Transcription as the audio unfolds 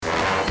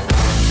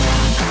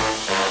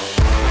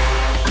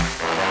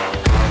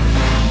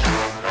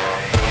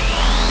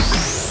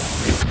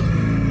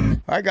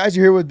All right, guys,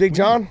 you're here with Big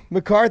John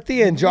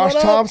McCarthy and Josh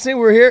Thompson.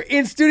 We're here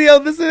in studio.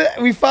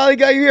 We finally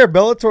got you here.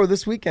 Bellator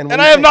this weekend.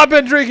 And I have not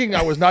been drinking.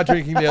 I was not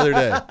drinking the other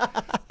day.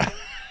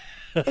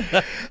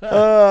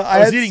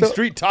 I was eating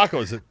street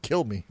tacos. It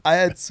killed me. I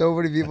had so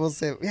many people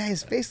say, "Yeah,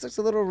 his face looks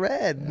a little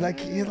red. Like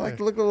he look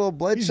a little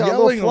bloodshot, He's a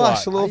little yelling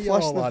flush, a little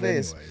flush in the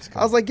face." anyways.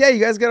 I was like, "Yeah,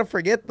 you guys gotta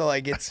forget though.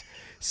 Like it's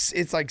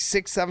like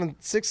 6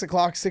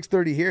 o'clock,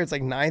 6:30 here. It's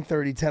like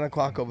 9:30, 10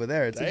 o'clock over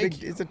there.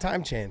 It's a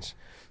time change."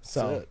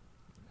 So.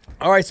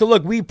 All right, so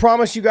look, we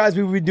promised you guys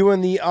we would be doing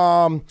the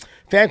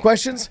fan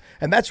questions,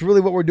 and that's really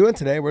what we're doing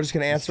today. We're just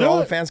going to answer all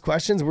the fans'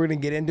 questions. We're going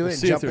to get into it and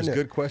see jump if there's into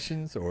good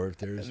questions or if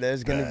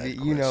there's going to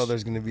be,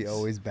 there's going to be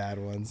always bad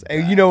ones.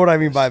 And you know what I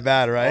mean by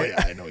bad, right? Oh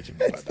yeah, I know what you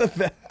mean by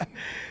bad.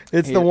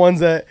 It's the ones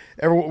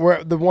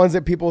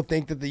that people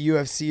think that the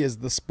UFC is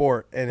the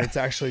sport, and it's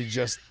actually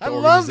just the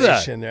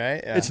organization,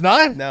 right? Yeah. It's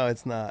not? No,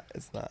 it's not.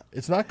 It's not.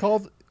 It's not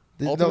called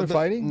Ultimate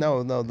Fighting?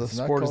 No, the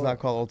sport is not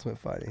called Ultimate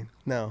Fighting.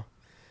 No,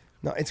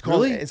 it's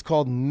called Really? It's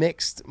called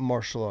mixed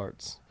martial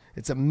arts.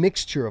 It's a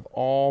mixture of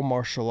all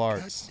martial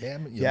arts. God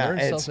damn it! You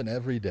learn something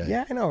every day.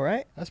 Yeah, I know,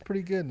 right? That's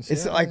pretty good.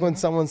 It's like when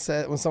someone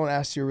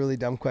asks you a really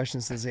dumb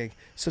question, says, like,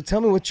 "So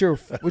tell me what's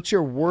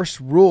your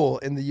worst rule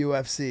in the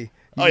UFC?"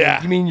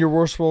 You mean your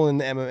worst rule in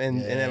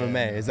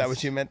MMA? Is that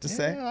what you meant to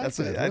say? I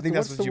think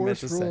that's what you meant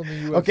to say.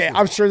 Okay,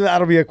 I'm sure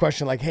that'll be a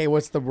question like, "Hey,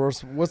 what's the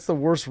worst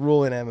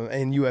rule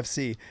in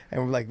UFC?"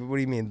 And we're like, "What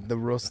do you mean the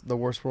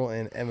worst rule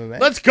in MMA?"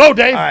 Let's go,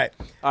 Dave. All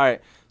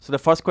right. So the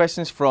first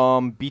question is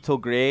from Beetle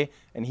Gray,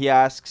 and he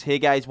asks, "Hey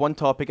guys, one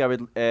topic I'd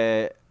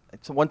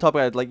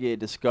like you to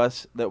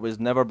discuss that was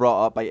never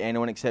brought up by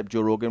anyone except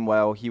Joe Rogan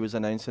while he was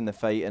announcing the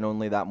fight, and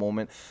only that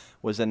moment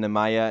was in the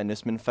Maia and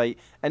Usman fight.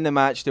 In the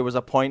match, there was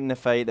a point in the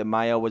fight that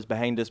Maia was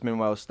behind Usman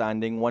while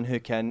standing, one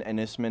hook in, and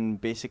Usman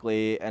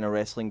basically in a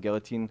wrestling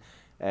guillotine,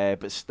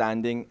 but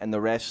standing, and the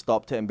ref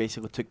stopped it and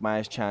basically took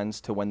Maia's chance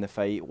to win the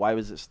fight. Why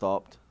was it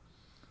stopped?"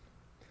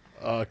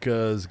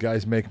 Because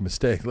guys make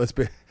mistakes.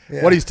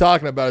 What he's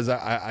talking about is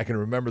I can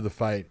remember the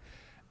fight,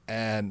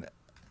 and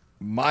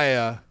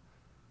Maia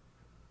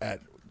at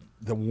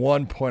the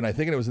one point, I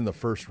think it was in the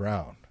first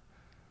round,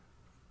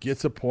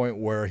 gets a point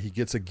where he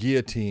gets a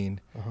guillotine,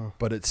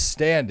 but it's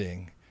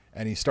standing,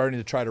 and he's starting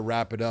to try to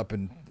wrap it up,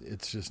 and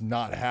it's just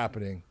not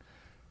happening,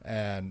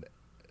 and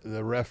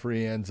the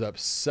referee ends up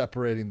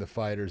separating the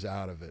fighters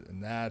out of it,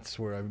 and that's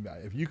where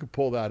if you could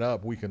pull that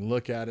up, we can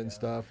look at it and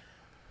stuff.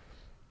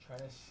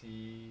 Trying to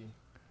see.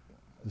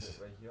 Is it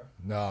right here?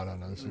 No.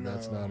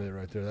 That's not it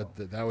right there.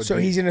 That would. So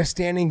he's in a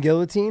standing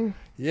guillotine.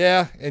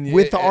 Yeah, and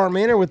with the arm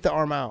in or with the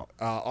arm out.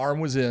 Arm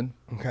was in.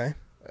 Okay.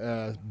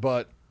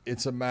 But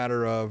it's a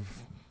matter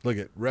of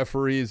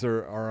referees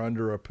are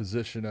under a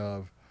position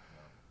of,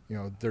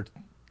 they're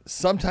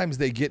sometimes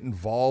they get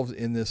involved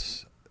in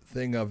this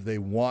thing of they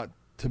want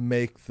to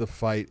make the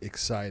fight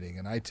exciting,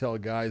 and I tell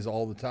guys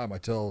all the time. I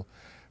tell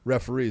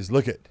referees,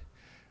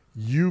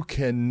 you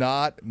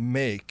cannot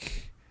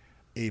make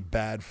a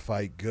bad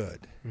fight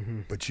good,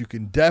 but you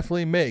can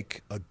definitely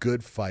make a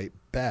good fight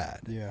bad.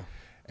 Yeah.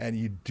 And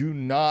you do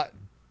not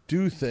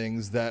do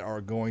things that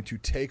are going to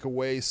take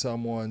away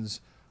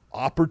someone's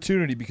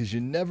opportunity, because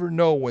you never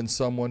know when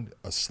someone,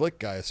 a slick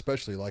guy,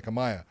 especially like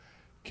Amaya,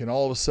 can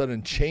all of a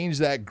sudden change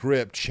that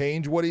grip,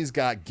 change what he's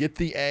got, get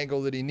the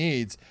angle that he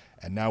needs,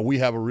 and now we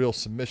have a real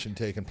submission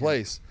taking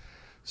place.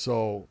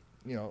 So,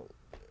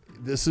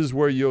 this is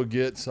where you'll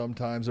get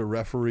sometimes a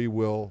referee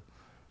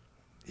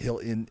he'll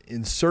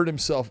insert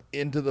himself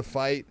into the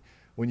fight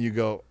when you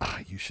go,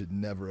 you should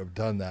never have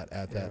done that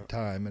at that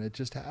time, and it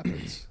just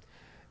happens.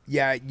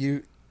 Yeah,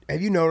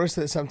 have you noticed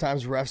that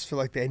sometimes refs feel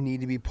like they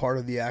need to be part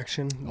of the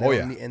action?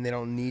 And they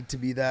don't need to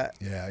be that.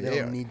 Yeah, they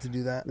don't need to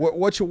do that.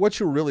 What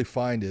you'll really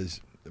find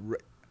is,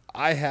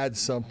 I had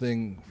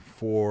something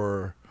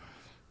for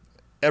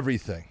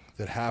everything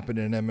that happened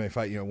in an MMA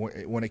fight.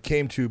 When it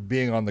came to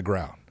being on the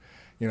ground.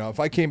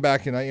 If I came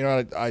back and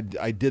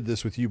I did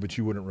this with you, but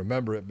you wouldn't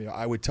remember it,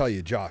 I would tell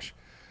you, Josh,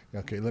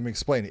 okay, let me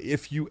explain it.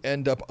 If you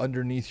end up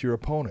underneath your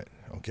opponent,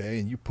 okay,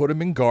 and you put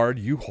him in guard,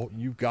 you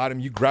got him,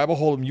 you grab a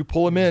hold of him, you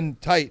pull him in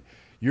tight,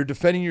 you're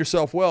defending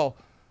yourself well,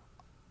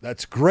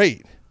 that's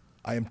great.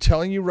 I am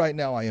telling you right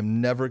now, I am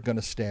never going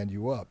to stand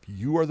you up.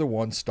 You are the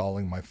one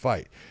stalling my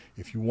fight.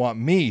 If you want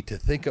me to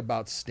think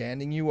about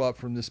standing you up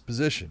from this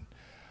position,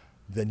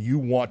 then you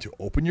want to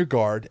open your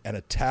guard and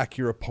attack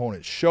your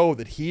opponent. Show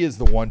that he is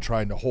the one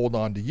trying to hold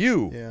on to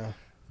you. Yeah.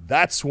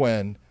 That's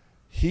when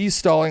he's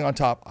stalling on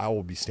top, I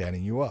will be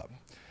standing you up.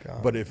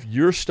 But if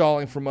you're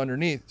stalling from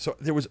underneath, so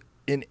there was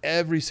in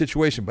every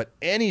situation, but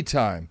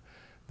anytime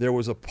there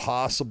was a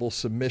possible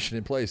submission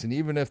in place, and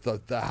even if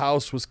the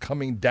house was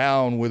coming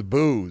down with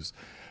boos,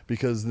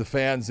 because the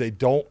fans, they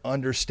don't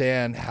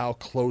understand how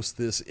close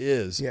this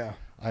is. Yeah.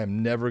 I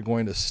am never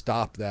going to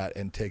stop that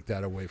and take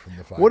that away from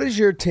the fight. What is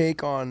your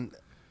take on?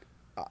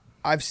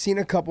 I've seen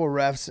a couple of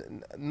refs.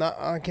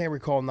 I can't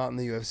recall, not in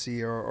the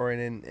UFC or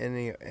in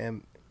any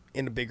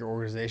in a bigger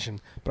organization,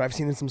 but I've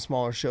seen in some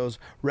smaller shows,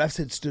 refs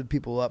had stood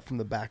people up from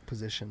the back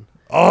position.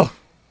 Oh,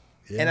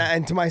 Yeah.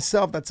 And to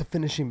myself, that's a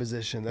finishing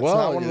position. That's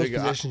not one of those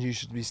positions you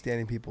should be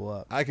standing people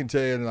up. I can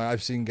tell you, and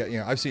I've seen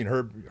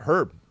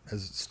Herb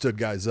has stood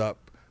guys up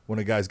when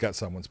a guy's got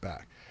someone's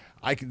back.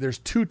 There's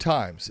 2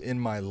 times in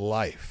my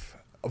life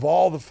of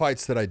all the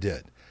fights that I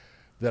did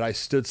that I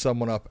stood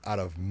someone up out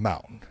of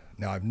mountain.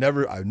 Now I've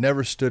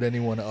never stood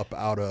anyone up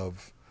out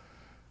of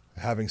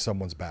having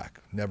someone's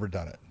back. Never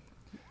done it.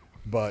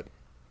 But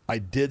I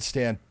did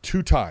stand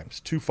 2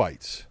 times, 2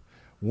 fights.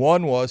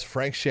 One was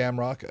Frank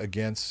Shamrock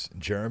against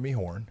Jeremy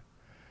Horn.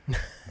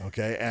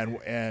 Okay,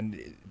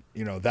 and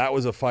that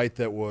was a fight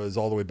that was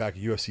all the way back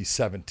at UFC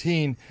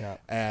 17. Yeah.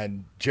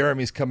 And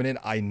Jeremy's coming in.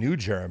 I knew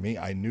Jeremy.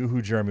 I knew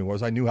who Jeremy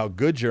was. I knew how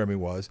good Jeremy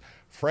was.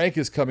 Frank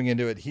is coming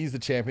into it. He's the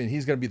champion.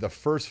 He's going to be the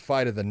first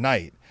fight of the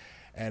night.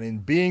 And in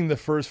being the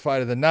first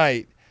fight of the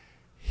night,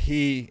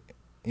 he,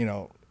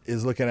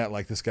 is looking at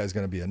like this guy's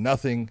going to be a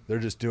nothing. They're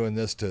just doing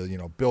this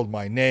to, build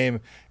my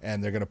name,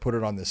 and they're going to put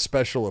it on this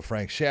special of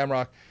Frank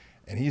Shamrock.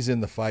 And he's in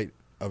the fight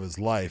of his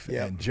life,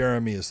 and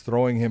Jeremy is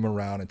throwing him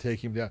around and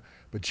taking him down.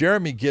 But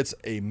Jeremy gets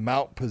a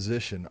mount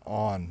position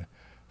on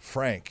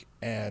Frank,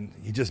 and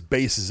he just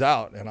bases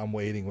out, and I'm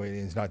waiting.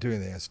 He's not doing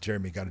anything. I said,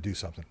 Jeremy, got to do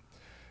something.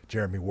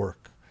 Jeremy,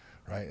 work,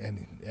 right?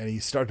 And he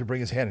started to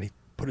bring his hand, and he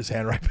put his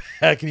hand right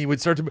back, and he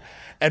would start to.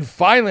 And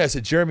finally, I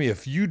said, Jeremy,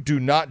 if you do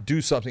not do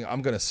something,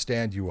 I'm going to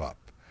stand you up,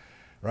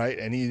 right?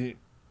 And he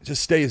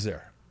just stays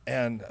there.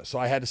 And so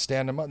I had to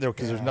stand him up there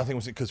because there's nothing,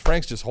 because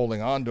Frank's just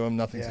holding on to him.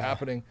 Nothing's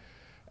happening.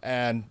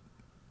 And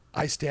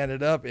I stand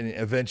it up, and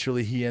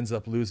eventually he ends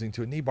up losing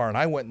to a knee bar. And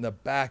I went in the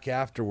back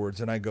afterwards,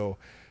 and I go,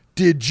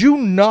 did you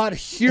not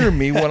hear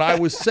me when I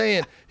was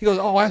saying? He goes,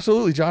 oh,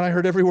 absolutely, John. I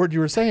heard every word you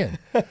were saying.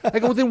 I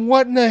go, well, then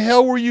what in the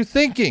hell were you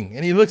thinking?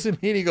 And he looks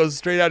at me, and he goes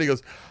straight out. He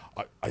goes,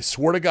 I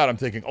swear to God, I'm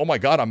thinking, oh, my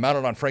God, I'm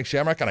mounted on Frank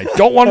Shamrock, and I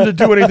don't want him to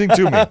do anything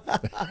to me.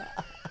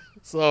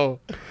 So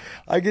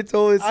I could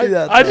totally see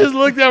that. I just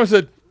looked at him and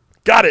said,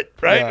 got it,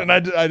 right? Yeah. And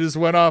I just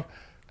went off.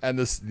 And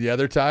the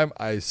other time,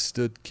 I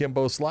stood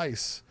Kimbo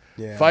Slice.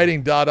 Yeah.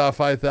 Fighting Dada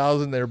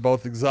 5000. They were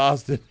both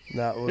exhausted.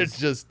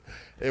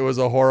 It was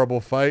a horrible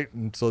fight,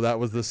 and so that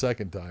was the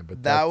second time.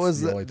 But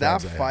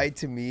that fight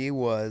to me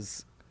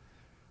was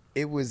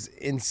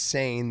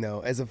insane though.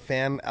 As a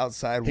fan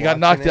outside, he got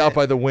knocked out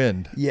by the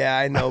wind. Yeah,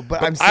 I know,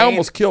 but I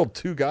almost killed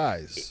 2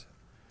 guys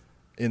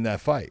in that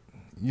fight.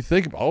 You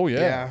think,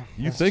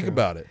 think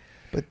about it.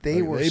 But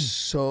they were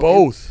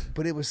both.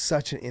 But it was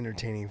such an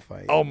entertaining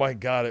fight. Oh my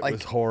God, it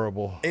was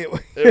horrible. It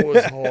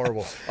was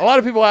horrible. A lot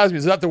of people ask me,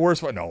 "Is that the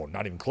worst fight?" No,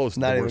 not even close to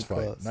the worst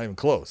fight. Not even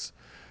close.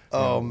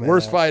 Oh man,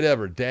 worst fight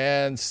ever.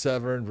 Dan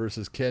Severn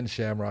versus Ken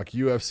Shamrock,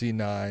 UFC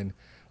 9.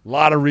 A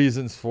lot of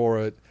reasons for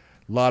it.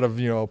 A lot of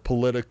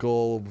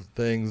political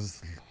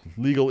things,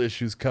 legal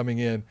issues coming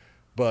in.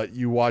 But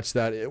you watch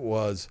that, it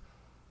was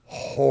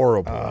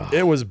horrible.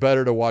 It was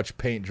better to watch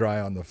paint dry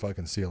on the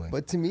fucking ceiling.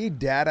 But to me,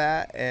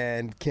 Dada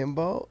and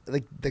Kimbo,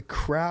 like the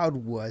crowd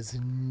was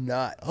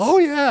nuts. Oh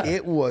yeah,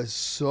 it was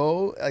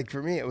so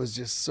for me, it was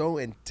just so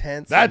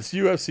intense. That's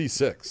UFC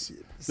 6.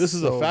 This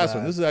is a fast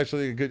one. This is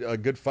actually a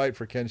good fight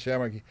for Ken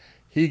Shamrock.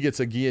 He gets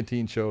a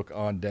guillotine choke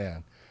on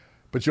Dan.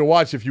 But if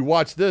you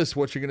watch this,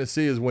 what you're going to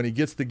see is when he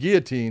gets the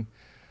guillotine,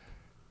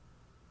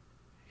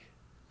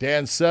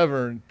 Dan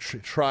Severn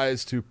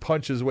tries to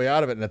punch his way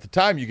out of it. And at the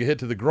time, you get hit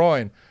to the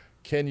groin.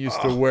 Ken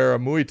used to wear a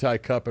Muay Thai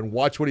cup, and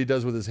watch what he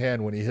does with his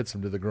hand when he hits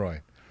him to the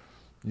groin.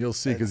 You'll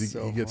see, because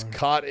he gets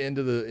caught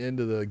into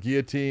the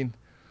guillotine.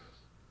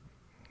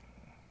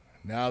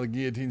 Now the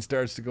guillotine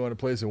starts to go into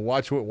place, and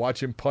watch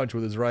him punch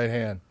with his right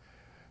hand.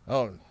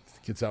 Oh,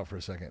 gets out for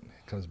a second,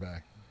 comes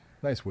back.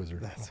 Nice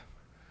wizard.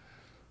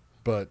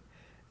 But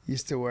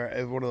used to wear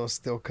one of those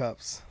steel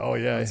cups. Oh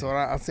yeah,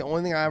 that's the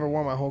only thing I ever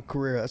wore my whole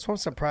career. That's why I'm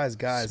surprised,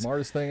 guys.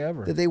 Smartest thing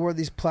ever. That they wear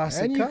these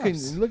plastic cups. And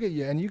you can look at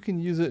you, and you can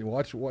use it.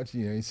 Watch.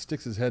 He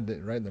sticks his head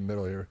right in the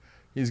middle here.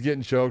 He's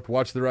getting choked.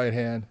 Watch the right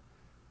hand.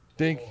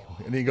 Dink,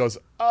 and he goes,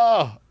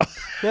 oh.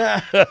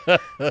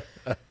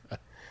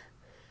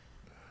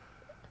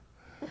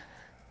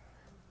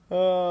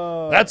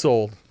 That's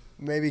old.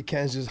 Maybe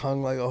Ken's just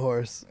hung like a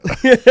horse.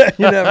 You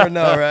never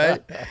know,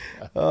 right?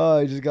 Oh,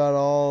 he just got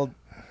all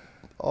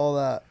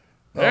that.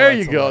 There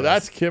you go.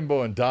 That's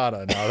Kimbo and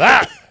Dada. Now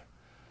that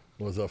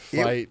was a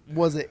fight.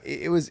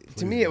 It was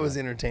to me. It was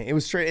entertaining. It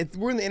was straight.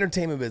 We're in the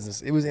entertainment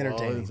business. It was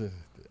entertaining.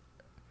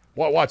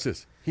 Watch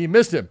this. He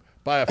missed him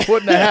by a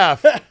foot and a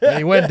half, and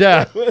he went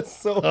down. It was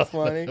so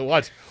funny.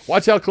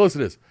 Watch how close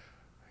it is.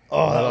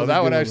 Oh,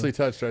 that one actually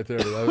touched right there.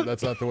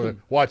 That's not the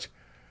one. Watch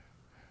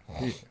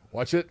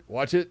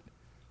it.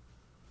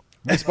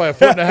 Missed by a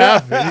foot and a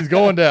half, and he's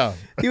going down.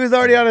 He was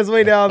already on his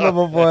way down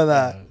before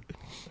that.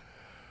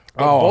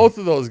 Both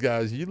of those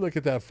guys, you look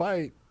at that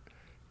fight,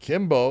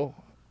 Kimbo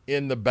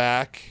in the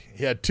back,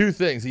 he had 2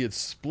 things. He had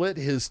split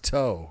his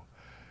toe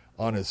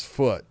on his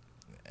foot,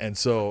 and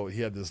so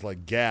he had this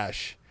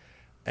gash,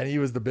 and he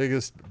was the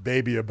biggest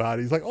baby about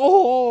it. He's like,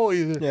 oh,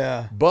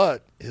 yeah.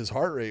 But his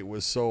heart rate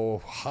was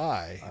so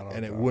high,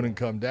 and it wouldn't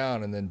come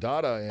down. And then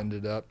Dada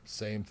ended up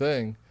same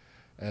thing,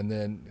 and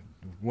then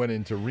went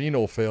into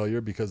renal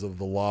failure because of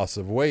the loss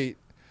of weight.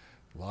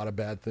 A lot of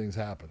bad things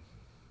happen.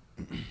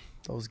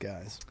 Those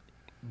guys.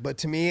 But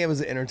to me, it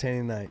was an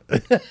entertaining night.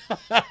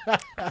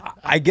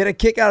 I get a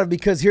kick out of it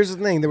because here's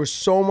the thing. There was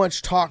so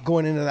much talk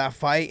going into that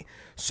fight,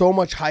 so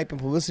much hype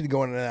and publicity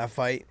going into that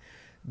fight,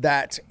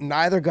 that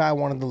neither guy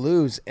wanted to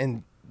lose.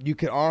 And you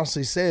can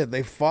honestly say that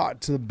they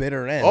fought to the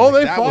bitter end. Oh,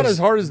 they fought as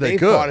hard as they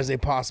could. They fought as they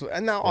possibly.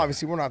 And now,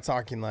 obviously, we're not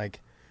talking like,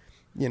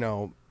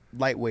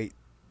 lightweight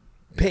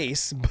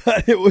pace,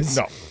 but it was,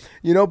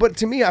 but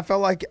to me, I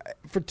felt like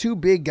for two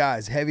big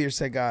guys, heavier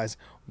set guys,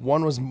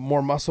 one was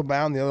more muscle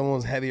bound, the other one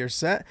was heavier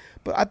set.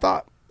 But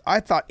I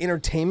thought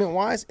entertainment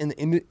wise, in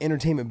the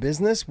entertainment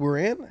business we're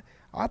in,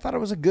 I thought it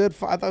was a good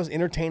fight. I thought it was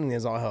entertaining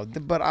as all hell.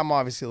 But I'm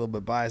obviously a little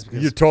bit biased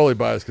because you're totally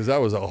biased because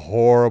that was a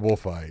horrible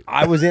fight.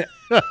 I was in.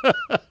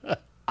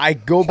 I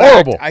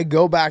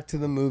go back to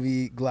the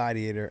movie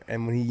Gladiator,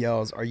 and when he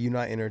yells, "Are you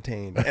not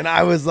entertained?" And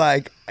I was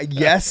like,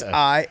 "Yes,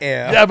 I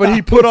am." Yeah, but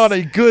he put on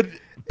a good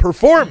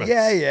performance.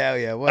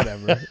 Yeah,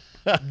 whatever.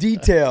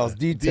 Details.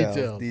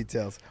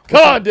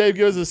 Come on, Dave,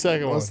 give us the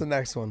second one. What's the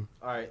next one?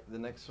 All right, the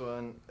next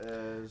one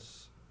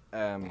is.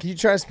 Can you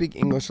try to speak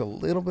English a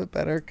little bit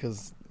better?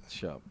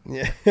 Shut up.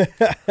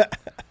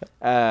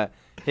 Yeah.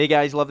 Hey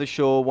guys, love the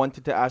show.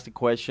 Wanted to ask a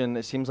question.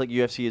 It seems like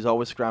UFC is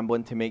always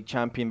scrambling to make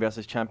champion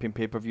versus champion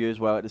pay-per-views,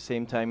 while at the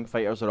same time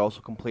fighters are also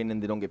complaining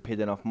they don't get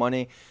paid enough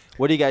money.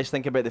 What do you guys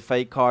think about the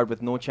fight card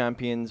with no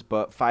champions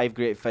but 5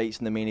 great fights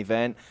in the main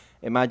event?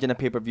 Imagine a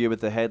pay-per-view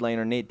with the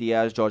headliner Nate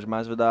Diaz, George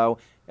Masvidal,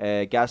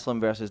 Gastelum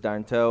versus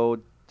Darren Till,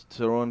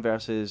 Cerrone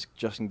versus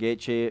Justin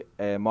Gaethje,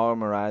 Marlon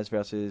Moraes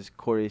versus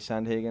Corey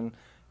Sandhagen,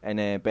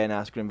 and Ben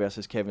Askren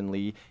versus Kevin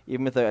Lee.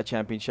 Even without a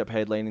championship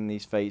headlining,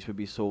 these fights would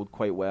be sold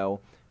quite well.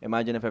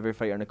 Imagine if every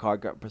fighter in the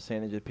card got a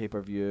percentage of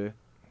pay-per-view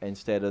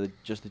instead of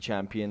just the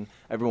champion.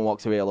 Everyone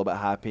walks away a little bit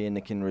happy, and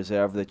they can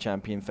reserve the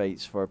champion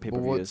fights for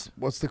pay-per-views.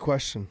 What's the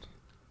question?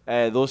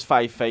 Those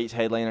 5 fights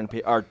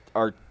headlining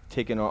are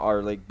taken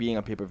or like being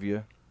a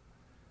pay-per-view.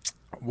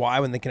 Why,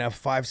 when they can have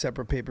 5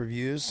 separate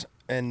pay-per-views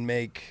and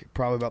make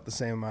probably about the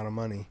same amount of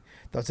money?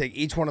 They'll take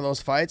each one of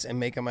those fights and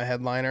make them a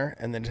headliner,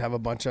 and then have a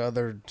bunch of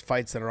other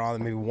fights that are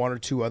on, maybe 1 or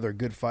 2 other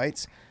good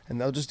fights,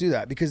 and they'll just do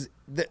that because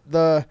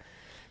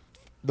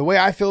the way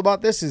I feel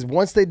about this is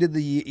once they did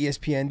the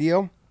ESPN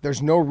deal,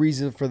 there's no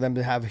reason for them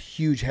to have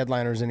huge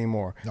headliners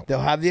anymore. Nope.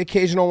 They'll have the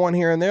occasional one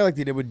here and there like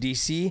they did with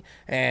DC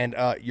and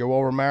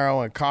Yoel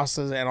Romero and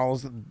Costas and all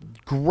those.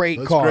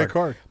 Great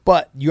card.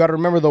 But you got to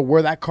remember, though,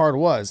 where that card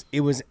was.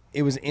 It was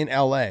in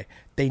L.A.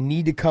 They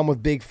need to come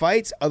with big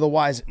fights.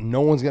 Otherwise, no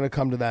one's going to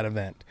come to that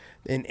event.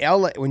 In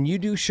L.A., when you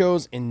do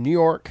shows in New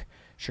York,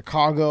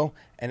 Chicago,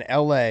 and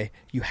L.A.,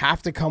 you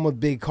have to come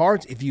with big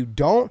cards. If you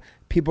don't,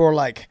 people are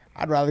like,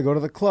 I'd rather go to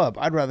the club.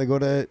 I'd rather go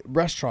to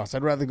restaurants.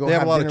 I'd rather go. They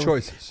have a lot of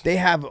choices. They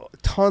have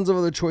tons of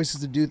other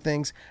choices to do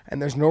things,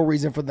 and there's no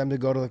reason for them to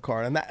go to the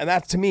card. And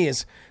that to me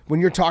is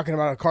when you're talking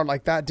about a card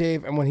like that,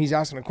 Dave, and when he's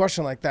asking a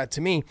question like that,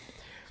 to me,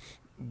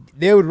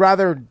 they would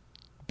rather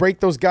break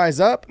those guys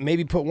up,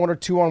 maybe put 1 or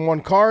 2 on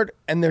one card,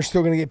 and they're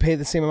still going to get paid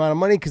the same amount of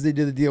money because they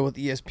did the deal with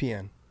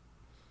ESPN.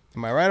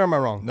 Am I right or am I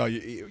wrong? No,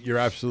 you're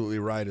absolutely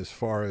right. As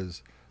far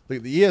as the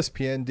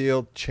ESPN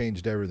deal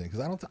changed everything,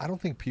 because I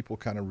don't think people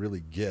kind of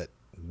really get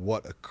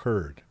what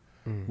occurred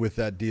with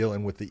that deal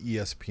and with the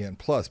ESPN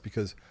Plus,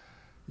 because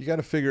you got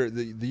to figure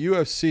the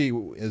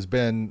UFC has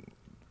been,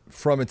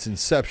 from its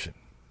inception,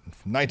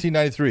 from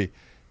 1993,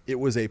 it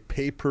was a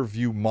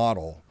pay-per-view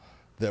model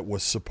that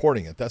was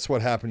supporting it. That's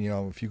what happened,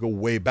 if you go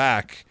way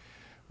back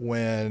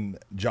when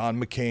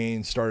John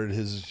McCain started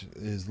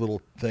his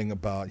little thing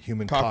about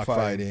human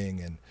cockfighting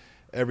and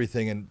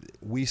everything, and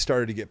we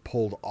started to get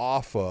pulled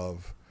off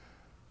of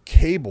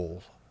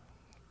cable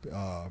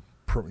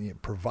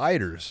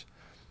providers.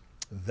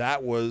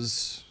 That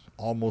was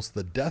almost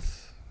the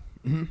death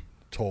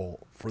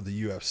toll for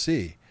the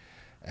UFC.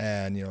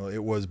 And,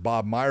 it was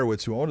Bob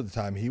Meyerowitz who owned it at the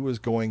time. He was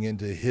going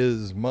into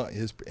his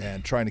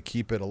and trying to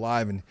keep it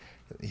alive. And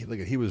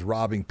he was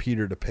robbing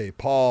Peter to pay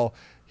Paul.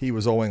 He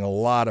was owing a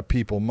lot of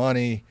people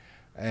money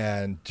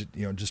and,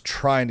 just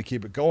trying to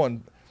keep it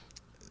going.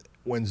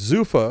 When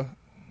Zuffa,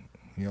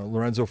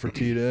 Lorenzo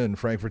Fertitta and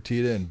Frank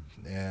Fertitta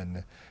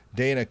and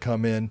Dana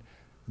come in,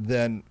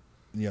 then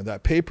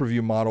that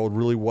pay-per-view model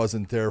really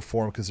wasn't there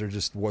for them because there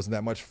just wasn't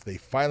that much. They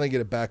finally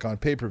get it back on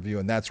pay-per-view,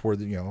 and that's where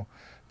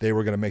they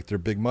were going to make their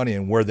big money.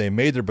 And where they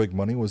made their big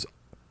money was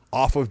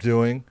off of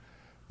doing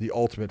the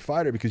Ultimate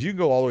Fighter, because you can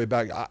go all the way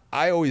back.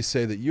 I always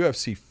say that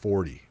UFC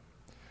 40,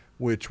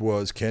 which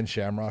was Ken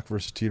Shamrock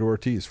versus Tito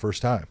Ortiz,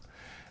 first time,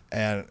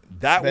 and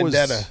that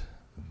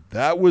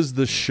was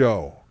the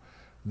show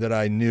that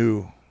I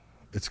knew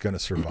it's going to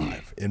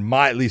survive.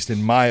 At least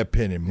in my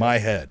opinion, my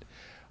head,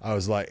 I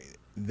was like,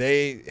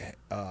 they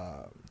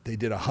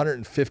did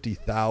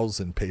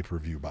 150,000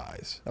 pay-per-view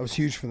buys. That was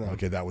huge for them.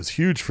 Okay, that was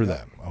huge for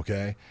them.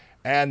 Okay,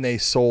 and they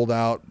sold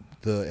out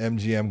the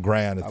MGM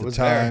Grand at the time. I was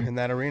there in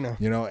that arena.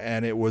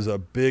 And it was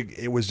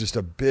just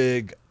a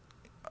big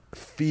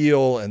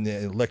feel and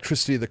the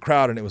electricity of the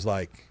crowd, and it was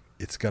like,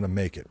 it's going to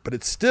make it. But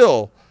it's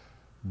still,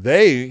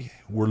 they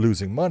were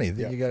losing money.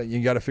 Yeah.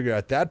 You got to figure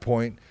at that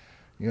point,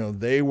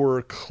 they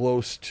were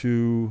close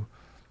to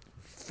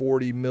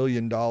 $40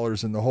 million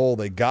in the hole.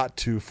 They got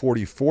to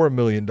 $44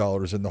 million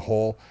in the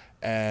hole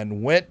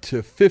and went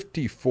to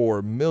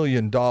 $54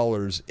 million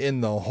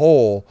in the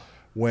hole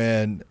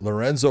when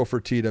Lorenzo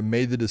Fertitta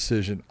made the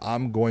decision,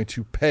 I'm going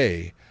to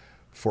pay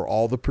for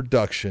all the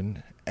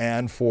production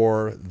and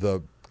for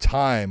the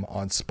time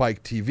on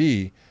Spike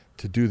TV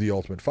to do The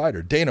Ultimate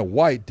Fighter. Dana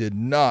White did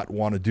not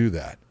want to do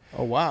that.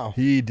 Oh, wow.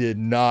 He did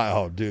not.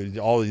 Oh, dude,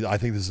 I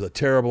think this is a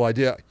terrible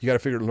idea. You got to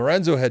figure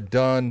Lorenzo had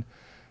done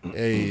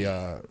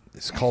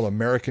it's called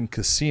American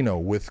Casino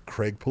with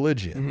Craig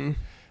Piligian. Mm-hmm.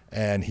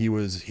 And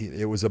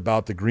it was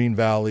about the Green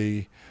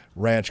Valley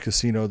Ranch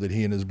Casino that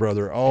he and his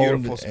brother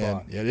owned. Beautiful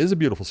spot. And it is a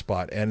beautiful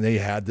spot. And they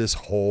had this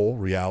whole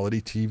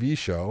reality TV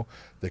show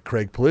that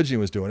Craig Piligian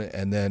was doing it.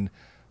 And then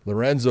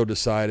Lorenzo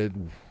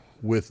decided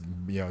with,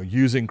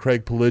 using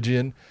Craig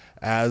Piligian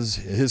as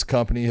his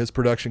company, his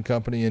production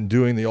company, and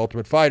doing The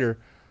Ultimate Fighter,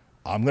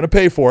 I'm going to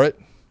pay for it.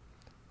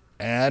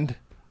 And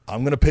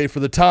I'm going to pay for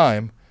the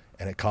time.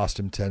 And it cost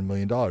him $10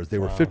 million. They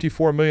were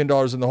 $54 million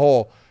in the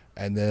hole.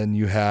 And then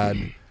you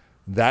had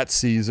that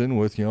season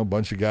with, a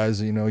bunch of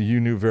guys, you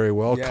knew very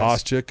well, yes.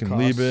 Koscheck and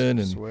Lieben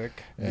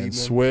and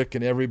Swick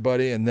and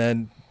everybody. And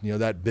then,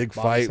 that big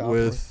Bobby fight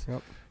with,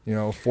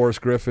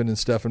 Forrest Griffin and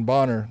Stephan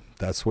Bonnar.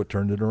 That's what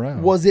turned it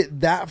around. Was it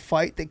that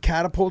fight that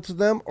catapulted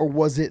them, or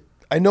was it?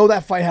 I know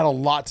that fight had a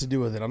lot to do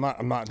with it. I'm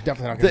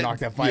definitely not going to knock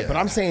that fight, but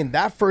I'm saying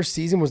that first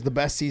season was the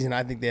best season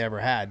I think they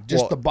ever had.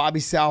 Just the Bobby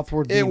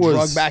Southworth being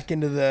drugged back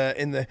into the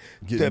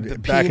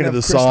back into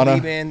the Chris sauna.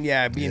 Lieben,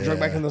 being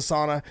drugged back into the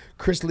sauna.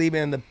 Chris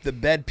Lieben, the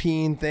bed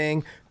peeing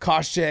thing.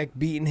 Koscheck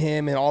beating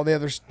him, and all the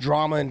other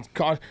drama and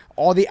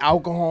all the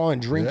alcohol and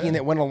drinking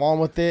that went along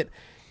with it.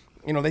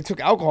 They took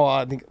alcohol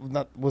out. I think,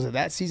 was it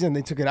that season?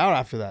 They took it out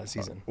after that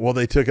season. Well,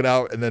 they took it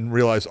out and then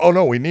realized, oh,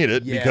 no, we need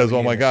it because,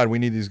 oh, my God, we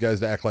need these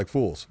guys to act like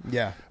fools.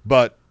 Yeah.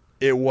 But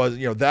it was,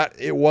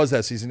 it was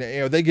that season.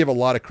 They give a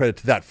lot of credit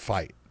to that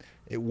fight.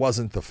 It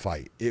wasn't the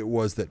fight. It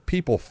was that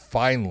people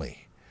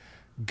finally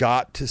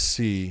got to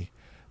see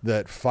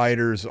that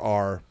fighters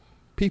are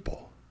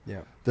people.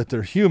 Yeah. That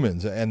they're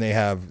humans and they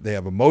have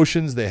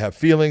emotions, they have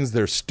feelings,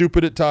 they're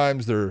stupid at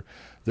times, they're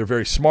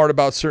very smart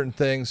about certain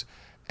things.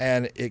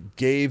 And it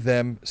gave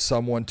them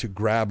someone to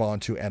grab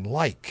onto and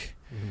like,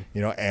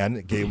 and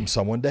it gave them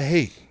someone to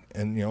hate.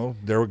 And,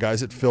 there were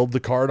guys that filled the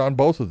card on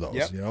both of those.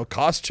 Yep.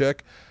 Koscheck,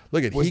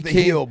 look at he came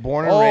heel,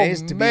 born and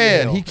raised to be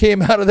the heel. He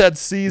came out of that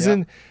season.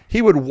 Yep.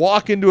 He would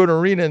walk into an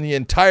arena and the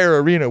entire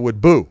arena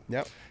would boo.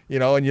 Yep.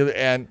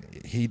 And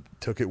he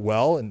took it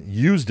well and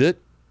used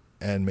it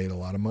and made a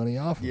lot of money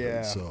off of it.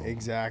 Yeah, So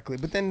exactly.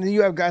 But then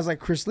you have guys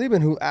like Chris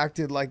Lieben who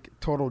acted like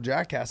total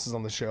jackasses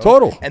on the show.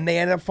 Total. And they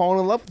ended up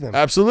falling in love with him.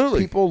 Absolutely.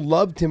 People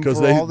loved him for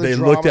all the they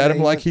drama looked at him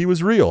like he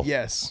was real.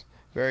 Yes,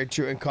 very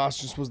true. And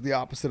Costas was the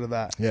opposite of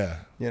that. Yeah.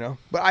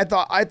 But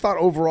I thought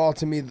overall,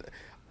 to me,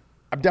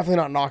 I'm definitely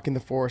not knocking the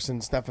Forrest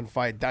and Stephan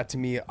fight. That, to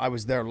me, I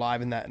was there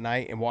live in that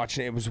night and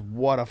watching it. It was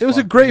It was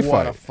a great fight.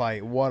 What a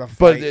fight. What a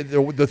fight.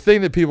 But the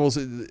thing that people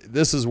say,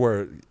 this is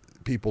where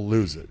people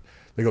lose it.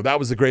 They go, that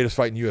was the greatest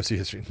fight in UFC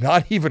history.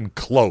 Not even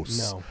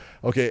close. No.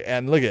 Okay,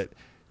 and look at,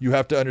 you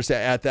have to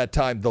understand at that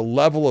time, the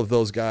level of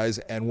those guys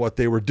and what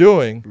they were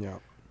doing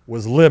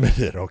was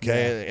limited,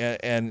 okay? Yeah.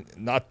 And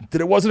not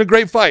that it wasn't a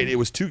great fight. It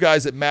was two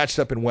guys that matched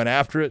up and went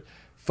after it.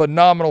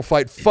 Phenomenal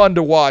fight, fun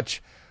to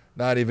watch,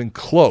 not even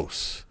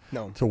close.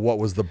 To what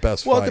was the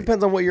best fight. Well, it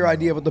depends on what your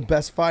idea of what the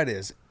best fight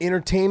is.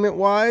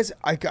 Entertainment-wise,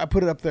 I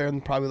put it up there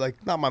and probably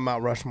not my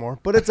Mount Rushmore,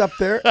 but it's up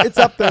there. It's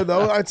up there,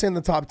 though. I'd say in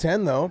the top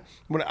 10, though.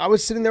 When I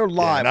was sitting there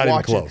live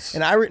watching. Even close.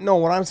 And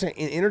what I'm saying,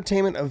 in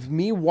entertainment of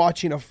me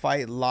watching a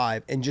fight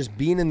live and just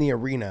being in the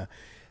arena,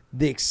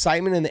 the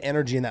excitement and the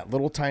energy in that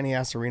little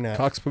tiny-ass arena.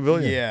 Cox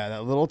Pavilion. Yeah,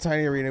 that little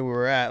tiny arena we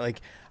were at,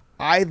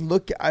 I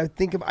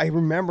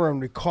remember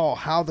and recall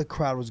how the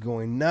crowd was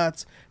going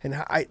nuts,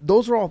 and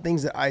those are all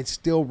things that I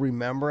still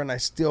remember and I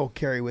still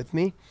carry with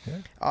me.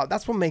 Yeah.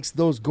 That's what makes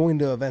those going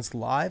to events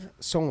live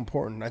so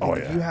important. I think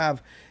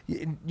if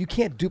you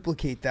can't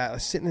duplicate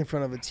that sitting in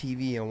front of a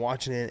TV and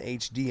watching it in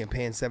HD and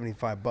paying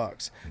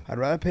 $75. I'd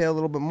rather pay a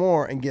little bit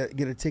more and get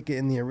a ticket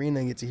in the arena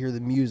and get to hear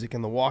the music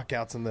and the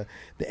walkouts and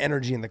the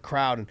energy and the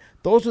crowd. And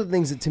those are the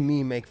things that to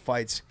me make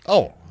fights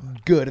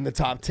good in the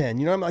top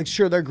 10. I'm like,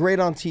 sure, they're great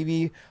on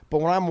TV, but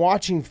when I'm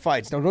watching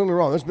fights, now don't get me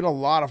wrong, there's been a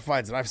lot of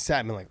fights that I've sat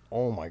and been like,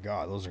 oh my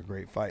God, those are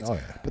great fights. Oh,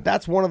 yeah. But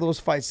that's one of those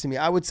fights to me.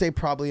 I would say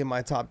probably in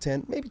my top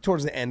 10, maybe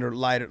towards the end or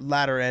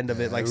latter end of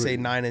it, say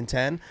 9 and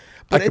 10.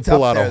 But it's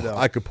up there, though.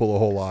 I could pull a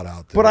whole lot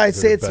out. But I'd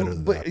say it's,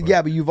 but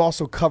you've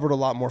also covered a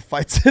lot more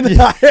fights than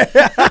I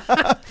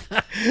have.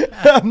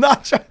 I'm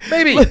not trying.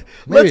 Maybe.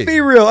 Let's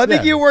be real. I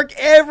think you work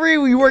every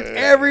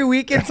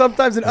weekend,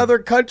 sometimes in other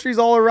countries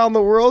all around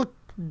the world,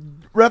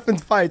 reffing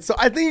fights. So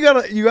I think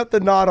you got the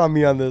nod on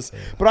me on this.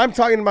 But I'm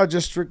talking about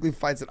just strictly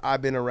fights that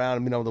I've been around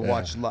and been able to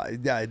watch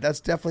live. Yeah,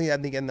 that's definitely, I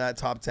think, in that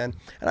top 10.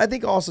 And I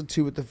think also,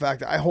 too, with the fact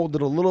that I hold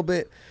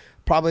it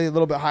probably a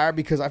little bit higher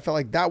because I felt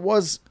like that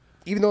was,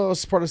 even though it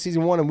was part of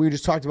season 1 and we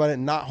just talked about it,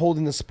 not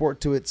holding the sport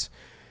to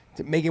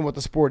making what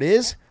the sport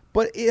is,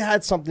 but it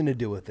had something to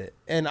do with it.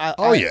 And I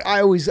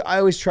always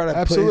try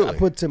to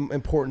put some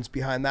importance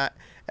behind that.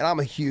 And I'm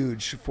a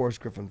huge Forrest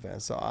Griffin fan,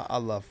 so I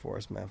love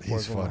Forrest, man.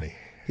 He's funny.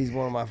 He's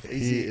one of my.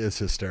 He is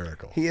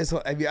hysterical. He is.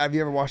 Have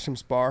you ever watched him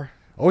spar?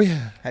 Oh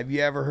yeah. Have you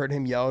ever heard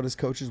him yell at his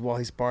coaches while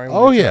he's sparring?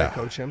 Oh yeah.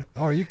 Coach him.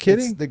 Oh, are you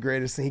kidding? It's the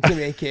greatest thing. He came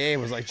to AKA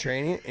and was like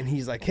training, and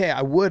he's like, "Hey,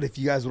 I would if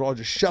you guys would all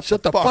just shut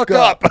the fuck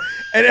up."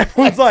 And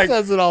everyone's like, he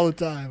says it all the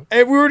time.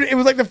 And it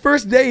was like the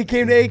first day he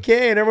came to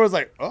AKA, and everyone's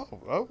like, "Oh,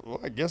 well,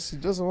 I guess he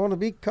doesn't want to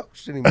be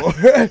coached anymore."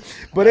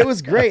 But it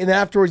was great. And then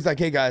afterwards, he's like,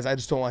 "Hey guys, I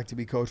just don't like to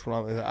be coached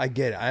when I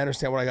get it. I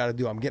understand what I got to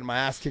do. I'm getting my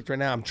ass kicked right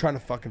now. I'm trying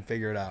to fucking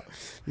figure it out,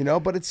 you know."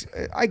 But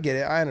I get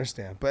it. I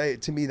understand.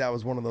 But to me, that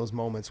was one of those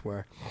moments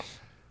where.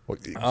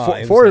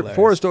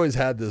 Forrest always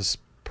had this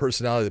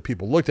personality that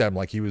people looked at him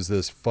like he was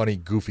this funny,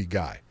 goofy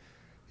guy.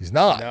 He's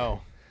not.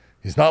 No.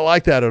 He's not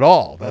like that at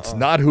all. That's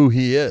not who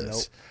he is.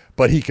 Nope.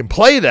 But he can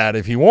play that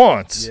if he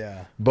wants.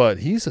 Yeah. But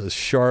he's a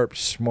sharp,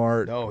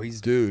 smart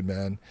dude,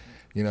 man.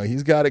 You know,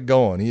 he's got it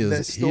going. He is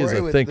a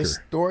thinker. The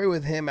story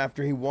with him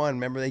after he won,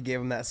 remember they gave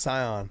him that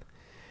Scion.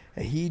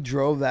 And he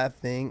drove that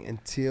thing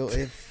until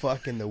it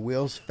fucking the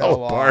wheels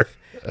fell off. Bart.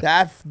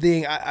 That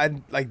thing,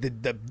 I like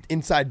the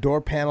inside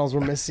door panels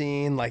were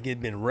missing, like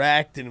it'd been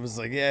wrecked, and it was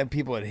like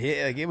people had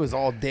hit, like it was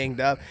all dinged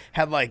up.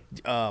 Had like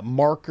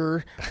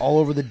marker all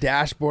over the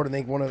dashboard.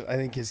 I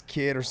think his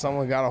kid or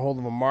someone got a hold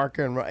of a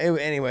marker. And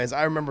anyways,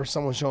 I remember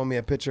someone showing me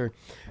a picture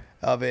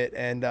of it,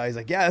 and he's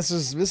like, "Yeah, this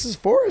is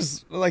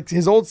Forrest, like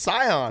his old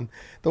Scion,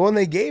 the one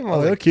they gave him."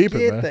 They'll keep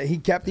it, man.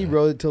 He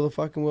rode it till the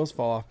fucking wheels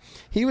fall off.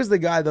 He was the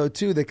guy though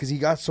too, because he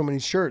got so many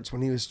shirts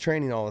when he was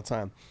training all the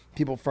time.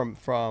 People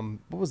from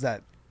what was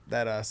that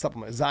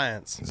supplement?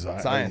 Zions.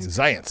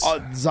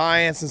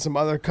 Zions and some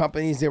other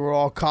companies. They were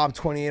all Cobb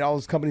 28. All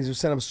those companies would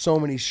send him so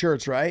many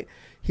shirts, right?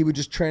 He would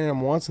just train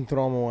them once and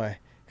throw them away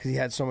because he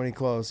had so many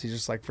clothes. He's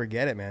just like,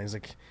 forget it, man. He's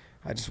like,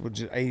 I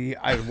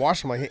would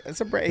wash them like, hey,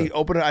 it's a break. He'd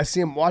open it. I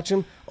see him watch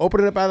him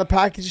open it up out of the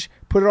package,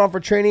 put it on for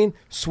training,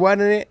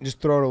 sweating it, and just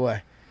throw it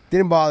away.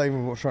 Didn't bother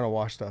even trying to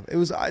wash stuff. It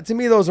was to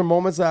me, those are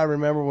moments that I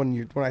remember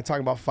when I talk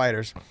about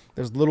fighters.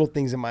 There's little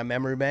things in my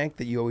memory bank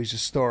that you always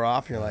just store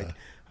off. And you're like,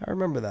 I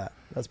remember that.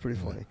 That's pretty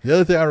funny. The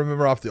other thing I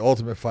remember off the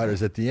Ultimate Fighter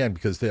is at the end,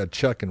 because they had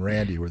Chuck and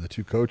Randy were the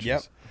two coaches.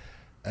 Yep.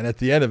 And at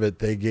the end of it,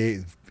 they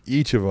gave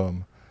each of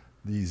them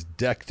these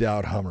decked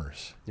out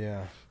Hummers.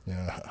 Yeah.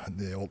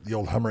 The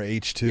old Hummer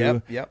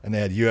H2. Yep. And they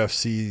had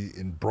UFC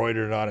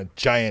embroidered on it,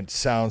 giant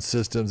sound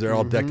systems. They're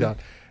all decked out.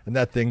 And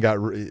that thing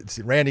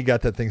Randy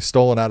got that thing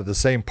stolen out of the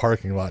same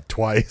parking lot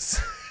twice.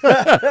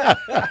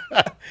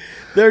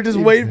 They're just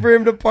waiting for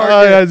him to park.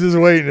 I was just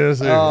waiting. We're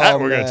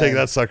going to take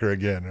that sucker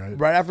again, right?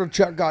 Right after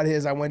Chuck got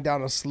his, I went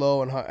down to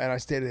Slow and I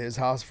stayed at his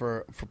house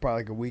for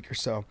probably like a week or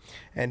so.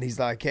 And he's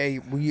like, "Hey,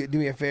 will you do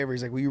me a favor?"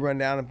 He's like, "Will you run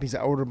down and I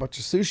ordered a bunch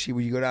of sushi.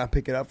 Will you go down and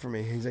pick it up for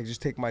me?" He's like,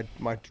 "Just take my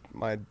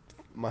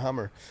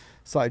Hummer."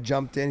 So I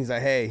jumped in. He's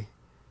like, "Hey,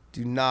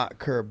 do not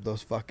curb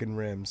those fucking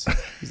rims."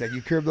 He's like,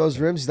 "You curb those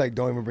rims?" He's like,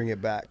 "Don't even bring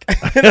it back."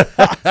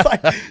 I was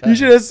like, you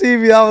should have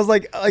seen me. I was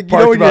like you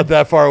know, about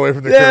that far away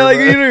from the curb. Yeah, like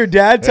you know, your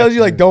dad tells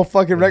you like, "Don't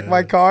fucking wreck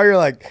my car." You're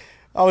like,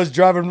 I was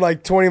driving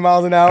like 20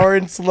 miles an hour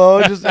and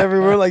slow, just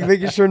everywhere, like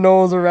making sure no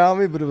one's around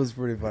me. But it was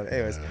pretty funny.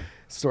 Anyways,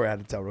 story I had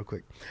to tell real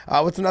quick.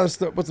 What's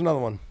another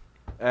one?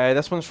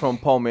 This one's from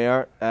Paul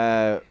Mayer.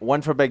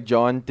 One for Big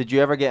John. Did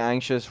you ever get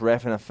anxious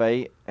reffing a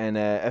fight? And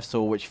if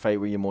so, which fight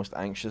were you most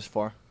anxious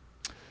for?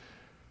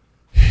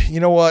 You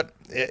know what?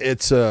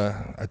 It's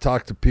I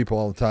talk to people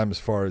all the time as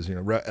far as, you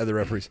know, other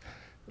referees.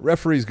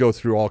 Referees go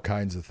through all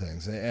kinds of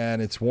things,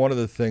 and it's one of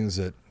the things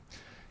that,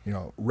 you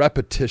know,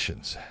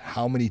 repetitions,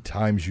 how many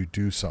times you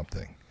do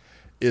something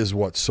is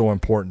what's so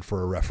important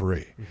for a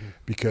referee,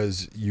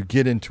 because you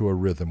get into a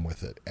rhythm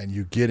with it, and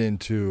you get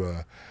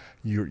into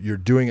you're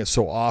doing it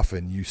so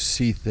often, you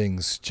see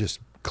things just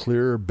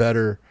clearer,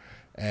 better,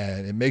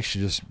 and it makes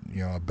you just,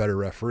 you know, a better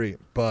referee.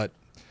 But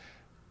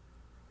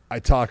I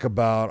talk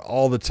about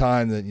all the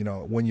time that, you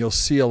know, when you'll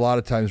see a lot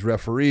of times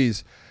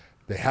referees,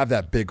 they have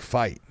that big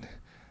fight,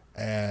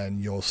 and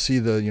you'll see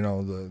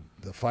the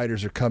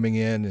fighters are coming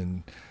in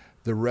and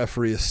the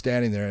referee is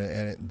standing there,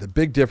 and the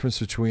big difference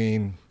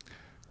between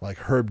like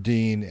Herb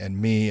Dean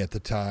and me at the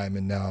time,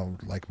 and now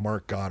like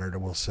Mark Goddard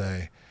will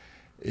say,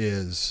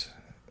 is,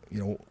 you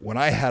know, when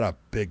I had a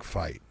big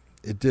fight,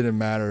 it didn't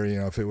matter, you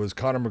know, if it was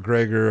Conor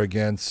McGregor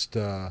against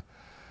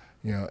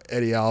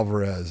Eddie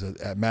Alvarez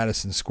at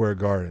Madison Square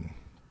Garden.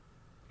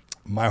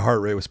 My heart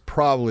rate was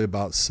probably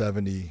about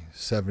 70,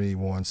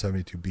 71,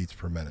 72 beats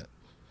per minute,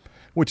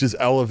 which is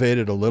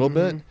elevated a little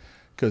bit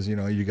because, you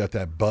know, you got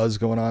that buzz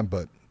going on,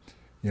 but,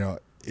 you know,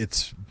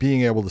 it's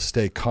being able to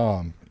stay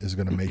calm is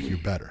going to make you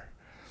better.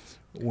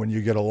 When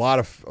you get a lot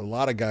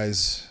of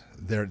guys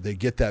there, they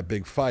get that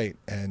big fight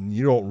and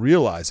you don't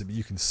realize it, but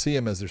you can see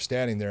them as they're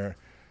standing there.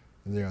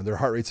 You know, their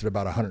heart rate's at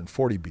about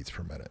 140 beats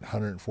per minute,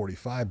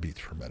 145 beats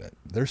per minute.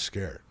 They're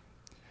scared.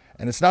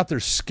 And it's not they're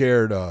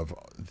scared of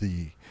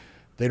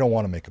they don't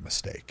want to make a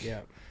mistake.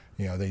 Yeah.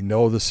 You know, they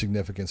know the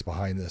significance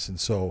behind this, and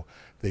so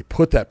they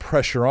put that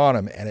pressure on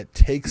them, and it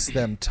takes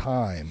them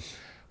time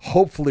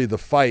hopefully the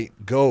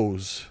fight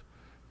goes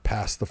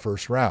past the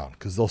first round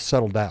because they'll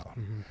settle down.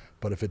 Mm-hmm.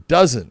 But if it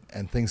doesn't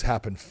and things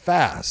happen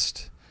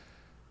fast,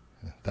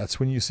 that's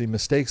when you see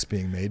mistakes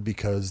being made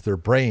because their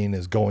brain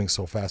is going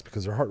so fast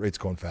because their heart rate's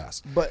going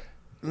fast. But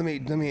let me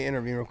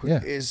intervene real quick.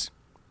 Yeah. Is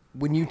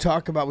when you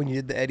talk about when you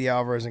did the Eddie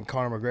Alvarez and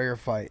Conor McGregor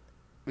fight,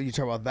 when you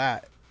talk about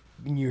that,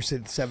 you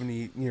said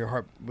 70, your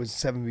heart was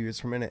 7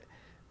 beats per minute.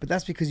 But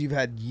that's because you've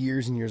had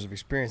years and years of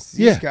experience.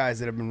 These guys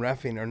that have been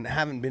reffing or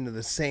haven't been to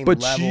the same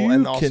level.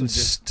 And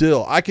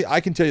also I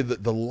can tell you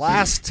that the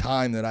last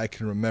time that I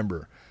can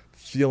remember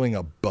feeling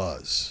a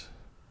buzz,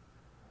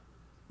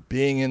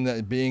 being in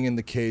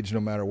the cage, no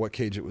matter what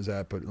cage it was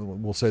at, but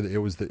we'll say that it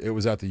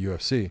was at the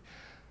UFC.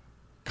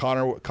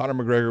 Conor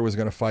McGregor was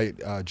going to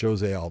fight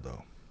Jose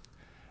Aldo,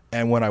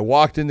 and when I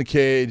walked in the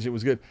cage, it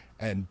was good.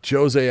 And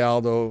Jose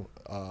Aldo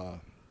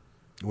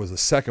was the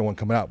second one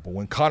coming out, but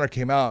when Conor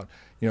came out,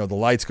 the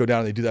lights go down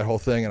and they do that whole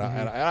thing, and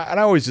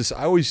I always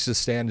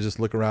just stand and just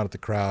look around at the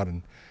crowd,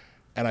 and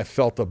I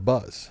felt a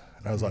buzz,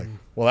 and I was like,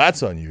 well,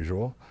 that's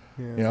unusual,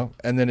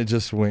 and then it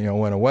just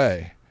went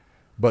away.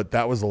 But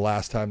that was the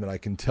last time that I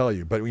can tell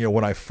you. But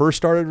when I first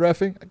started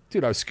reffing,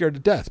 dude, I was scared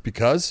to death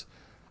because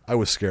I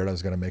was scared I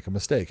was going to make a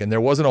mistake, and there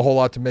wasn't a whole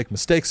lot to make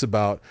mistakes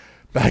about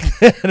back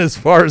then as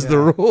far as the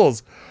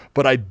rules.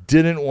 But I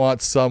didn't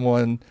want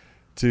someone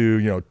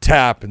to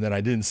tap and then I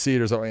didn't see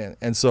it or something,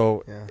 and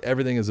so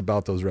everything is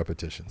about those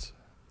repetitions.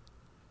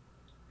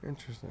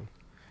 Interesting.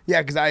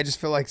 Yeah, because I just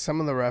feel like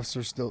some of the refs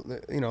are still,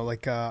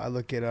 like I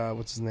look at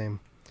what's his name,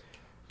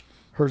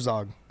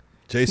 Herzog.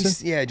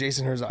 Jason?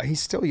 Jason Herzog.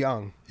 He's still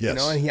young.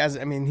 Yes. And he has.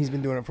 I mean, he's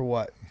been doing it for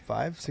what,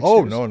 5, 6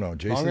 years? Oh no,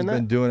 Jason's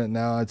been doing it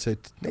now. I'd say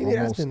maybe it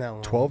has been that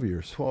long. 12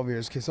 years. 12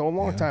 years. Okay, so a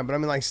long time. But I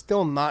mean, like,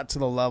 still not to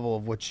the level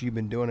of what you've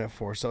been doing it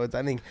for. So I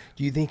think.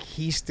 Do you think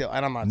he's still?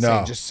 And I'm not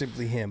saying just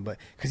simply him, but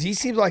because he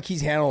seems like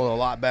he's handled it a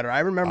lot better. I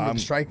remember the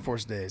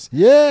Strikeforce days.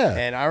 Yeah.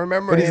 And I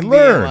remember him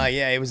being like,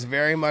 it was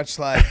very much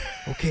like,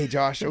 okay,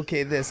 Josh,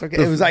 okay, this,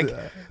 okay. It was like,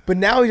 but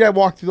now you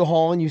walk through the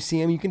hall and you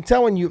see him. You can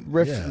tell when you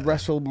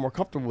refs feel a little more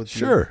comfortable with you.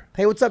 Sure.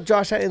 Hey, what's up,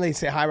 Josh? And they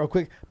say hi real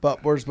quick.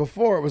 But whereas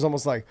before it was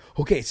almost like,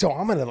 okay, so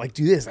I'm gonna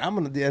do this. I'm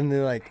gonna do, and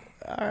they're like,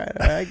 all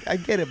right, I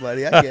get it,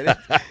 buddy. I get it.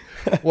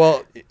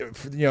 Well,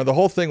 the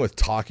whole thing with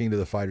talking to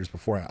the fighters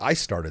before, I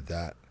started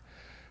that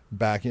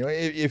back.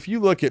 If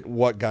you look at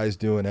what guys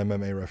do in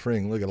MMA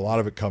refereeing, look at a lot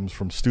of it comes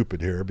from stupid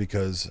here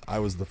because I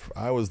was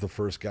the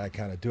first guy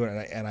kind of doing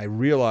it, and I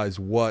realized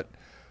what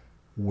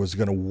was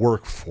going to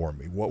work for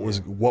me, what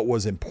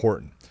was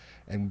important,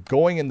 and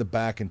going in the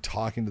back and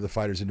talking to the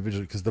fighters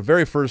individually, because the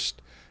very first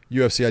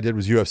UFC I did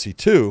was UFC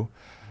 2.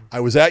 I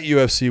was at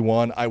UFC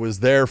 1. I was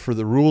there for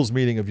the rules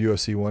meeting of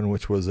UFC 1,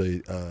 which was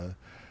a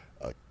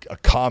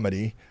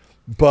comedy.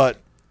 But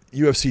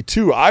UFC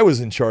 2, I was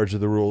in charge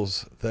of the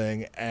rules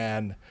thing,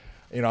 and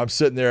I'm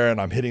sitting there and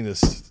I'm hitting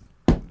this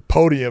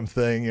podium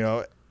thing,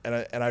 and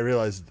I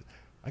realized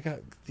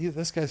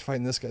this guy's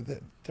fighting this guy.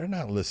 They're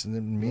not listening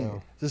to me.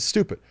 No. This is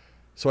stupid.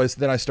 So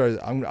then I started.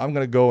 I'm going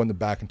to go in the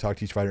back and talk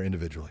to each fighter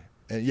individually.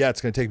 And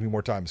it's going to take me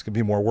more time. It's going to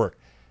be more work.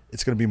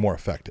 It's going to be more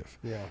effective.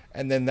 Yeah.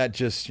 And then that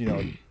just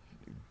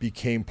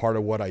became part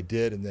of what I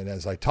did. And then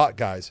as I taught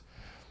guys,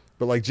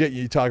 but like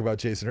you talk about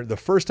Jason, the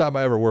first time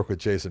I ever worked with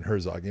Jason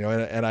Herzog,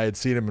 and I had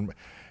seen him,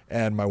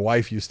 and my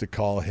wife used to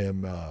call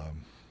him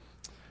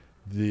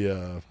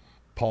the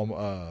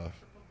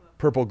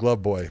purple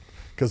glove boy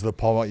because the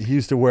palm he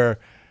used to wear.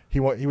 He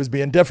was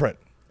being different,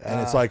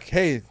 and it's like,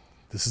 hey,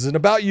 this isn't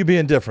about you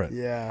being different.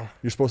 Yeah,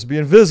 you're supposed to be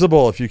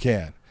invisible if you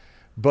can.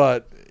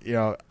 But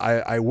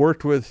I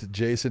worked with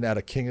Jason at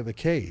a King of the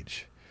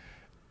Cage,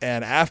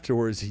 and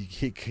afterwards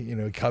he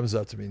comes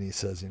up to me and he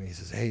says,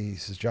 hey,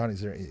 John,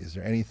 is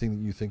there anything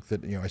that you think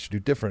that I should do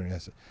different?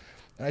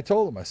 And I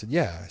told him, I said,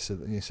 yeah.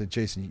 And he said,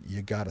 Jason,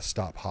 you got to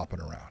stop hopping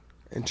around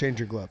and change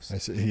your gloves. I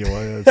said,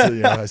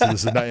 I said,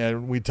 this is not.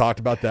 And we talked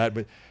about that,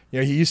 but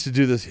he used to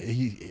do this.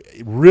 He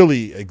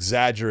really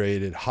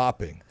exaggerated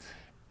hopping,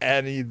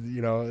 and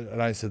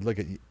and I said, look,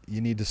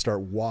 you need to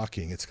start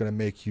walking. It's going to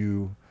make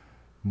you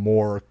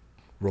more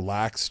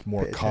relaxed,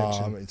 more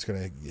calm. It's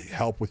going to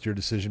help with your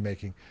decision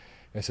making.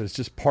 And I said, it's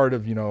just part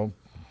of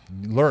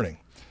learning.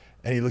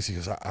 And he looks, he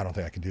goes, I don't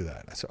think I can do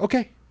that. And I said,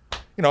 okay,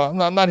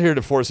 I'm not here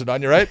to force it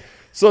on you, right?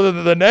 So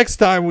the next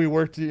time we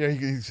worked, he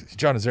goes,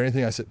 John, is there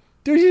anything? I said,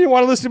 dude, you didn't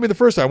want to listen to me the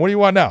first time. What do you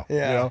want now?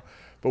 Yeah.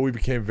 But we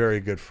became very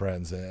good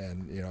friends,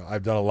 and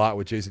I've done a lot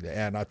with Jason.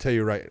 And I'll tell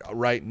you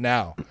right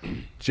now,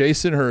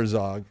 Jason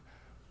Herzog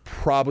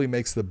probably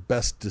makes the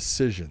best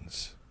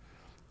decisions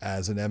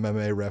as an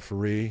MMA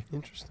referee.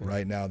 Interesting.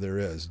 Right now there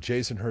is.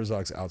 Jason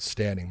Herzog's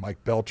outstanding.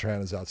 Mike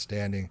Beltran is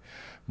outstanding.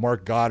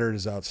 Mark Goddard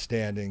is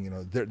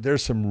outstanding.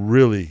 There's some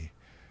really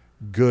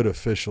good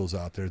officials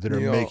out there that are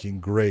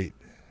making great.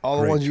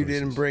 All the ones choices. You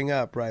didn't bring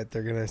up, right?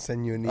 They're gonna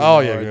send you an email. Oh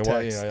yeah, or a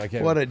text. I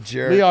can't. What a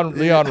jerk.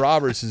 Leon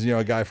Roberts is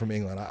a guy from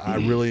England.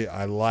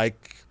 I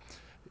like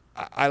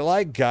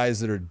guys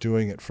that are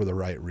doing it for the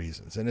right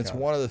reasons, and it's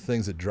one of the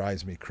things that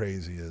drives me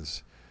crazy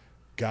is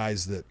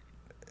guys that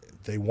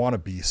they want to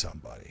be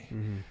somebody.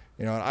 Mm-hmm.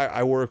 You know, and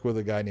I work with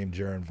a guy named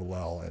Jaron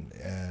Villel,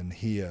 and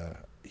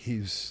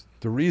he's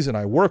the reason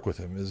I work with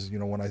him is, you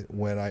know,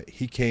 when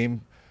he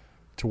came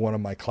to one of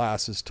my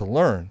classes to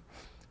learn,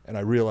 and I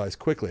realized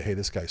quickly, hey,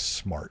 this guy's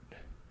smart,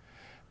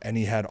 and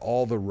he had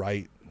all the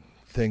right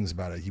things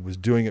about it. He was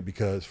doing it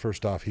because,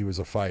 first off, he was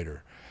a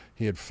fighter.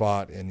 He had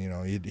fought, and you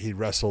know, he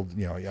wrestled.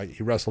 You know,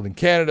 he wrestled in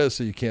Canada,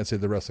 so you can't say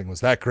the wrestling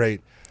was that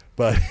great.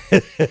 But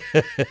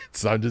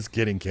so I'm just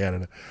kidding,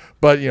 Canada.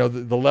 But you know,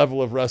 the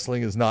level of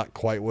wrestling is not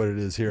quite what it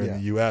is here in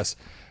the U.S.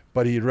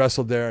 But he had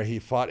wrestled there. He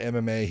fought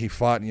MMA. He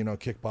fought, you know,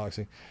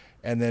 kickboxing,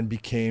 and then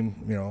became,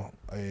 you know,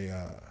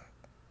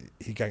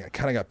 he kind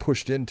of got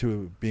pushed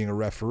into being a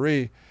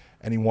referee,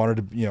 and he wanted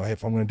to, you know, hey,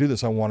 if I'm going to do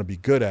this, I want to be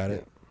good at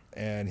it.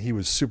 And he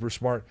was super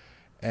smart,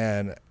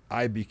 and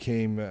I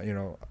became, you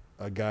know,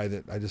 a guy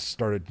that I just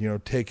started, you know,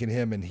 taking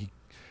him, and he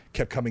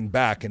kept coming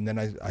back, and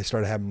then I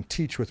started having him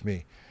teach with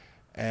me.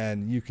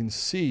 And you can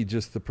see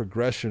just the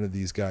progression of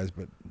these guys,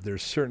 but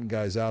there's certain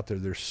guys out there,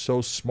 they're so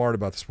smart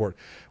about the sport.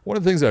 One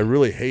of the things I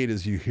really hate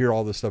is you hear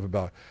all this stuff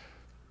about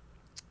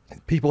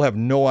people have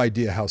no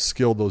idea how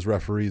skilled those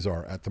referees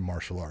are at the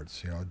martial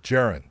arts. You know,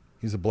 Jaron,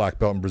 he's a black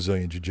belt in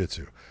Brazilian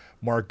Jiu-Jitsu.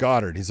 Mark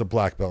Goddard, he's a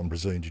black belt in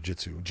Brazilian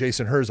Jiu-Jitsu.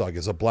 Jason Herzog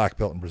is a black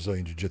belt in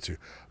Brazilian Jiu-Jitsu.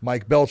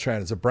 Mike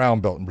Beltran is a brown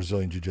belt in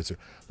Brazilian Jiu-Jitsu.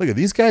 Look at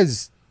these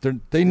guys,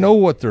 they know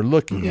what they're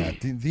looking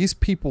at. These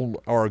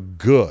people are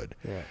good,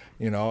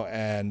 you know,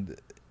 and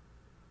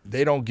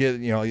they don't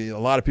get, you know,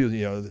 a lot of people,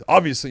 you know,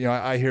 obviously, you know,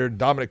 I hear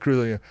Dominic Cruz,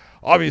 you know,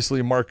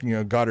 obviously Mark, you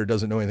know, Goddard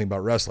doesn't know anything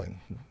about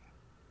wrestling.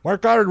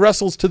 Mark Goddard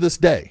wrestles to this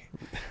day,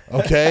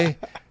 okay?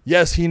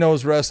 Yes, he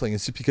knows wrestling.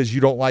 It's just because you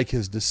don't like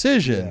his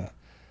decision.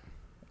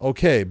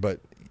 Okay, but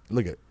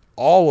look at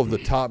all of the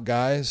top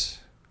guys,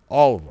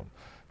 all of them.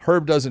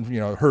 Herb doesn't, you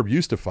know, Herb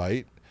used to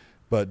fight,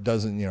 but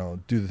doesn't, you know,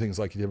 do the things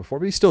like he did before.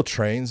 But he still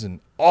trains, and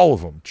all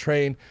of them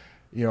train,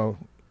 you know,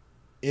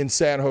 in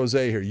San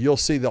Jose here. You'll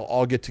see they'll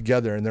all get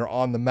together, and they're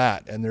on the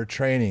mat, and they're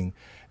training,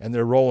 and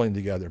they're rolling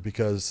together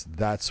because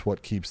that's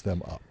what keeps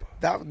them up.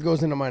 That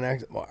goes into my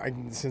next,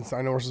 since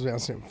I know we're supposed to be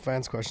answering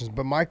fans' questions,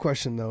 but my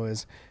question, though,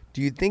 is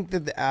do you think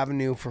that the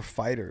avenue for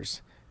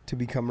fighters to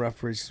become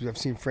referees, because I've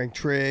seen Frank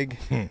Trigg,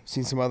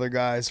 seen some other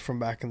guys from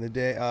back in the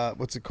day,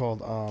 what's it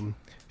called,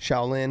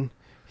 Shaolin,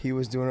 he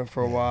was doing it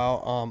for a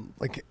while,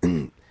 like,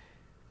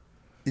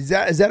 is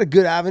that a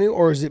good avenue,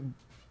 or is it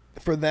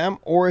for them,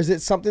 or is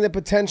it something that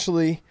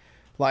potentially,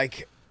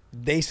 like,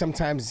 they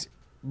sometimes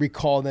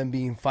recall them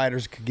being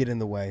fighters could get in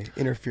the way,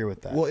 interfere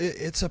with that? Well,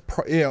 it's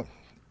you know,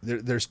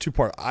 there's two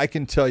parts. I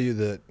can tell you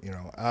that, you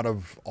know, out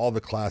of all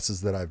the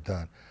classes that I've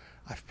done,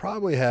 I've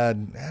probably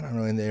had, I don't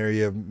know, in the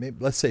area of maybe,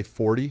 let's say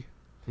 40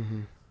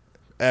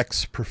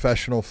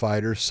 ex-professional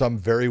fighters, some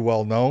very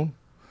well known,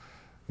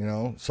 you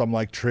know, some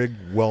like Trigg,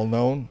 well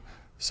known,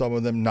 some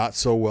of them not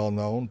so well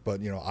known, but,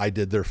 you know, I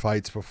did their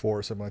fights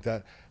before, something like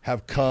that,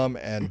 have come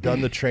and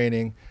done the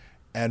training,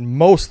 and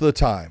most of the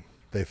time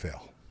they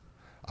fail.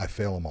 I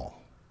fail them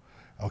all.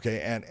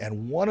 Okay,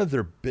 and one of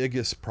their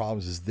biggest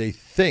problems is they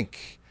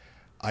think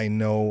I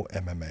know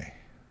MMA.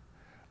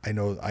 I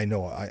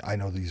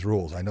know these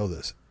rules. I know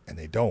this, and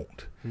they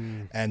don't.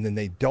 And then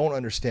they don't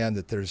understand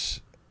that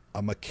there's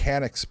a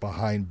mechanics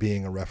behind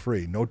being a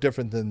referee. No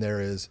different than there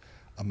is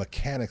a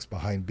mechanics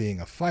behind being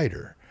a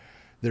fighter.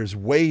 There's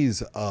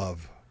ways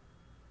of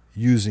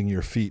using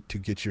your feet to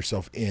get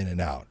yourself in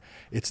and out.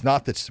 It's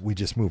not that we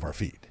just move our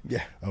feet.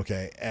 Yeah.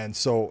 Okay. And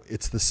so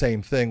it's the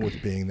same thing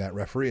with being that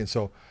referee. And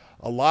so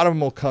a lot of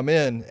them will come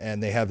in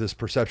and they have this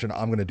perception,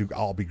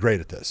 I'll be great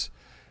at this.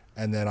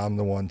 And then I'm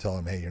the one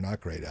telling them, hey, you're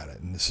not great at it.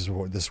 And this is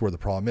where the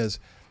problem is.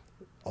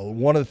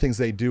 One of the things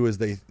they do is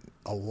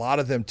a lot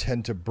of them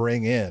tend to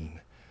bring in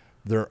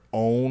their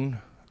own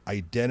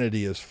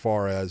identity as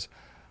far as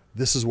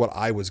this is what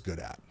I was good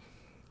at.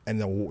 And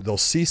they'll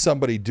see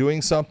somebody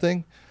doing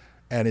something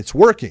and it's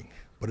working,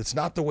 but it's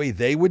not the way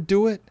they would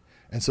do it.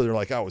 And so they're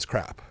like, oh, it was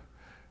crap.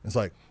 It's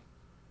like,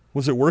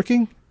 was it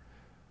working?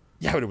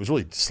 Yeah, but it was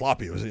really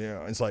sloppy. It was, you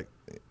know, it's like,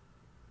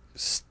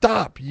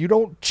 stop. You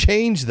don't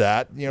change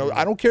that. You know,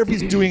 I don't care if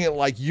he's doing it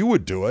like you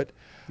would do it.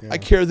 Yeah. I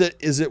care that,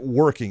 is it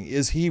working?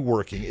 Is he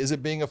working? Is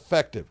it being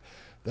effective?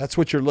 That's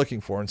what you're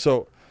looking for. And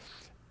so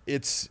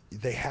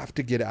they have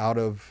to get out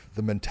of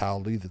the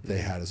mentality that they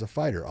had as a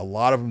fighter. A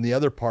lot of them, the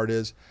other part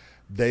is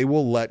they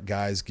will let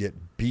guys get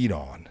beat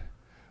on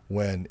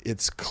when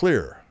it's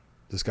clear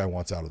this guy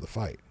wants out of the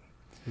fight.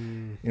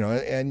 You know,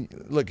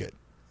 and look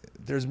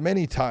there's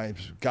many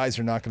times guys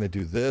are not going to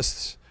do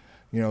this.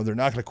 You know, they're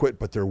not going to quit,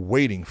 but they're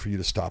waiting for you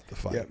to stop the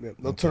fight. Yep.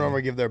 They'll turn over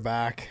and give their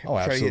back,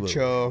 try to get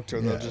choked,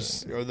 or they'll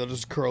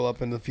just curl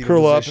up in the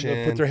fetal position.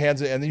 And put their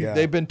hands in, and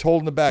they've been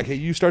told in the back, hey,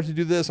 you start to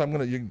do this,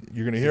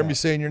 you're gonna hear me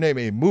saying your name.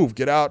 Hey, move,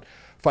 get out,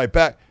 fight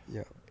back.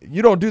 Yeah.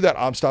 You don't do that,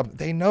 I'm stopping.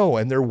 They know,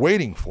 and they're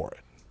waiting for it.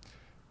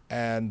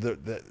 And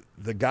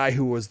the guy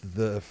who was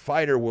the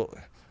fighter will,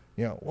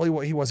 you know,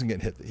 well, he wasn't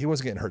getting hit. He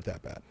wasn't getting hurt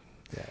that bad.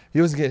 Yeah.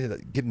 He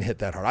wasn't getting hit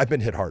that hard. I've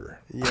been hit harder.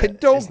 Yeah, I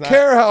don't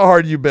care how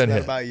hard you've been hit.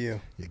 It's not about you.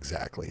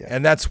 Exactly. Yeah.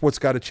 And that's what's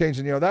got to change.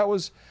 And, you know, that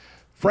was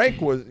Frank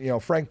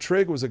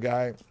Trigg was a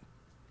guy,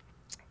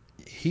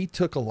 he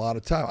took a lot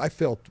of time. I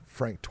failed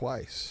Frank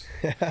twice,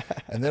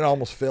 and then I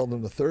almost failed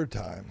him the third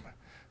time.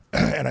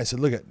 And I said,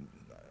 look,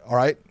 all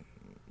right,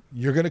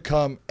 you're going to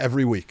come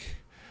every week.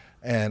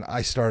 And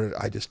I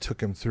just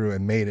took him through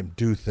and made him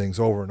do things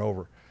over and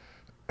over.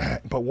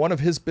 But one of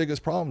his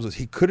biggest problems was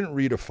he couldn't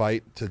read a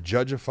fight to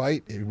judge a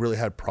fight. He really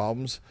had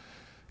problems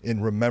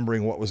in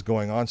remembering what was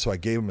going on. So I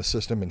gave him a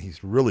system, and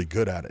he's really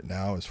good at it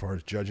now as far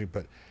as judging.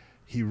 But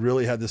he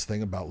really had this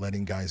thing about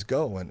letting guys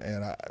go.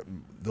 And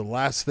the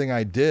last thing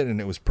I did,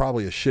 and it was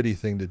probably a shitty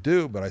thing to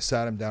do, but I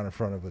sat him down in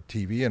front of a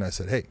TV and I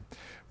said, hey,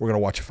 we're going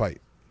to watch a fight.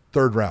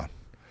 3rd round.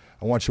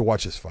 I want you to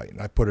watch this fight.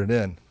 And I put it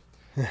in,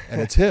 and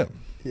it's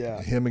him.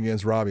 Yeah. Him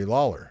against Robbie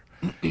Lawler.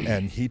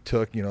 And he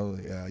took,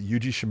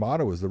 Yuji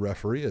Shimada was the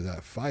referee of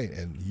that fight,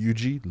 and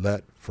Yuji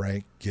let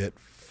Frank get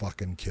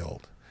fucking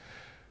killed.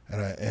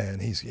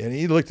 And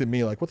he looked at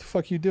me like, what the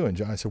fuck are you doing,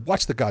 John? I said,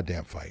 watch the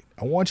goddamn fight.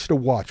 I want you to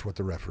watch what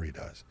the referee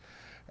does.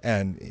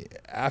 And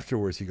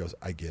afterwards he goes,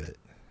 I get it.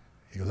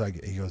 He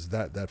goes,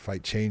 that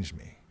fight changed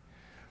me.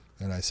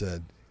 And I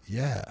said,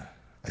 yeah.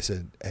 I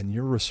said, and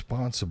you're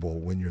responsible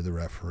when you're the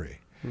referee.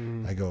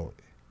 Mm. I go,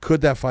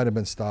 could that fight have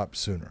been stopped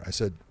sooner? I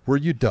said, were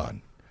you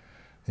done?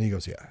 And he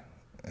goes, yeah.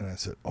 And I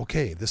said,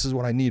 okay, this is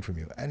what I need from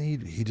you. And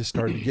he just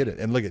started to get it.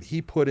 And look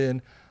he put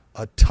in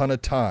a ton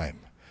of time.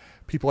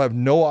 People have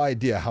no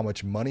idea how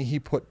much money he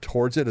put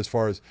towards it, as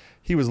far as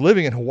he was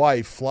living in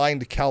Hawaii, flying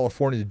to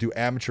California to do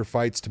amateur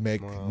fights to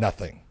make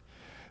nothing.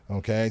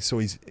 Okay,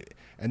 so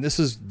this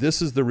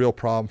is the real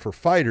problem for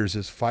fighters,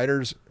 is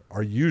fighters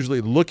are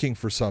usually looking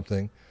for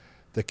something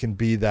that can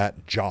be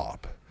that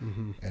job.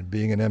 Mm-hmm. And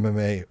being an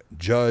MMA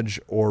judge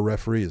or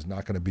referee is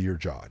not going to be your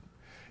job.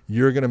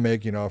 You're going to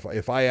make,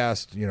 if I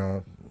asked,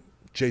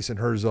 Jason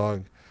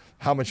Herzog,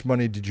 how much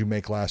money did you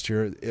make last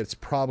year? It's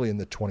probably in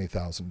the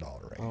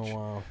 $20,000 range. Oh,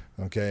 wow.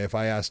 Okay, if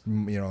I asked,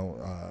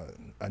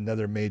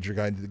 another major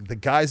guy, the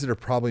guys that are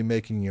probably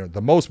making,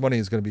 the most money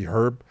is going to be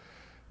Herb.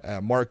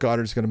 Mark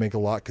Goddard's going to make a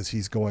lot because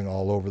he's going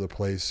all over the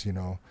place,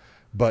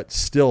 but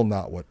still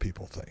not what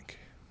people think.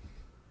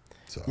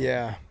 So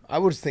yeah, I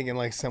was thinking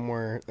like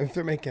somewhere, if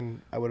they're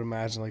making, I would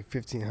imagine like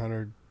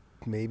 $1,500,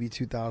 maybe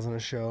 $2,000 a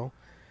show.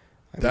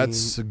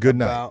 That's a good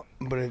night.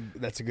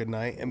 That's a good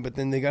night. But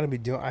then they got to be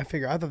doing. I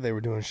thought they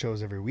were doing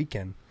shows every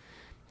weekend.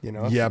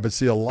 Yeah, but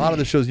see, a lot of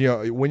the shows,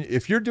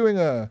 if you're doing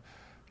a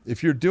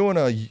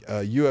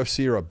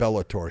UFC or a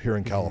Bellator here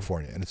in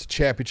California, and it's a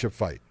championship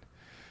fight,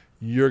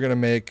 you're gonna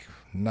make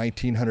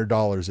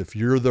 $1,900 if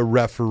you're the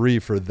referee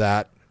for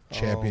that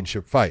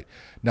championship fight.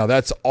 Now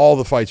that's all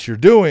the fights you're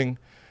doing.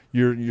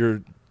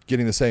 You're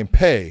getting the same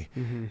pay.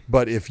 Mm-hmm.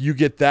 But if you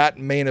get that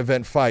main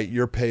event fight,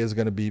 your pay is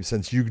going to be,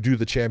 since you do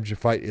the championship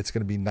fight, it's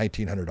going to be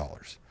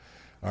 $1,900.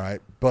 All right.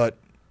 But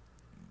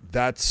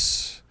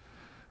that's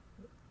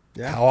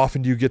how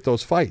often do you get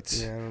those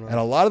fights? Yeah, I don't know. And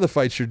a lot of the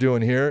fights you're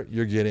doing here,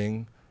 you're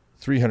getting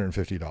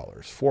 $350,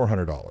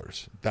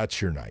 $400.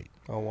 That's your night.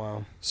 Oh,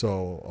 wow.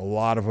 So a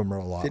lot of them are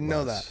a lot Didn't less.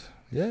 know that.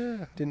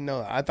 Yeah. Didn't know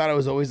that. I thought it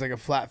was always like a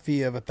flat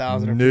fee of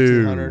 $1,000 or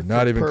 $1,500.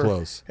 Not even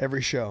close.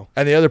 Every show.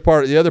 And the other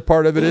part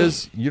of it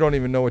is you don't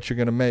even know what you're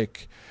going to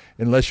make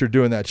unless you're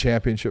doing that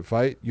championship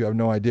fight. You have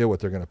no idea what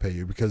they're going to pay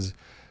you, because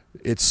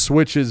it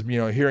switches.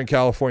 Here in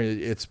California,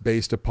 it's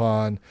based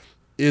upon,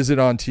 is it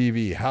on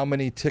TV? How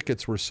many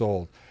tickets were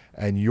sold?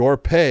 And your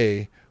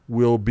pay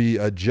will be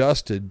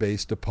adjusted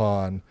based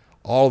upon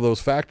all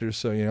those factors.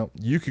 So,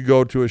 you could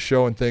go to a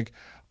show and think,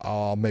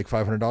 I'll make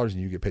 $500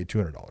 and you get paid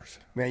 $200.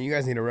 Man, you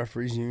guys need a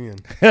referees union.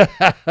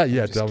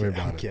 Yeah, tell me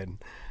about it. I'm kidding.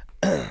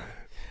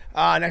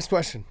 Next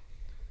question.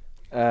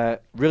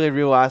 Really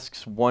Real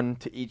asks one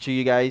to each of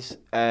you guys.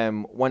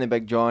 One to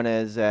Big John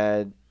is,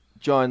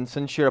 John,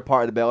 since you're a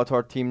part of the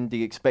Bellator team, do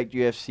you expect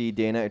UFC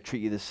Dana to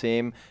treat you the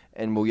same?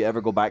 And will you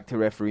ever go back to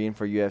refereeing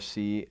for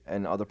UFC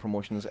and other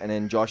promotions? And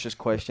then Josh's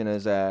question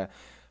is,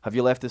 have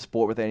you left the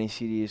sport with any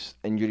serious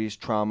injuries,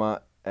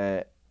 trauma?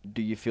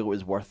 Do you feel it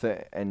was worth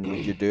it? And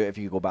would you do it if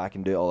you could go back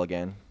and do it all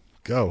again?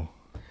 Go.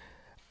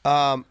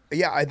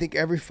 Yeah, I think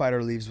every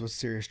fighter leaves with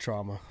serious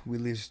trauma. We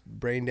leave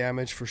brain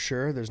damage for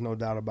sure. There's no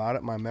doubt about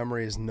it. My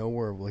memory is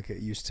nowhere like it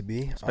used to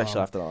be.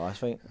 Especially after the last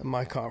fight.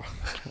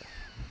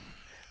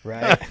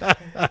 Right.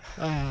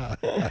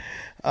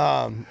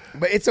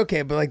 But it's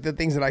okay. But like the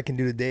things that I can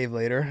do to Dave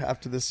later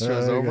after this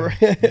show's over,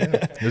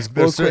 there's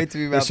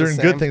certain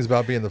good things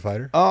about being the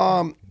fighter.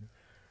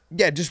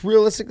 Yeah, just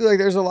realistically, like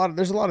there's a lot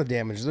of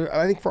damage.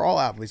 I think for all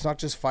athletes, not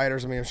just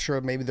fighters. I mean, I'm sure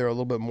maybe there are a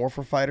little bit more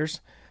for fighters,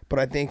 but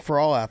I think for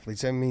all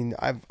athletes. I mean,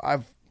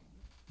 I've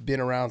been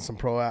around some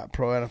pro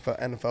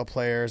NFL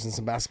players and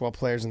some basketball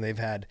players, and they've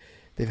had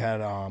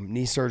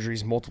knee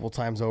surgeries multiple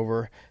times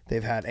over.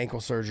 They've had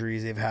ankle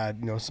surgeries. They've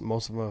had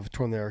most of them have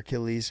torn their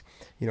Achilles.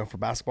 For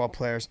basketball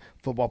players,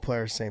 football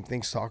players, same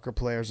thing. Soccer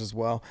players as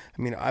well.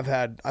 I mean, I've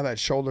had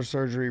shoulder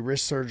surgery,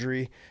 wrist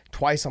surgery,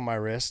 twice on my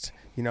wrist.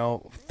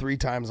 3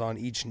 times on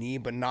each knee,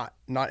 but not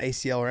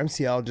ACL or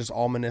MCL, just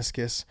all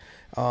meniscus.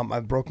 I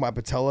broke my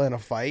patella in a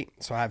fight,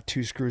 so I have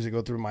 2 screws that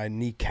go through my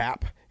knee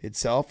cap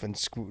itself and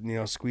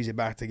squeeze it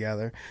back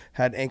together.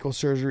 Had ankle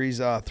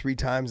surgeries 3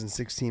 times in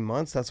 16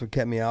 months. That's what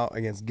kept me out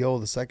against Gil,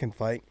 the second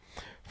fight,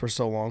 for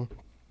so long.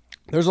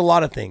 There's a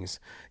lot of things.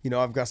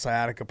 I've got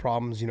sciatica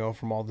problems,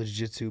 from all the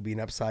jiu-jitsu, being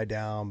upside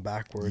down,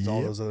 backwards,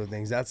 all those other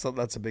things. That's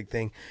a big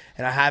thing.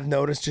 And I have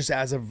noticed just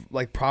as of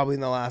probably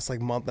in the last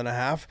month and a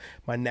half,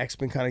 my neck's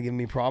been kind of giving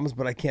me problems,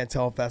 but I can't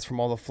tell if that's from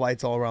all the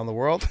flights all around the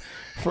world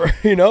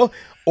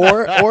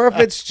or if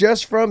it's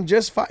just from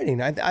just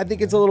fighting. I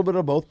think it's a little bit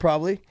of both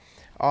probably.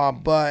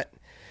 But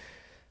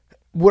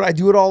would I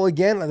do it all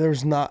again?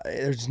 There's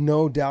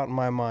no doubt in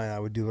my mind I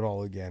would do it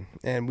all again.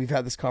 And we've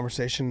had this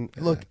conversation.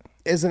 Look,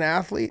 as an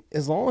athlete,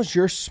 as long as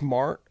you're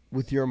smart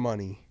with your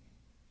money,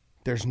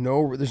 there's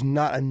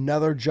not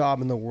another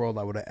job in the world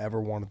I would have ever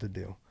wanted to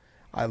do.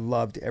 I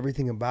loved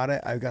everything about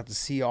it. I got to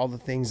see all the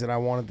things that I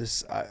wanted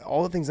to,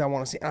 all the things I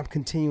want to see. And I'm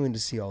continuing to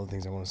see all the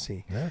things I want to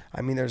see. Yeah.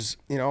 I mean, there's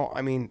a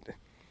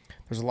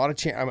lot of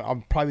chance.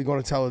 I'm probably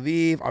going to Tel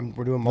Aviv.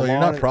 We're doing Milan. No,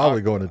 you're not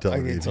probably going to Tel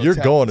Aviv. You're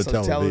going to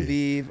Tel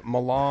Aviv,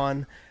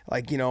 Milan,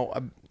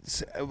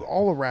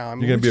 all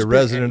around. You're going to be a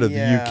resident of the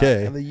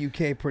UK. Of the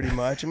UK, pretty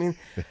much. I mean,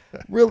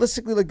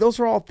 realistically, those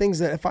are all things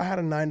that if I had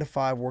a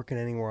 9-to-5 working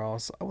anywhere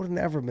else, I would have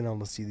never been able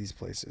to see these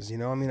places.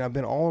 I've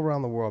been all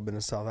around the world. I've been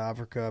to South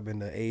Africa. I've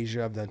been to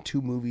Asia. I've done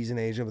 2 movies in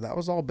Asia, but that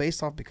was all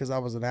based off because I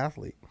was an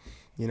athlete.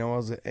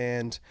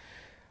 And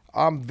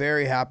I'm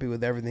very happy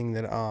with everything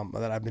that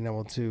I've been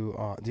able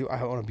to do. I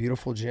own a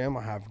beautiful gym.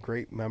 I have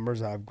great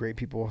members. I have great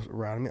people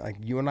around me. Like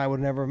you and I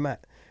would never have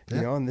met.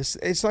 And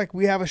it's like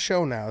we have a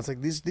show now. It's like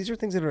these are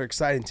things that are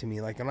exciting to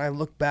me. Like when I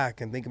look back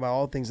and think about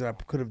all the things that I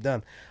could have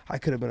done, I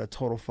could have been a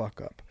total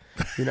fuck up.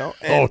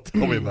 And,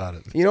 tell me about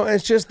it. And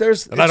it's just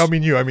I don't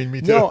mean you. I mean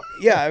me too. No,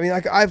 yeah. I mean,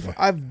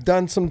 I've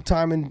done some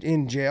time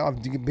in jail.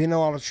 I've been in a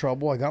lot of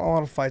trouble. I got in a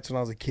lot of fights when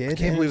I was a kid. I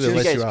can't believe they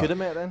let you out. You guys could have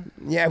met then.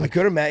 Yeah, we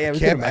could have met. Yeah, we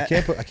could have met.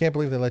 I can't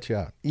believe they let you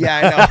out.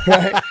 Yeah, I know.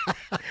 Right?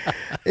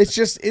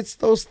 It's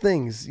those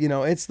things.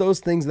 It's those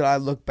things that I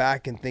look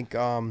back and think.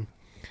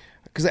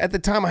 Because at the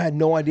time I had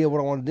no idea what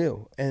I wanted to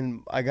do,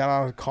 and I got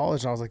out of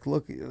college and I was like,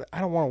 "Look,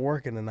 I don't want to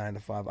work in a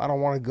 9-to-5. I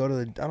don't want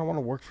to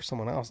work for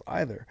someone else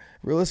either.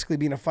 Realistically,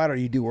 being a fighter,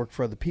 you do work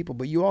for other people,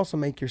 but you also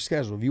make your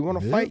schedule. If you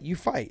want to fight, you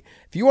fight.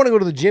 If you want to go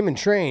to the gym and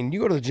train, you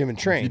go to the gym and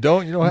train. If you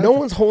don't have no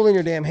one's holding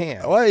your damn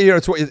hand. Well,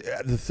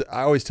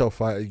 I always tell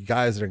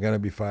guys that are going to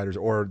be fighters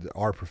or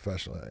are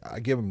professional.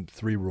 I give them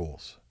 3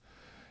 rules.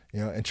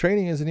 And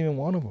training isn't even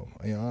one of them.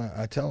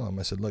 I tell them.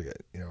 I said, look,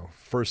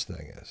 first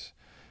thing is,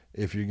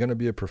 if you're going to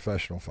be a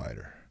professional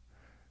fighter,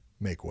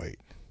 make weight.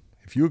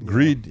 If you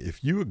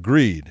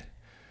agreed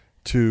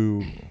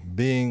to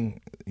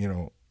being,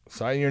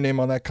 signing your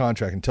name on that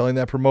contract and telling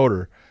that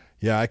promoter,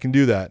 yeah, I can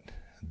do that,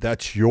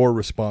 that's your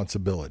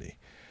responsibility.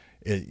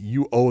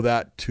 You owe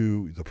that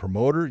to the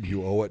promoter.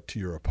 You owe it to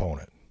your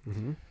opponent.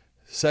 Mm-hmm.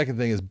 Second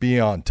thing is be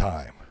on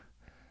time.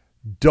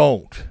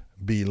 Don't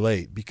be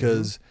late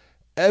because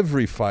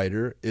every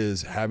fighter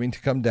is having to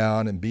come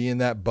down and be in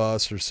that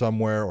bus or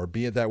somewhere or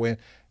be it that way.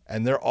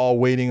 And they're all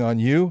waiting on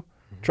you.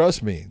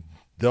 Trust me,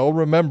 they'll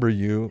remember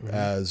you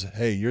as,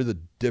 hey, you're the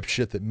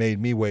dipshit that made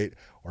me wait,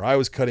 or I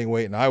was cutting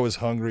weight and I was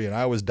hungry and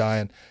I was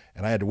dying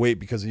and I had to wait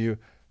because of you.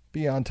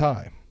 Be on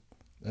time.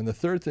 And the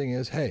third thing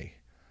is, hey,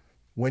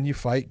 when you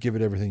fight, give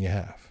it everything you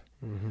have.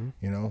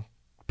 Mm-hmm.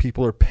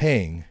 People are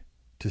paying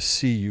to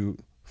see you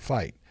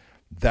fight.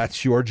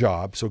 That's your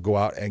job. So go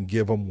out and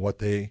give them what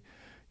they,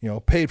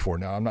 paid for.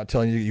 Now, I'm not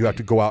telling you have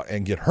to go out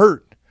and get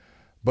hurt,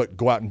 but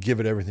go out and give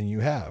it everything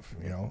you have,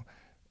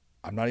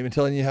 I'm not even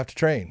telling you have to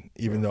train,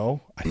 even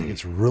though I think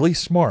it's really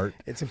smart.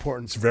 It's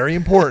important. It's very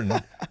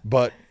important.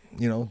 But,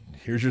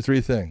 here's your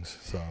 3 things.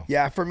 So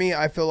yeah, for me,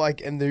 I feel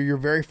like, and your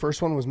very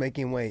first one was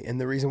making weight. And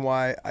the reason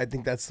why I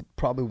think that's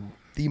probably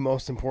the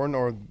most important,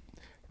 or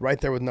right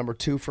there with number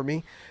 2 for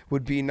me,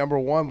 would be number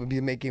 1 would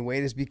be making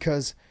weight, is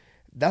because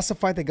that's the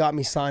fight that got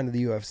me signed to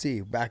the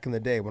UFC back in the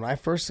day. When I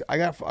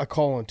got a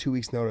call on 2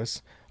 weeks'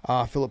 notice.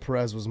 Philip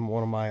Perez was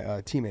one of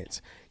my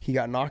teammates. He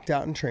got knocked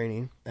out in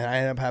training, and I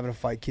ended up having to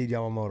fight Kid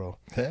Yamamoto.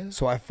 Okay.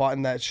 So I fought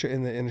in that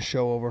in a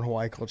show over in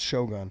Hawaii called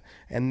Shogun,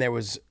 and there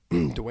was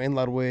Dwayne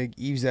Ludwig,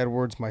 Yves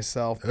Edwards,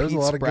 myself, Pete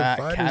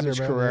Spratt, Cabbage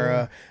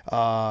Carrera,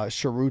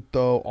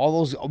 Sharuto, all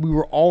those. We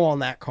were all on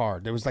that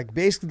card. There was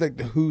basically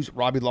the Who's,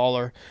 Robbie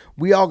Lawler.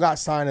 We all got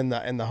signed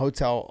in the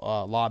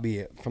hotel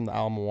lobby from the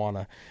Ala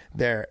Moana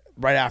there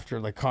right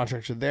after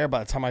contracts were there.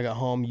 By the time I got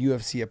home,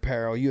 UFC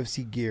apparel,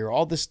 UFC gear,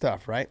 all this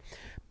stuff, right?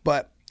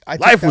 But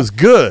life was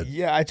good.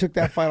 Yeah, I took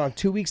that fight on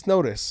 2 weeks'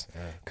 notice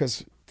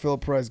because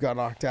Philip Perez got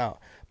knocked out.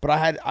 But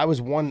I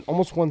was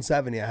almost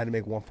 170. I had to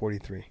make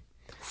 143.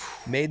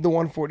 Made the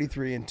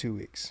 143 in 2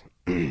 weeks,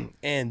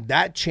 and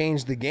that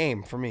changed the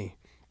game for me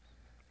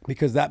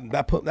because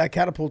that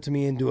catapulted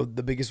me into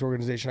the biggest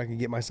organization I could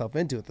get myself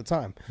into at the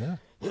time. Yeah.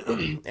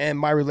 And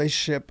my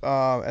relationship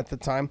at the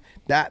time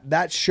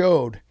that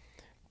showed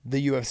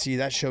the UFC,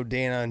 that showed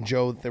Dana and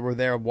Joe that were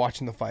there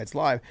watching the fights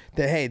live,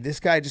 that, hey, this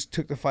guy just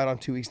took the fight on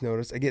 2 weeks'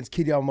 notice against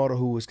Kid Yamamoto,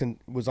 who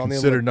was on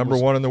considered number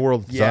one in the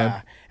world at the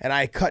time. And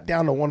I cut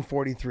down to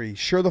 143.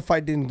 Sure, the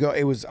fight didn't go.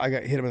 I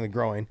got hit him in the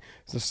groin,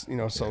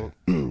 so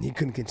he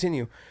couldn't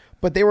continue.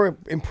 But they were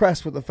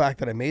impressed with the fact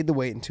that I made the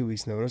weight in 2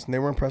 weeks' notice, and they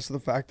were impressed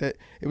with the fact that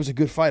it was a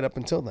good fight up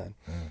until then.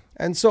 Yeah.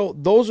 And so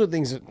those are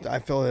things that I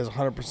feel is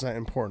 100%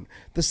 important.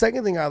 The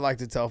second thing I like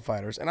to tell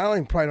fighters, and I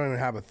probably don't even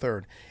have a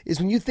third, is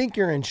when you think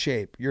you're in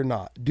shape, you're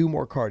not. Do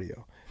more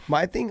cardio.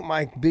 My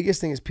biggest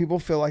thing is people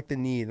feel like the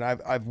need, and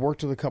I've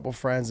worked with a couple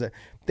friends that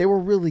they were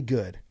really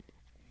good,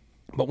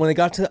 but when they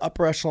got to the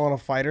upper echelon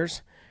of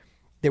fighters,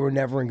 they were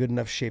never in good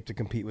enough shape to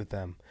compete with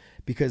them,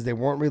 because they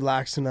weren't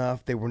relaxed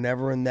enough. They were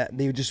never in that.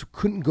 They just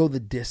couldn't go the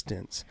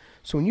distance.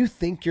 So when you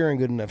think you're in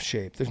good enough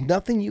shape, there's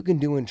nothing you can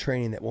do in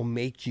training that will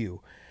make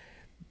you,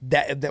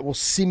 that will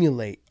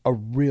simulate a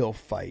real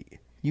fight.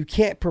 You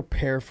can't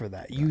prepare for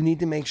that. You need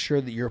to make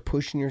sure that you're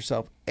pushing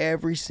yourself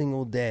every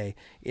single day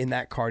in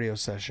that cardio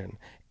session,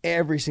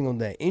 every single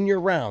day in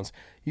your rounds.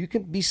 You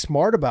can be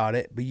smart about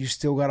it, but you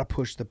still got to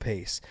push the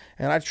pace.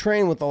 And I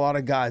train with a lot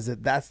of guys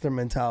that's their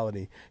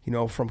mentality.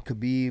 From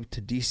Khabib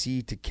to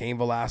DC to Cain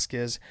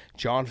Velasquez,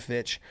 John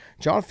Fitch.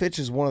 John Fitch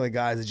is one of the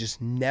guys that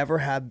just never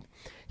had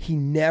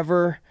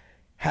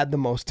the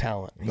most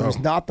talent. He was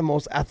not the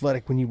most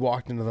athletic when you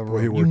walked into the room.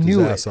 Well, he worked his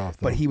ass off,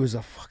 though. But he was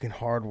a fucking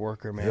hard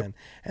worker, man. Yep.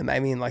 And I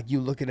mean, like, you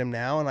look at him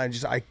now, and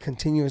I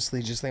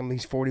continuously just think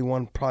he's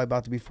 41, probably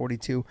about to be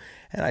 42,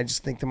 and I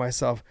just think to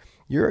myself,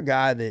 you're a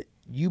guy that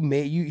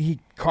he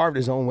carved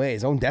his own way,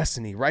 his own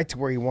destiny, right to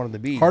where he wanted to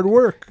be. Hard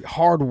work. Yep.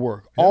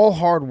 All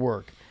hard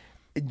work.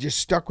 It just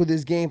stuck with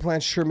his game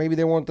plan. Sure, maybe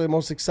they weren't the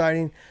most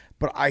exciting,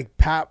 but I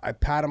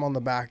pat him on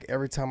the back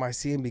every time I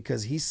see him,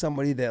 because he's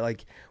somebody that,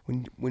 like,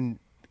 when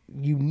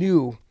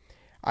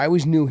I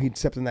always knew he'd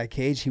step in that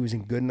cage, he was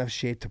in good enough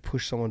shape to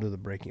push someone to the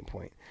breaking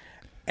point.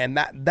 And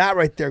that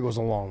right there goes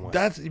a long way.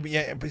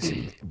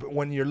 But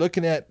when you're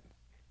looking at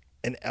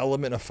an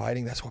element of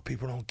fighting, that's what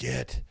people don't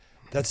get.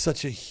 That's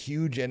such a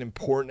huge and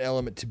important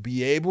element, to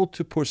be able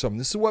to push something.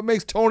 This is what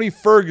makes Tony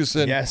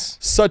Ferguson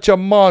such a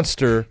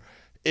monster,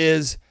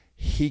 is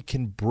he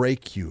can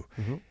break you.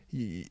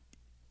 Mm-hmm.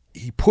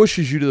 He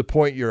pushes you to the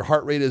point your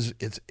heart rate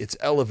it's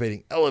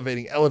elevating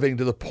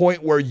to the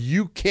point where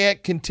you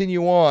can't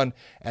continue on,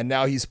 and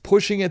now he's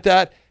pushing at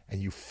that, and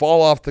you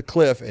fall off the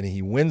cliff, and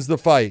he wins the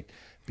fight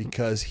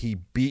because he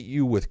beat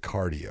you with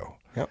cardio.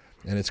 Yep.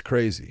 And it's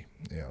crazy.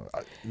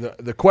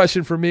 The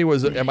question for me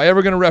was, am I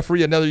ever going to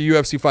referee another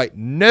UFC fight?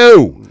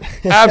 No,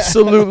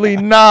 absolutely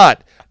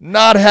not.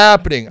 Not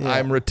happening. Yeah.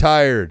 I'm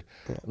retired.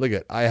 Yeah.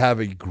 Look I have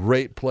a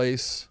great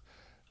place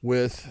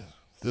with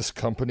this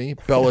company,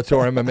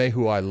 Bellator MMA,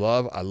 who I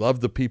love. I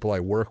love the people I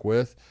work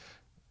with,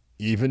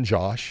 even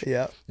Josh.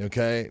 Yeah.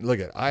 Okay.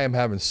 I am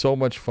having so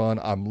much fun.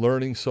 I'm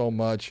learning so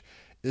much.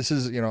 This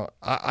is,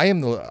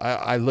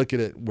 I look at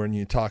it when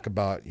you talk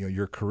about,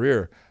 your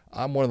career.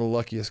 I'm one of the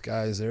luckiest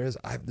guys there is.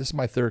 This is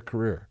my third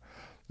career.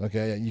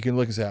 Okay. You can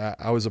look and say,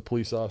 I was a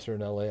police officer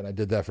in LA, and I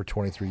did that for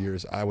 23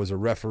 years. I was a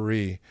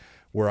referee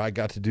where I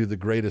got to do the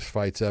greatest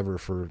fights ever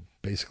for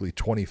basically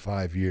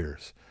 25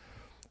 years.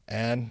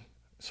 And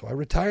so I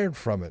retired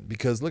from it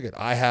because,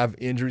 I have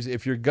injuries.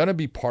 If you're going to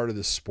be part of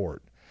this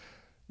sport,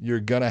 you're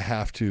going to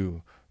have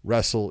to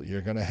wrestle.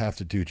 You're going to have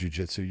to do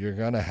jiu-jitsu. You're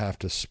going to have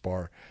to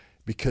spar,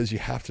 because you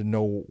have to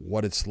know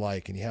what it's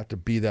like, and you have to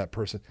be that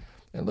person.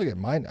 And look at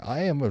mine.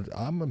 I'm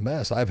a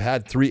mess. I've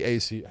had three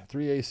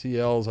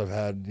ACLs. I've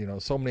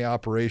had, so many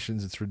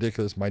operations. It's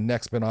ridiculous. My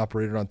neck's been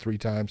operated on 3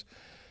 times.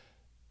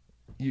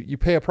 You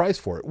pay a price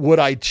for it. Would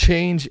I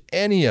change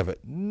any of it?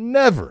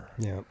 Never.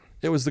 Yeah.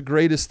 It was the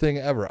greatest thing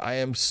ever. I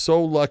am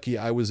so lucky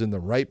I was in the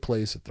right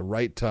place at the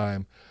right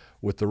time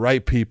with the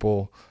right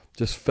people,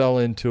 just fell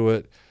into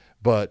it.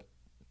 But,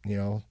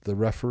 the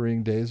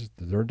refereeing days,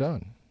 they're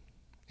done.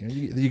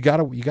 You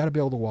gotta be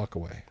able to walk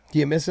away. Do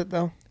you miss it,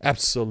 though?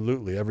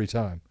 Absolutely, every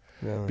time.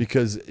 Really?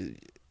 Because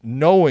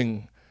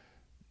knowing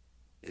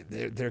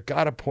there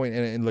got a point,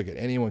 and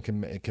anyone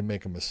can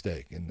make a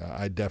mistake, and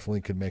I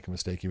definitely could make a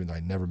mistake, even though I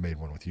never made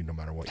one with you, no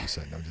matter what you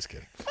said. No, I'm just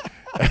kidding.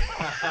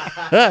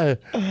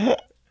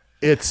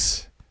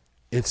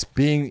 It's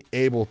being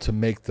able to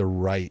make the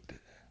right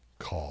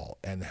call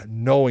and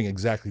knowing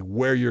exactly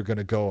where you're going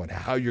to go and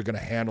how you're going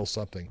to handle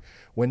something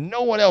when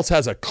no one else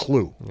has a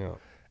clue. Yeah.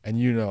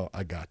 And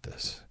I got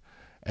this.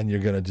 And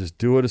you're going to just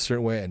do it a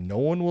certain way, and no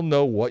one will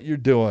know what you're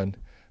doing,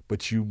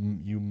 but you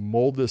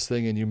mold this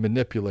thing and you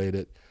manipulate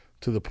it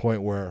to the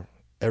point where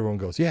everyone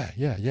goes, yeah.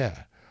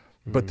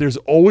 Mm-hmm. But there's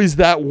always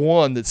that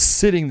one that's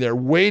sitting there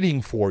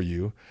waiting for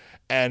you.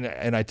 And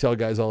I tell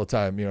guys all the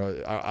time,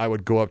 I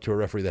would go up to a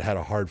referee that had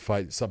a hard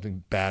fight,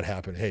 something bad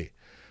happened. Hey,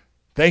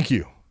 thank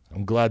you.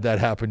 I'm glad that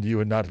happened to you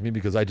and not to me,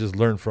 because I just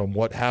learned from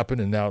what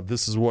happened, and now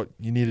this is what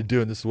you need to do,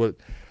 and this is what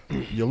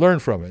you learn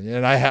from it.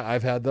 And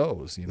I've had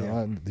those,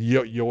 and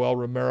Yoel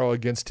Romero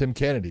against Tim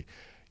Kennedy.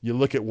 You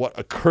look at what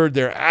occurred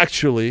there.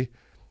 Actually,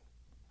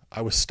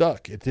 I was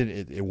stuck.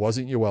 It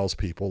wasn't Yoel's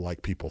people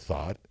like people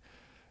thought.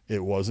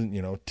 It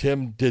wasn't,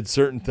 Tim did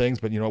certain things,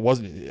 but it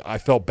wasn't. I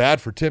felt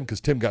bad for Tim because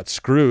Tim got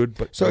screwed.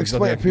 But so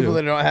explain, people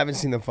that haven't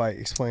seen the fight,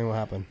 explain what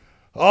happened.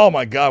 Oh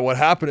my God, what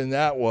happened in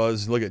that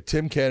was, look at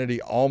Tim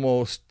Kennedy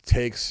almost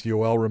takes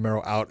Yoel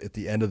Romero out at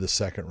the end of the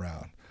second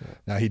round. Yeah.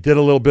 Now he did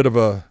a little bit of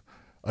a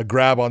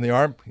grab on the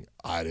arm.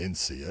 I didn't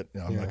see it.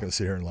 I'm not going to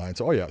sit here and lie and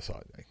say, oh yeah, I saw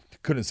it. I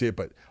couldn't see it,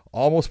 but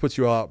almost puts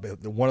Yoel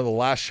out. One of the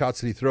last shots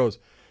that he throws,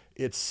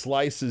 it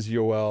slices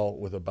Yoel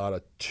with about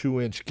a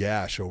 2-inch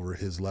gash over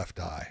his left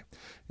eye.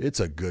 It's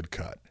a good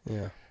cut.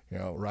 Yeah.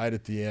 Right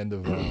at the end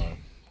of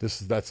that's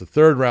the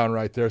third round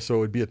right there. So it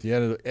would be at the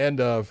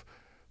end of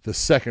the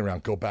second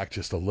round. Go back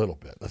just a little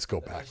bit. Let's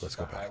go back.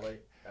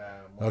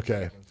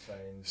 Okay.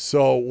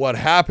 So what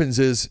happens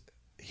is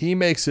he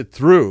makes it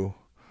through,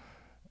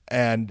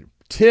 and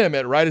Tim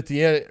right at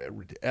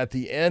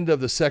the end of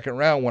the second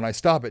round, when I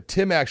stop it,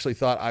 Tim actually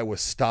thought I was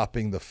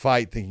stopping the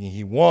fight, thinking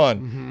he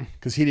won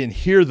because he didn't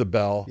hear the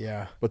bell.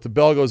 Yeah. But the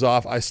bell goes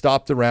off. I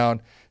stopped the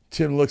round.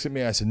 Tim looks at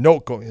me. I said, "No,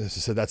 go." I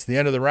said, "That's the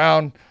end of the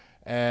round,"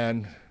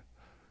 and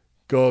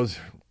goes.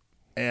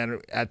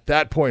 And at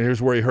that point,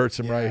 here's where he hurts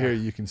him right here.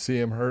 You can see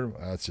him hurt him.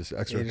 That's just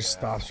extra. He just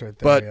stops right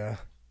there.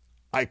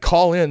 But I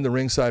call in the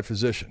ringside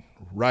physician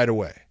right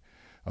away.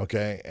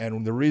 Okay.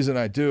 And the reason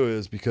I do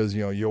is because,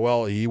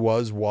 Yoel, he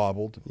was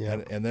wobbled.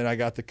 And then I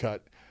got the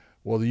cut.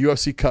 Well, the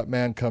UFC cut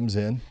man comes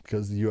in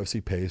because the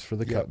UFC pays for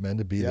the cut men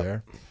to be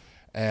there.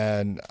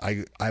 And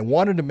I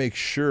wanted to make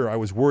sure. I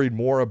was worried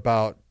more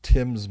about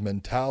Tim's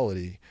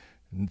mentality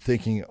and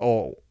thinking,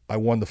 oh, I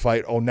won the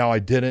fight. Oh, now I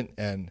didn't.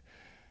 And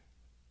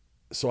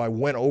so I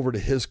went over to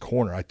his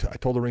corner. I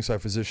told the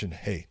ringside physician,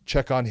 hey,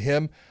 check on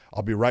him.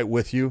 I'll be right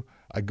with you.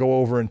 I go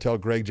over and tell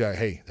Greg Jack,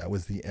 hey, that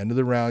was the end of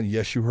the round.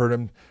 Yes, you hurt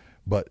him,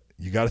 but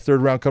you got a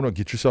third round coming up.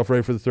 Get yourself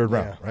ready for the third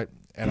round, right?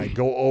 And I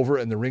go over,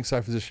 and the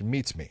ringside physician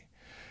meets me.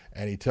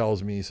 And he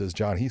tells me, he says,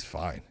 John, he's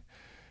fine.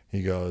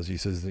 He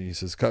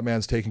says, cut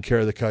man's taking care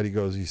of the cut.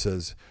 He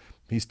says,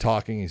 he's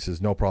talking. He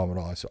says, no problem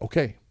at all. I said,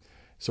 okay.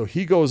 So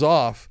he goes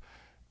off,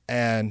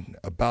 and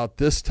about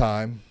this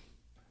time,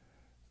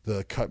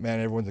 the cut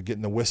man, everyone's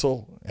getting the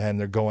whistle, and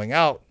they're going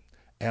out.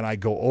 And I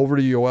go over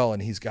to Yoel,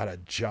 and he's got a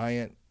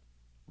giant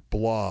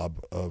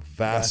blob of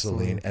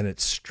Vaseline, and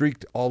it's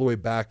streaked all the way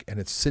back, and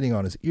it's sitting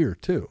on his ear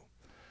too.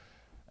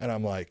 And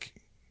I'm like,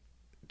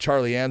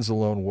 Charlie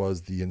Anzalone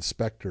was the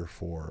inspector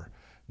for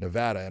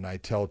Nevada, and I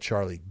tell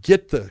Charlie,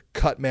 get the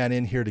cut man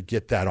in here to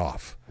get that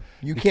off.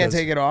 You can't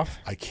take it off?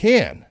 I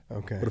can.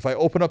 Okay. But if I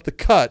open up the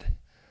cut,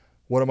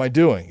 what am I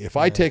doing? If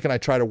I take and I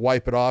try to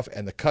wipe it off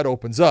and the cut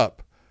opens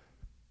up,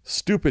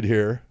 stupid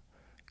here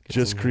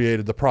just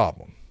created the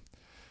problem.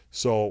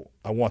 So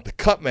I want the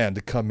cut man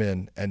to come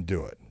in and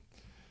do it.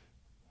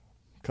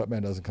 Cut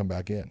man doesn't come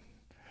back in.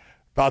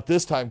 About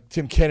this time,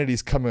 Tim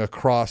Kennedy's coming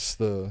across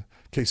the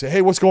case, say,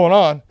 hey, what's going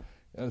on?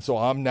 And so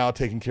I'm now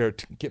taking care of,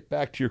 get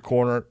back to your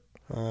corner,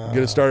 get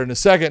it started in a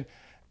second.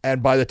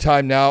 And by the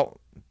time now,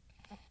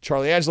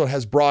 Charlie Anzalone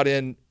has brought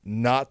in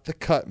not the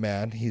cut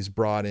man, he's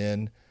brought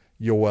in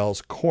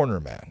Yoel's corner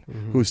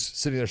man, who's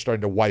sitting there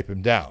starting to wipe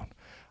him down.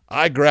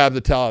 I grab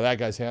the towel out of that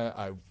guy's hand,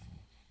 I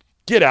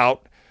get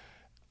out,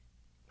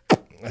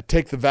 I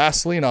take the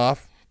Vaseline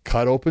off,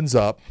 cut opens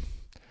up,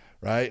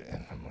 right?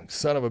 And I'm like,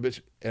 son of a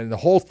bitch. And the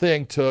whole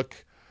thing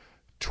took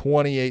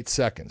 28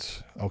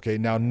 seconds. Okay,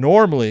 now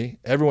normally,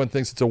 everyone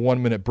thinks it's a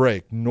 1-minute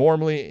break.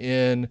 Normally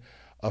in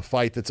a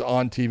fight that's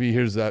on TV,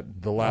 here's the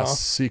last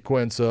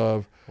sequence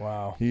of,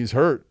 he's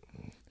hurt.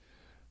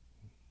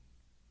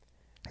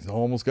 He's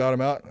almost got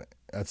him out.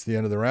 That's the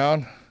end of the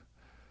round.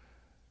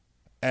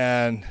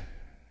 And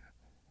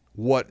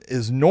what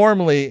is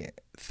normally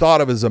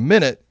thought of as a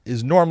minute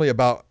is normally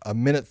about a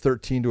minute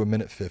 13 to a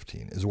minute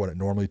 15 is what it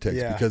normally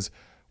takes, because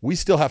we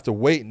still have to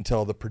wait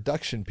until the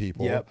production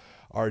people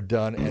are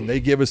done and they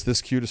give us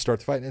this cue to start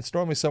the fight. And it's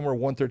normally somewhere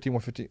 113,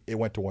 115. It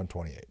went to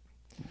 128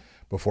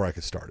 before I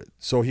could start it.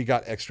 So he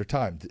got extra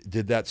time.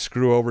 Did that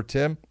screw over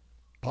Tim?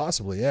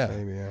 Possibly, yeah.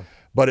 Maybe, yeah.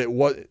 But it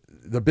was,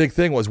 the big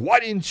thing was, why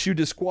didn't you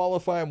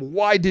disqualify him?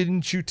 Why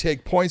didn't you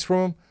take points from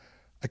him?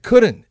 I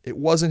couldn't. It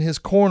wasn't his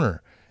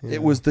corner. Yeah.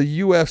 It was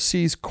the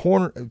UFC's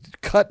corner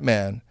cut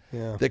man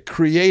that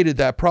created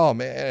that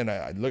problem. And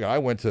I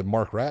went to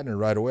Mark Ratner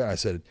right away. And I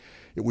said,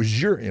 it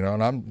was your,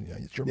 and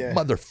it's your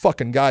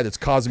motherfucking guy that's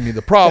causing me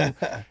the problem.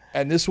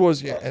 And this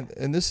was,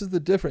 and this is the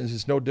difference.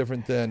 It's no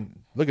different than,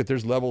 look at,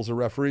 there's levels of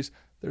referees.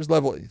 There's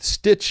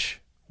Stitch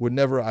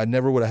I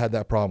never would have had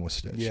that problem with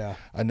Stitch. Yeah.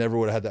 I never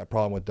would have had that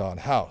problem with Don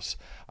House.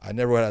 I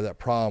never would have had that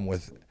problem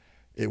with,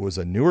 it was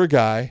a newer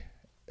guy.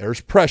 There's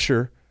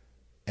pressure,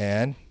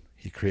 and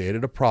he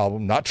created a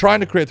problem. Not trying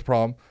to create the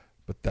problem,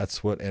 but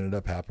that's what ended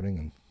up happening.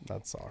 And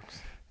that sucks.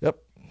 Yep.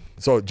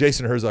 So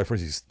Jason Herzog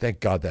first, he says, thank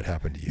God that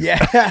happened to you.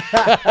 Yeah.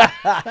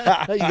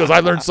 He goes,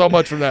 I learned so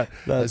much from that.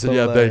 That's I said,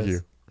 hilarious. Thank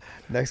you.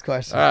 Next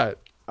question. All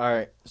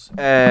right.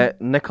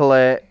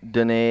 Nicolette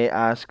Dene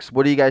asks,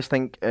 what do you guys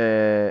think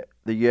the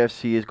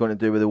UFC is going to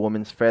do with the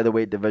women's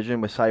featherweight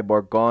division with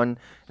Cyborg gone?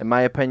 In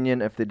my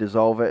opinion, if they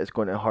dissolve it, it's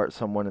going to hurt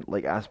someone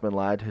like Aspen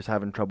Ladd, who's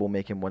having trouble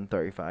making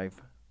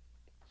 135.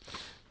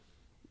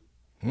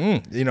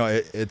 You know,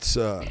 it's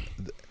the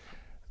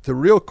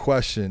real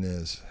question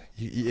is,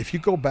 if you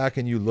go back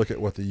and you look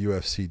at what the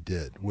UFC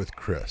did with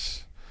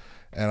Chris,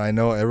 and I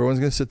know everyone's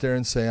going to sit there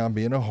and say I'm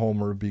being a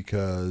homer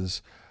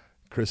because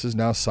Chris is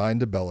now signed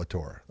to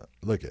Bellator.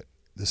 Look at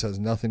this, has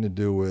nothing to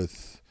do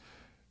with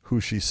who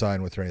she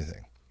signed with or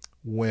anything.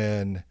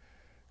 When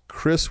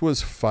Chris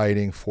was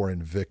fighting for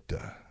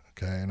Invicta,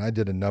 okay, and I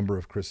did a number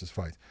of Chris's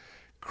fights.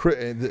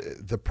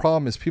 The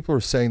problem is people are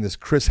saying this.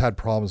 Chris had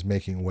problems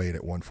making weight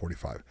at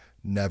 145.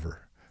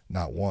 Never,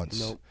 not once.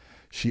 Nope.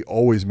 She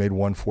always made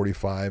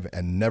 145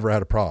 and never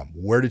had a problem.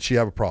 Where did she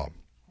have a problem?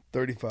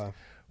 35.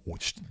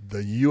 Which the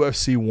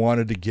UFC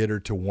wanted to get her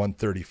to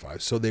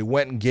 135. So they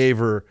went and gave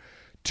her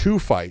 2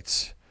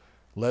 fights,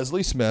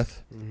 Leslie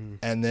Smith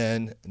and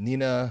then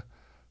Lena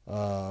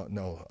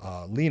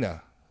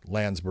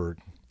Landsberg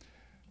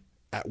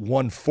at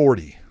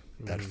 140.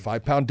 That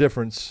 5-pound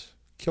difference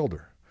killed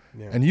her.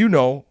 Yeah. And you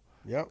know,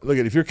 look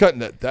at, if you're cutting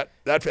that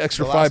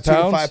extra 5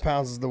 pounds. 5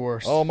 pounds is the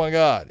worst. Oh my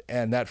God.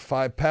 And that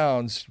 5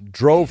 pounds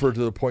drove her to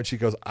the point she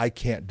goes, I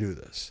can't do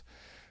this.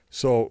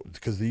 So,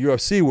 because the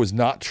UFC was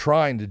not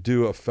trying to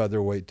do a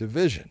featherweight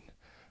division.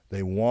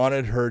 They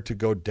wanted her to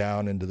go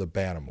down into the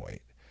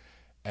bantamweight.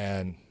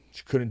 And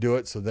she couldn't do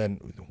it. So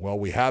then, well,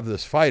 we have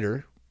this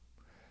fighter.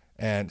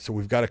 And so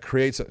we've got to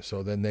create something.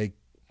 So then they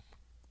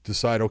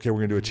decide, okay, we're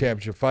going to do a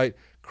championship fight.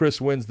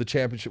 Chris wins the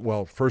championship.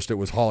 Well, first it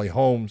was Holly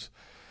Holmes.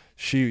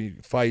 She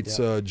fights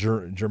Germaine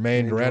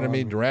de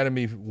Randamie. De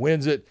Randamie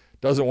wins it,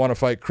 doesn't want to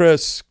fight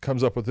Chris,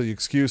 comes up with the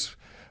excuse.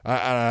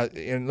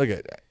 And look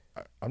at,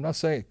 I'm not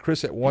saying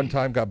Chris at one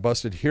time got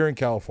busted here in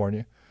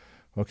California,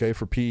 okay,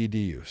 for PED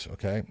use,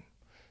 okay?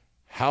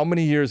 How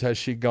many years has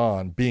she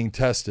gone being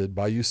tested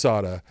by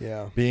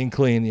USADA, being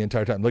clean the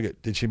entire time? Look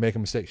at, did she make a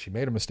mistake? She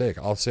made a mistake.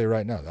 I'll say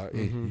right now,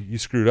 you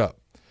screwed up.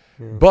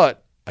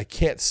 But I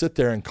can't sit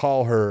there and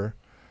call her,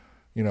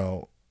 you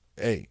know,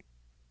 hey,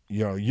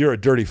 you know, you're a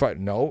dirty fighter.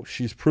 No,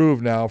 she's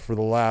proved now for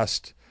the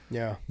last,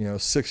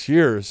 6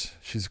 years,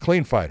 she's a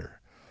clean fighter.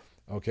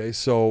 Okay,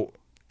 so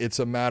it's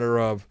a matter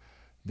of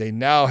they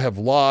now have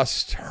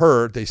lost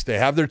her. They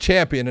have their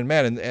champion, and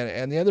man,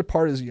 and the other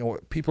part is, you know,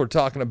 people are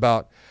talking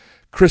about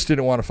Chris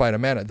didn't want to fight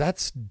Amanda.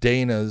 That's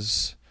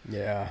Dana's,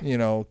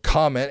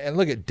 comment. And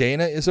look at,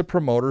 Dana is a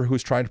promoter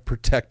who's trying to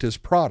protect his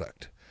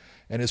product,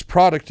 and his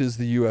product is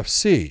the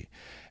UFC.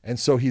 And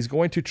so he's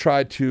going to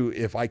try to,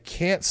 if I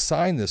can't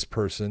sign this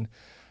person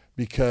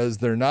because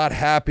they're not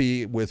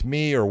happy with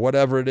me or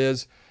whatever it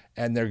is,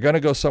 and they're going to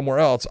go somewhere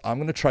else, I'm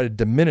going to try to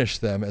diminish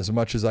them as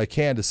much as I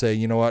can to say,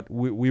 you know what,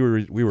 we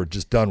were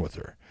just done with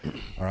her.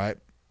 All right.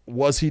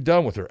 Was he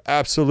done with her?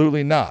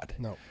 Absolutely not.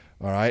 No.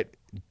 All right.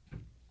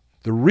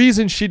 The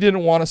reason she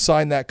didn't want to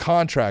sign that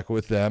contract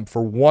with them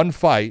for one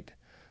fight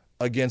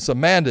against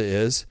Amanda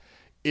is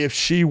if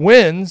she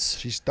wins,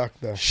 she's stuck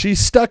there. She's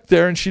stuck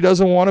there and she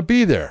doesn't want to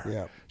be there.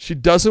 Yeah. She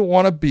doesn't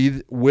want to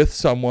be with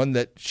someone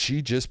that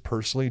she just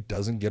personally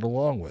doesn't get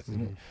along with.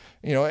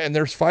 You know, and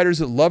there's fighters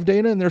that love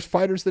Dana and there's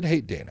fighters that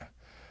hate Dana.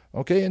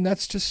 Okay, and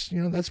that's just,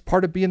 you know, that's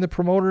part of being the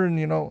promoter. And,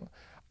 you know,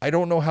 I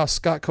don't know how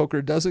Scott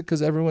Coker does it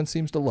because everyone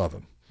seems to love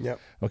him. Yep.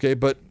 Okay,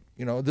 but,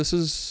 you know, this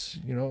is,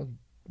 you know,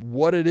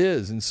 what it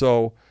is. And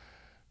so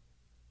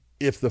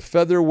if the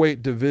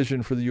featherweight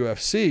division for the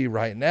UFC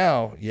right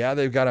now,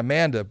 they've got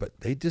Amanda, but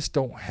they just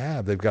don't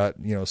have. They've got,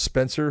 you know,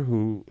 Spencer,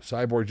 who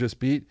Cyborg just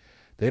beat.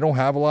 They don't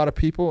have a lot of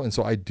people. And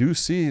so I do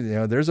see, you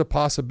know, there's a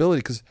possibility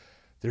because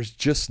there's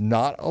just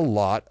not a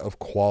lot of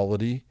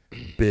quality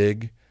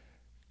big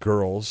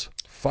girls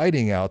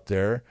fighting out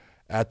there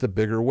at the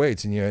bigger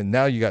weights. And, you know,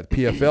 now you got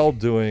PFL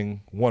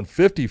doing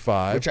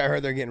 155. Which I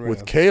heard they're getting rid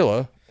with of.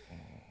 Kayla.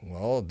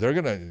 Well, they're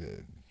going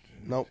to...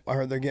 Nope, I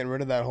heard they're getting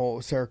rid of that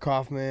whole Sarah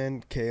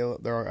Kaufman,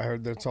 Kayla. I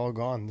heard that's all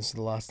gone. This is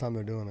the last time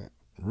they're doing it.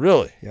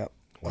 Really? Yep.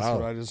 That's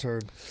what I just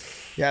heard.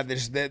 Yeah,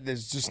 there's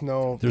just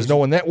no. There's no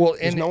one there. Well,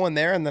 there's no one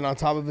there, and then on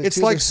top of it, it's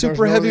like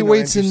super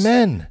heavyweights in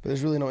men. But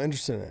there's really no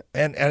interest in it.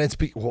 And it's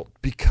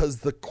because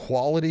the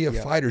quality of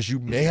fighters. You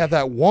may have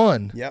that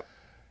one. Yep.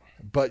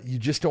 But you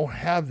just don't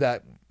have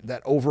that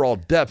overall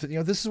depth. You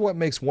know, this is what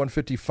makes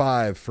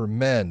 155 for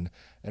men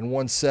and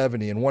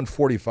 170 and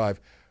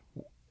 145.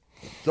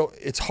 So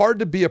it's hard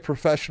to be a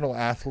professional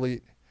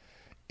athlete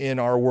in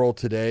our world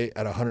today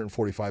at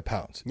 145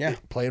 pounds. Yeah.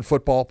 Playing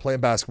football, playing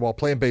basketball,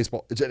 playing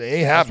baseball. It ain't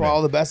happening. That's why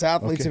all the best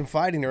athletes in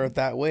fighting are at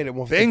that weight at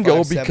 155.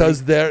 Bingo,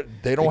 because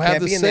they don't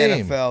have the same. They can't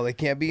be in the NFL. They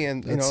can't be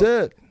in, That's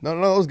it. None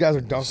of those guys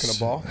are dunking a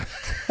ball.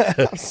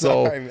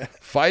 So sorry, man.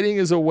 Fighting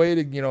is a way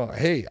to, you know,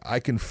 hey, I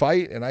can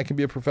fight and I can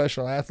be a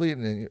professional athlete.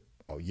 And then,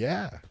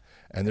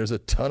 and there's a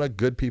ton of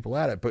good people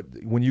at it. But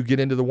when you get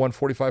into the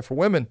 145 for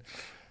women,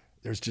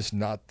 there's just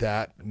not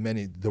that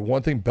many. The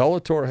one thing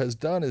Bellator has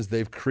done is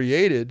they've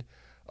created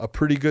a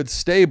pretty good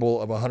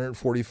stable of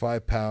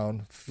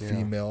 145-pound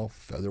female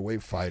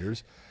featherweight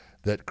fighters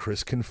that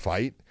Chris can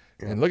fight.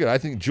 Yeah. And look at, I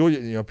think Julia,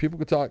 you know, people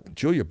could talk.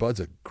 Julia Budd's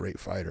a great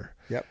fighter.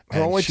 Yep.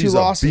 Her only two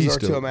losses are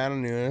to Amanda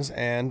Nunes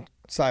and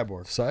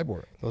Cyborg.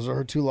 Those are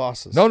her two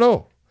losses.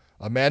 No.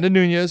 Amanda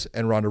Nunes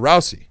and Ronda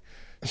Rousey.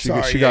 She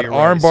got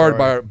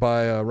armbarred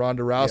by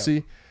Ronda Rousey.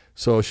 Yep.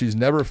 So she's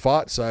never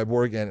fought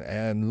Cyborg,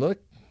 and look,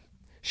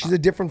 she's a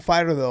different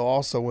fighter though.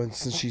 Also,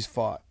 since she's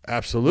fought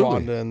absolutely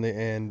Ronda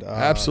and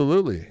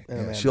absolutely,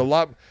 and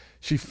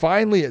She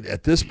finally,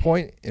 at this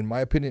point, in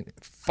my opinion,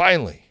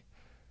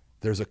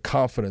 there's a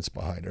confidence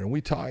behind her. And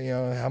we talk,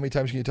 how many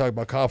times can you talk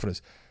about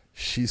confidence?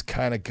 She's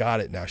kind of got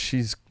it now.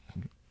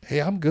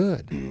 Hey, I'm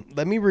good.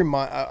 Let me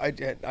remind. I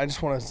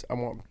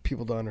want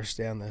people to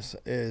understand this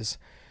is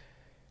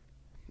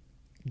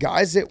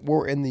guys that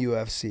were in the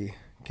UFC,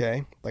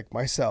 okay, like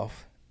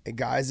myself, and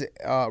guys,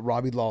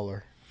 Robbie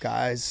Lawler,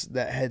 guys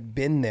that had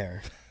been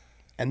there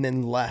and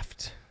then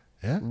left,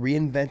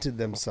 reinvented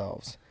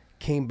themselves,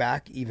 came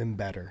back even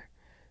better.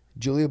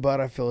 Julia Budd,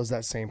 I feel, is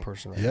that same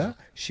person right now.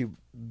 She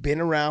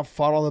been around,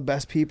 fought all the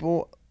best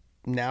people.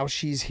 Now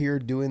she's here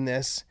doing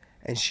this,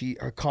 and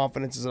her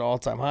confidence is at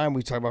all-time high. And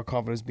we talk about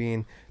confidence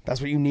being, that's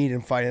what you need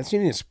in fighting. That's what you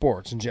need in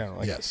sports in general.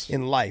 Like yes.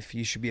 In life,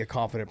 you should be a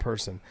confident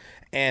person.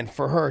 And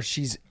for her,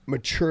 she's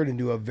matured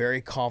into a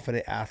very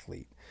confident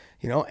athlete.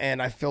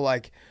 And I feel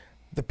like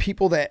the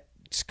people that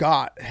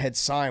Scott had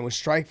signed with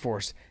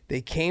Strikeforce, they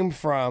came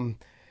from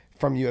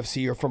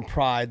UFC or from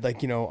Pride,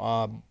 like,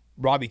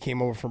 Robbie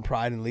came over from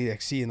Pride and Elite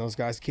XC, and those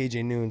guys,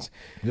 KJ Noons.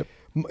 Yep.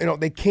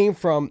 They came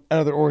from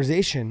another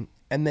organization,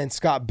 and then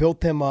Scott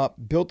built them up,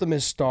 built them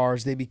as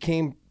stars. They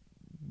became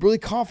really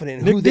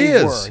confident in who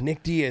they were.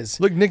 Nick Diaz.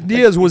 Look, Nick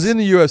Diaz was in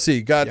the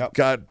UFC,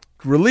 got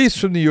released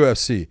from the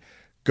UFC,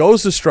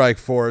 goes to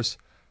Strikeforce,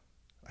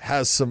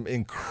 has some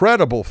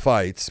incredible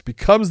fights,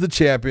 becomes the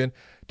champion.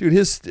 Dude,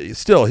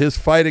 his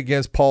fight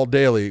against Paul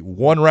Daly,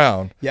 1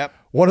 round. Yep.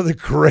 One of the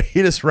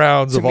greatest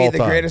rounds of all time. To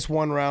me, the greatest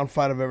 1-round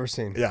fight I've ever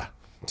seen. Yeah.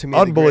 To me,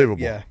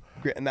 unbelievable.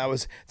 And that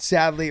was,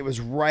 sadly, it was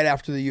right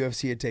after the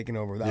UFC had taken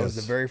over. That was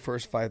the very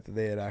first fight that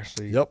they had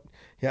actually. Yep.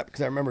 Because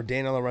I remember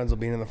Dana Lorenzo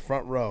being in the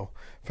front row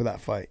for that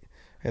fight,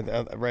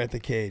 right at the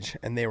cage,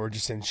 and they were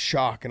just in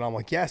shock. And I'm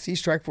like, yeah, see,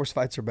 Strikeforce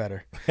fights are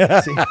better.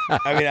 See,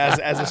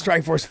 as a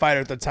Strikeforce fighter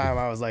at the time,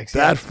 I was like,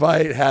 that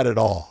fight had it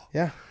all.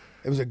 Yeah,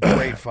 it was a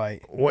great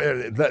fight. Look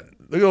at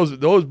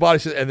those body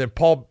shots, and then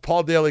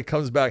Paul Daly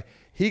comes back.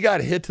 He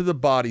got hit to the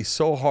body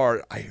so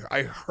hard.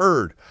 I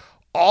heard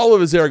all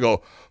of his air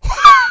go,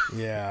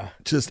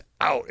 just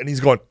out, and he's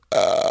going.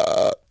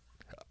 It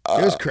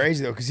was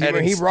crazy though, because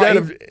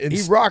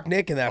he rocked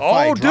Nick in that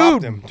fight.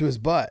 Dropped him to his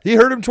butt. He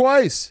hurt him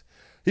twice.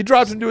 He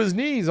dropped him to his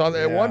knees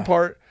at one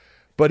part,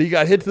 but he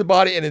got hit to the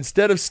body, and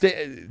instead of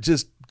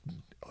just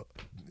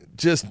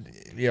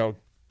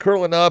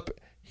curling up,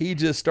 he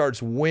just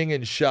starts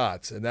winging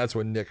shots, and that's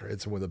when Nick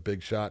hits him with a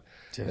big shot,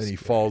 and he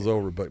falls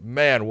over. But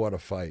man, what a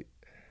fight!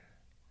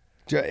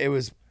 It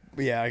was.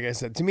 Yeah, like I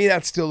said, to me,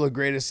 that's still the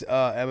greatest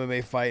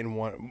MMA fight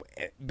and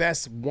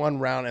best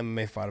 1-round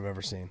MMA fight I've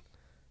ever seen.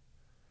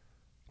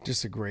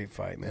 Just a great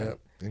fight, man. Yep,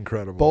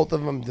 incredible. Both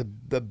of them,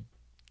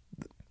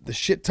 the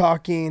shit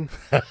talking,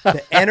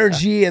 the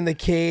energy in the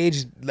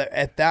cage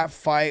at that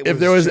fight.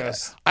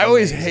 I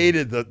always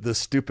hated the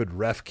stupid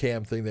ref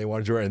cam thing they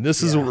wanted to do, and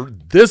this is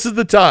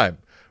the time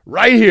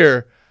right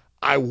here.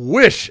 I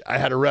wish I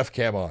had a ref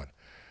cam on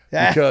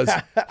because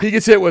he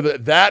gets hit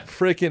with that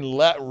freaking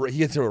left. He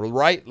gets hit with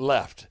right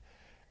left.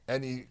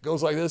 And he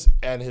goes like this,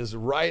 and his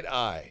right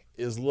eye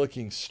is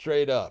looking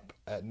straight up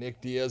at Nick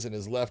Diaz, and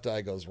his left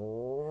eye goes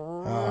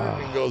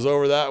and goes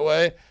over that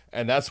way,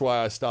 and that's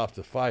why I stopped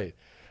the fight.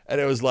 And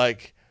it was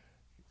like,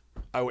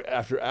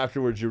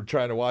 afterwards, you were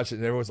trying to watch it,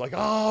 and everyone's like,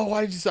 "Oh,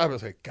 why did you stop?" I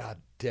was like, "God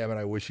damn it!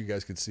 I wish you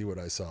guys could see what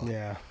I saw."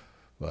 Yeah,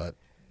 but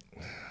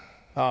it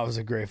was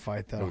a great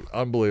fight, though.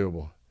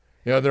 Unbelievable.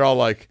 They're all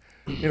like,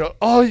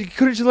 "Oh,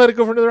 couldn't you let it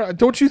go for another round?"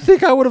 Don't you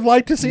think I would have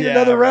liked to see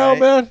another round,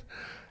 man?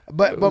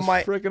 But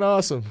my freaking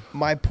awesome.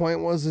 My point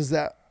was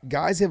that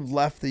guys have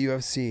left the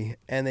UFC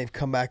and they've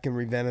come back and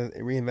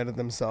reinvented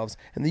themselves.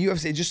 And the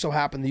UFC, it just so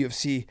happened the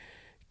UFC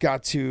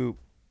got to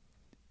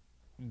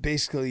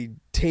basically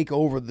take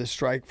over the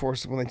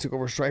Strikeforce when they took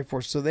over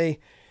Strikeforce. So they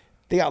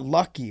got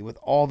lucky with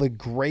all the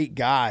great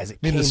guys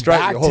that came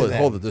back to them.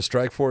 Hold it. The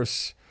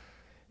Strikeforce,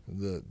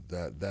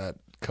 that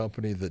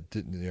company that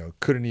didn't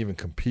couldn't even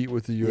compete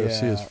with the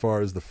UFC as far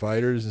as the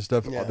fighters and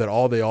stuff, that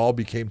they all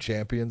became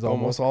champions.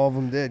 Almost all of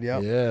them did. Yeah,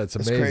 it's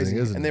amazing, crazy.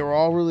 Isn't it? And they were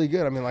all really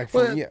good. I mean,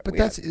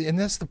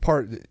 that's the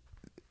part that,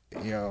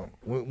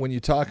 when you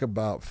talk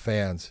about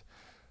fans,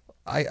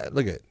 I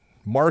look at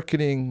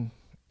marketing,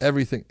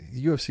 everything.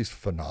 The UFC is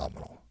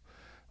phenomenal.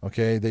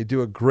 Okay, they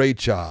do a great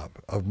job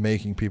of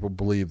making people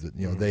believe that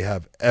they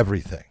have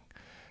everything.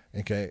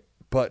 Okay,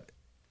 but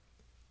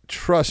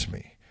trust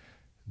me.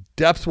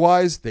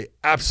 Depth-wise, they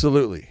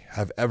absolutely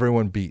have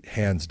everyone beat,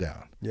 hands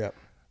down. Yep.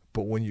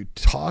 But when you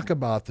talk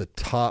about the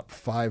top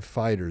 5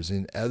 fighters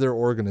in other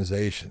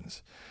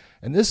organizations,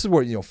 and this is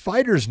where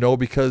fighters know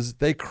because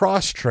they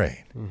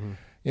cross-train. Mm-hmm.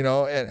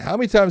 And how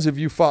many times have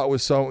you fought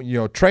with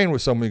someone, trained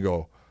with someone, you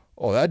go,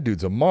 "Oh, that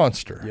dude's a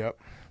monster."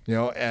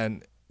 Yep.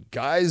 And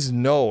guys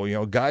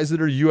know, guys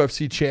that are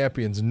UFC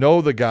champions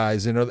know the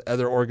guys in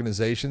other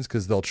organizations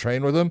because they'll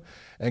train with them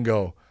and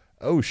go,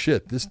 "Oh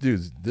shit, this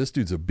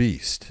dude's a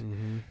beast."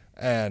 Mm-hmm.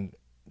 And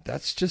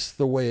that's just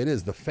the way it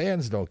is. The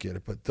fans don't get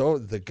it, but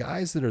the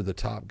guys that are the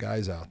top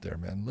guys out there,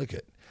 man, look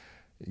at,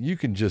 you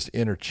can just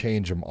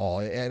interchange them all.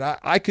 And I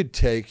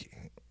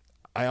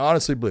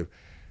honestly believe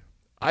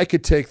I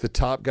could take the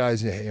top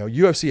guys,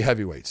 UFC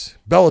heavyweights,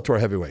 Bellator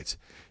heavyweights.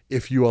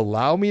 If you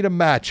allow me to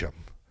match them,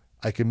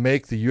 I can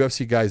make the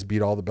UFC guys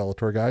beat all the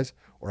Bellator guys,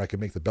 or I can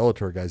make the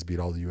Bellator guys beat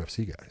all the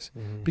UFC guys.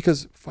 Mm-hmm.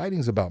 Because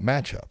fighting's about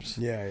matchups.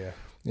 Yeah.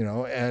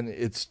 And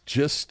it's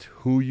just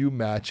who you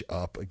match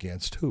up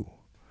against who.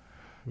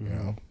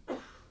 Mm-hmm.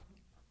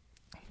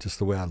 Just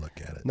the way I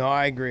look at it. No,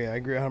 I agree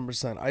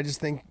 100%. I just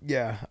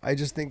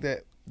think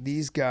that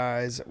these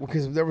guys,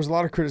 because there was a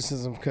lot of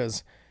criticism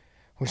because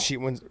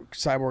when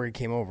Cyborg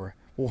came over,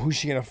 well, who's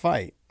she gonna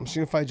fight? She's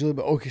gonna fight Julia,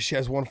 but because she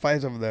has one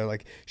fight over there.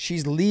 Like,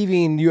 she's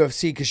leaving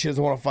UFC because she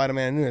doesn't want to fight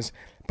Amanda Nunes.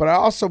 But I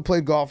also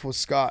played golf with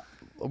Scott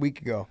a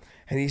week ago,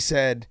 and he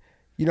said,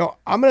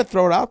 I'm gonna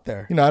throw it out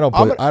there. I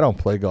don't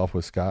play golf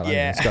with Scott.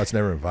 Yeah. Scott's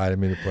never invited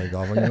me to play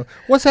golf.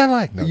 What's that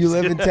like? No, you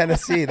live in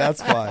Tennessee,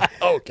 that's why.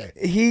 Okay.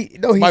 He's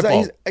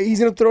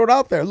gonna throw it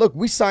out there. Look,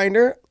 we signed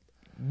her.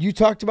 You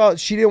talked about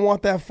she didn't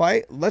want that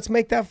fight. Let's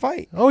make that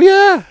fight. Oh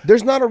yeah.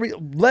 There's not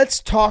let's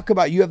talk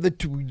about, you have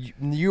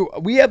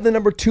we have the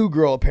number 2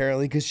 girl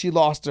apparently because she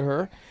lost to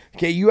her.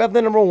 Okay, you have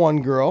the number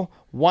 1 girl.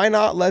 Why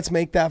not? Let's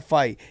make that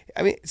fight.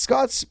 I mean,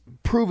 Scott's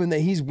proven that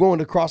he's willing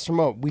to cross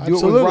promote. We do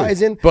Absolutely. it with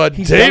Ryzen, but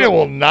Dana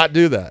will not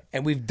do that.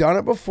 And we've done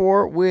it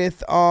before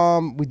with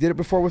we did it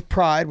before with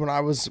Pride when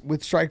I was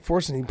with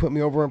Strikeforce, and he put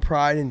me over in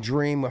Pride and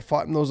Dream. I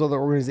fought in those other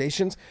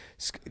organizations.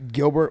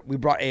 Gilbert, we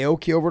brought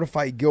Aoki over to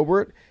fight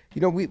Gilbert.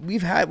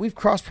 We've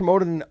cross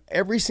promoted in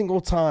every single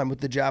time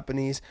with the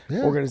Japanese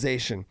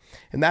organization,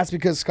 and that's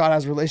because Scott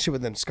has a relationship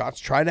with them. Scott's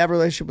tried to have a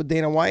relationship with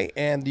Dana White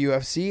and the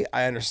UFC.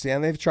 I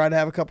understand they've tried to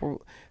have a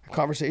couple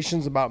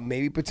conversations about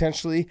maybe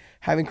potentially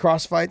having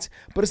cross fights,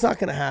 but it's not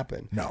going to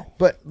happen. No,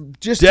 but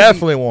just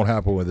definitely won't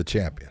happen with a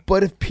champion.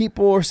 But if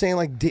people are saying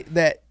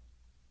that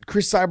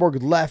Chris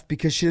Cyborg left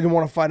because she didn't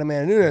want to fight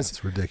Amanda Nunes,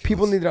 that's ridiculous.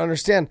 People need to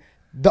understand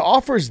the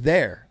offer's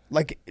there.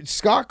 Like,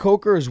 Scott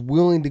Coker is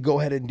willing to go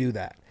ahead and do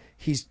that.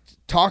 He's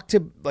talked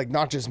to, like,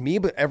 not just me,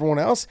 but everyone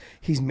else.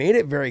 He's made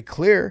it very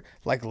clear,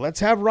 like, let's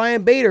have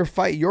Ryan Bader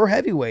fight your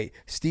heavyweight,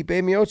 Stipe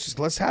Miocic.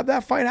 Let's have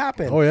that fight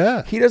happen. Oh,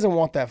 yeah. He doesn't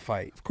want that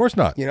fight. Of course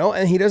not.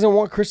 And he doesn't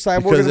want Chris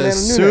Cyborg because and Amanda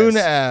as Nunes. Soon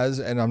as,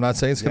 and I'm not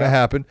saying it's going to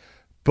happen,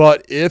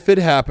 but if it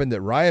happened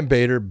that Ryan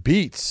Bader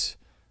beats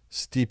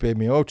Stipe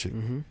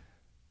Miocic,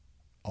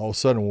 all of a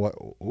sudden,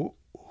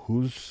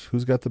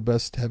 who's got the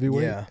best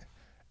heavyweight? Yeah.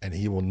 And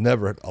he will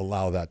never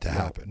allow that to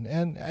happen.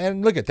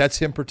 And look, that's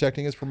him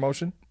protecting his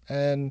promotion,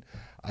 and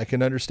I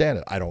can understand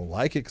it. I don't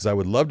like it because I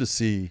would love to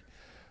see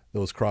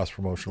those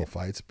cross-promotional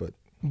fights, but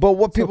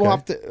what people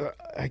have to,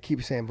 I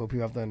keep saying, but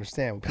people have to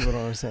understand, what people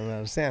don't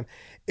understand,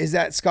 is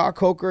that Scott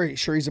Coker,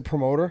 sure, he's a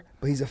promoter,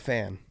 but he's a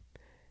fan.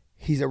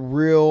 He's a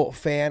real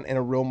fan and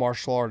a real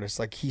martial artist.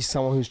 Like, he's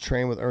someone who's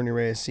trained with Ernie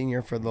Reyes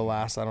Sr. for the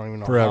last, I don't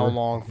even know how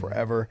long,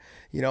 forever.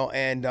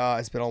 And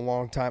it's been a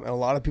long time. And a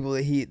lot of people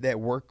that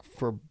work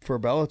for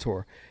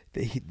Bellator,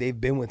 they've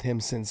been with him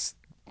since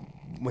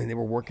when they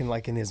were working,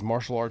 like, in his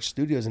martial arts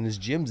studios and his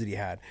gyms that he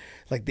had.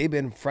 Like, they've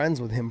been friends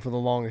with him for the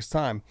longest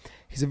time.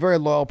 He's a very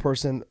loyal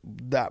person.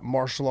 That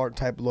martial art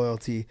type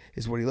loyalty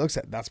is what he looks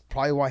at. That's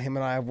probably why him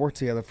and I have worked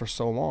together for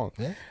so long.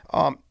 Yeah.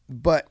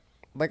 But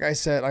like I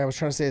said, like I was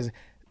trying to say, is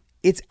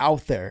it's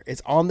out there.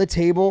 It's on the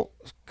table.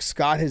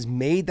 Scott has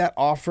made that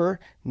offer,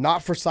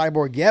 not for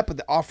Cyborg yet, but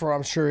the offer,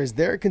 I'm sure, is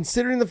there,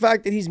 considering the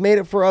fact that he's made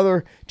it for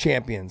other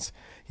champions.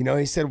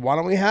 He said, why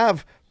don't we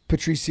have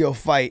Patricio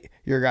fight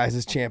your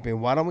guys'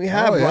 champion? Why don't we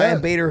have Ryan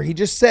Bader? He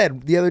just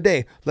said the other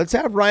day, let's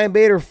have Ryan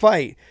Bader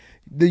fight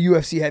the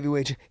UFC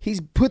heavyweight.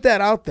 He's put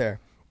that out there.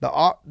 The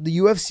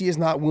UFC is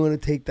not willing to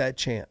take that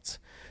chance.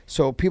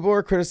 So people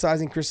are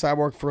criticizing Chris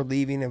Cyborg for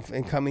leaving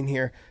and coming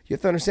here. You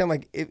have to understand,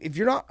 like, if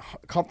you're not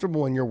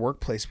comfortable in your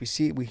workplace,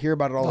 we hear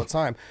about it all the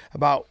time,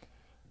 about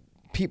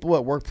people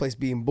at workplace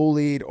being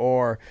bullied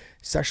or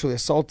sexually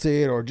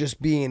assaulted or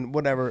just being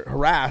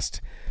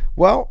harassed.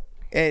 Well,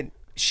 and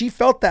she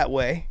felt that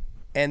way,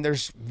 and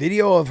there's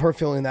video of her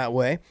feeling that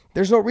way.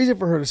 There's no reason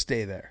for her to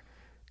stay there.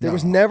 There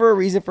was never a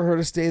reason for her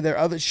to stay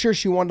there. Sure,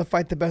 she wanted to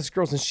fight the best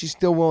girls, and she's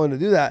still willing to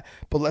do that.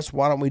 But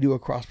why don't we do a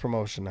cross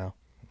promotion now?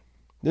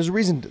 There's a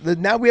reason.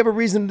 Now we have a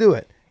reason to do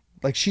it.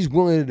 Like, she's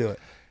willing to do it.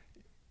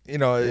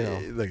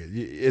 Look,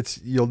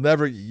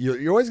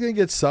 you're always going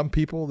to get some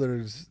people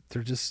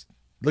they're just,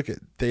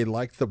 they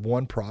like the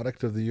one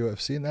product of the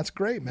UFC, and that's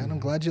great, man. I'm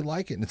glad you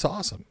like it, and it's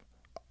awesome.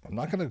 I'm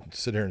not going to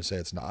sit here and say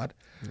it's not.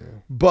 Yeah.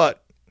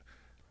 But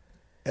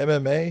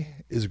MMA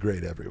is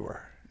great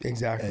everywhere.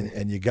 Exactly.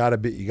 And you gotta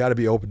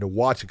be open to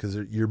watch it because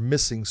you're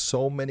missing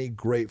so many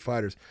great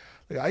fighters.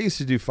 Like, I used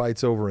to do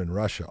fights over in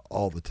Russia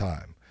all the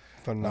time.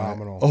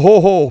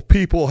 Phenomenal.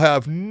 People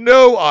have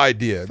no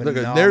idea.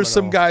 Phenomenal. Look, there's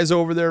some guys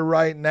over there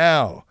right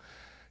now.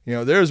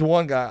 There's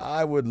one guy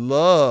I would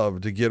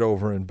love to get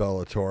over in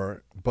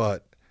Bellator,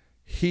 but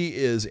he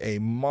is a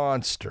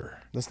monster.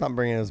 Let's not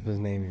bring his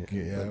name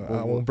here. Yeah,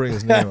 I won't bring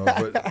his name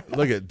up.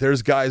 But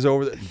there's guys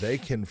over there. They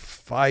can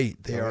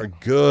fight. They are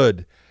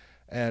good.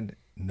 and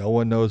no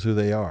one knows who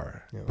they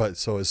are. Yeah. But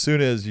so as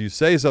soon as you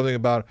say something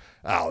about,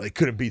 they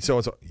couldn't beat so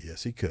and so,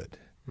 yes, he could.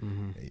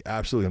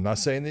 Absolutely. I'm not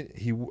saying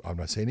he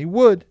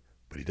would,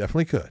 but he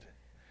definitely could,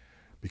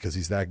 because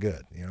he's that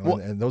good. Well,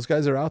 and those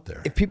guys are out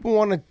there. If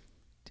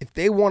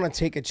they want to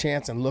take a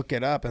chance and look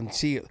it up and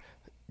see,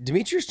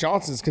 Demetrius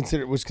Johnson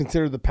was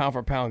considered the pound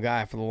for pound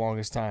guy for the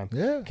longest time.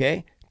 Yeah.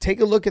 Okay. Take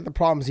a look at the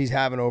problems he's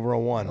having over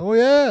on one. Oh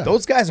yeah.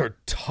 Those guys are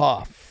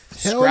tough,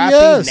 Hell scrappy,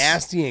 yes.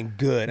 nasty, and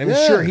good. I mean,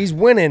 sure, he's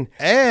winning,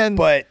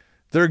 but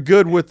they're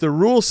good with the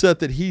rule set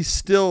that he's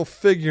still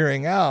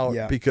figuring out.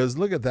 Yeah. Because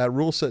look at that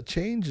rule set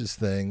changes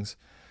things,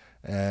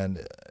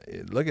 and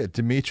look at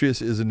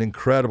Demetrius is an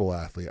incredible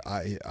athlete.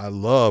 I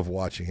love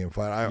watching him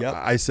fight.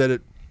 I said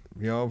it,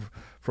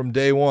 from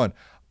day one.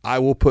 I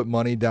will put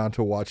money down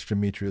to watch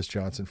Demetrius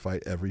Johnson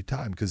fight every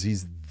time, because he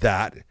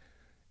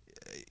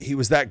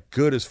was that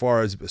good as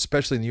far as,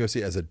 especially in the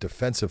UFC, as a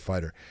defensive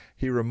fighter.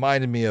 He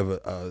reminded me of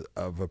a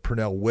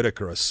Pernell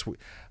Whitaker,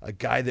 a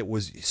guy that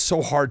was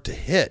so hard to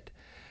hit.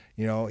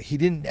 He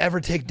didn't ever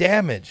take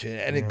damage,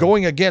 and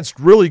going against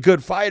really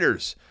good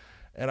fighters.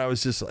 And I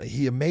was just,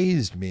 he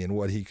amazed me in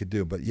what he could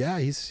do. But yeah,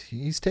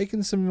 he's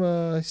taking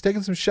some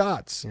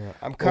shots. Yeah.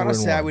 I'm kind of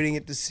sad we didn't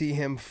get to see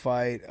him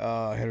fight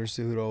Henry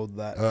Cejudo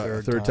that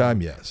third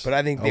time. Yes, but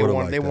I think they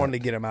wanted to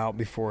get him out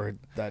before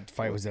that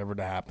fight was ever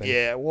to happen.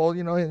 Yeah, well,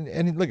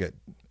 and look at,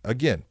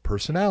 again,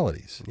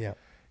 personalities. Yeah,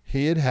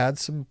 he had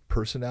some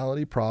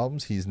personality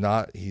problems. He's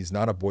not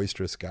a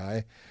boisterous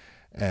guy,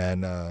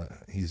 and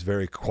he's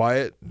very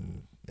quiet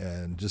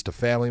and just a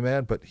family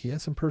man. But he had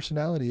some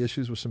personality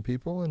issues with some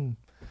people, and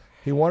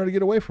he wanted to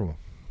get away from him.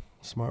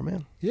 Smart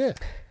man. Yeah.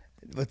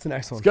 What's the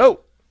next one? Let's go.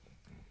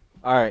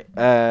 All right.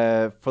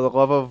 For the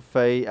love of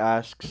Fight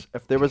asks,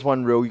 if there was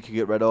one rule you could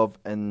get rid of,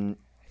 and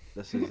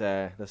this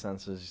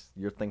answers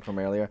your thing from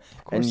earlier,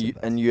 in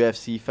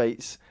UFC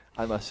fights,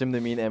 I'm assuming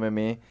they mean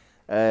MMA,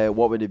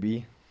 what would it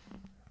be?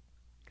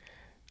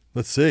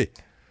 Let's see.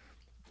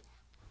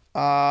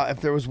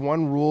 If there was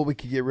one rule we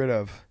could get rid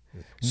of.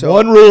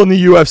 One rule in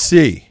the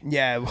UFC.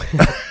 Yeah.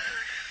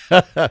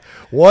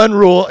 One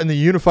rule in the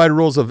unified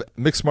rules of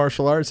mixed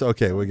martial arts.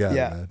 Okay, we got it.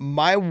 Yeah,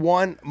 my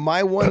one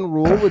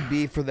rule would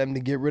be for them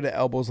to get rid of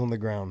elbows on the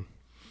ground.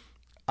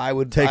 I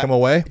would take them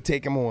away.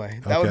 Take them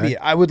away. That would be it.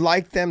 I would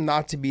like them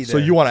not to be there. So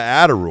you want to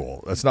add a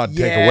rule? That's not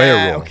take away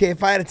a rule. Okay,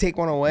 if I had to take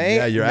one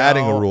away, you're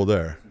adding a rule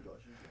there.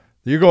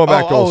 You're going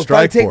back to old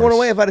Strike Force.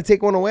 If I had to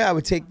take one away, I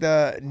would take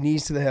the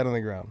knees to the head on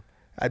the ground.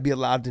 I'd be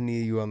allowed to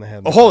knee you on the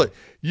head. Hold it.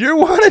 You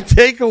want to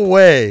take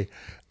away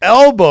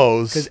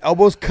elbows, because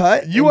elbows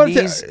cut.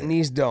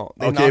 Knees don't.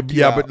 They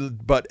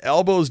but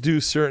elbows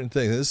do certain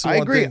things. I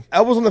agree.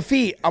 Elbows on the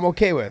feet, I'm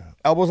okay with.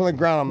 Elbows on the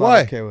ground, I'm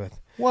not okay with.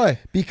 Why?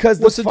 Because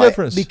what's the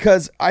difference?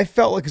 Because I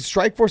felt like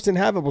Strike Force didn't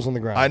have elbows on the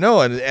ground. I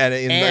know, and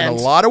in a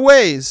lot of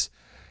ways,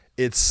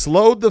 it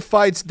slowed the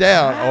fights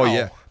down. Wow. Oh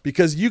yeah,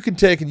 because you can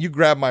take and you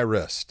grab my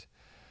wrist.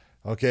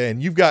 Okay,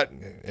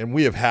 and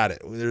we have had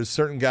it. There's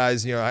certain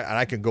guys, and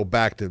I can go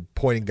back to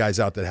pointing guys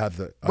out that have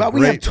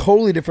we have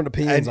totally different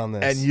opinions on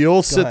this. And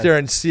you'll sit there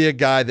and see a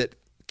guy that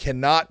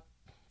cannot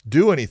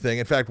do anything.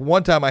 In fact,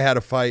 one time I had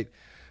a fight.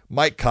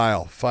 Mike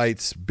Kyle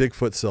fights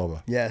Bigfoot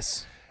Silva.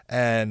 Yes.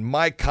 And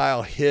Mike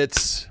Kyle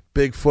hits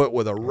Bigfoot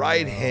with a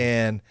right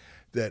hand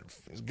that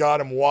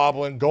got him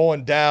wobbling,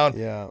 going down.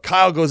 Yeah.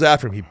 Kyle goes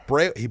after him.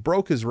 He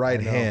broke his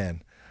right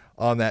hand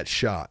on that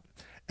shot.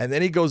 And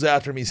then he goes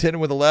after him. He's hitting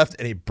with the left,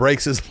 and he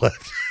breaks his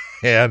left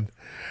hand.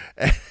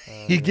 And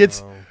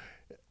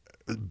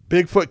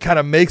Bigfoot kind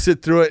of makes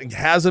it through it and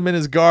has him in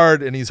his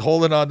guard, and he's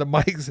holding on to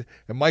Mike's.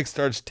 And Mike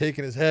starts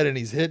taking his head, and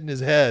he's hitting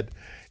his head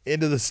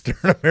into the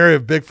sternum area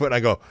of Bigfoot. And I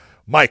go,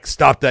 Mike,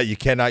 stop that. You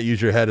cannot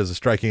use your head as a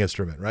striking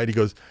instrument, right? He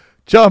goes,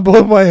 John,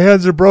 both my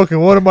hands are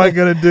broken. What am I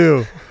going to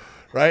do?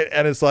 Right?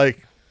 And it's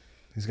like,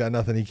 he's got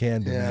nothing he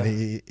can do,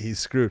 man. He's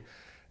screwed.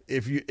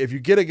 If you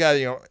get a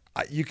guy,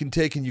 you can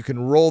take and you can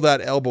roll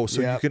that elbow,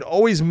 so you can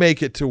always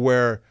make it to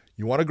where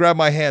you want to grab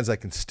my hands, I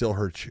can still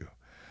hurt you.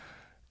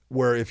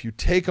 Where if you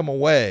take them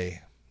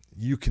away,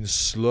 you can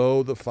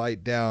slow the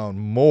fight down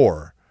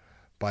more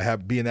by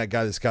being that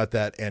guy that's got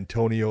that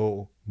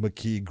Antonio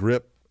McKee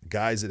grip,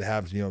 guys that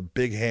have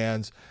big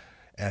hands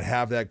and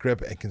have that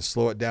grip and can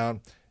slow it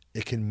down.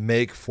 It can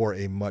make for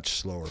a much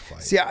slower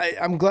fight. See,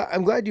 I'm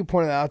glad you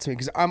pointed that out to me,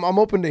 because I'm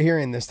open to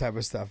hearing this type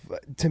of stuff.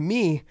 But to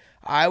me,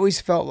 I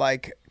always felt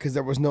like, because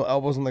there was no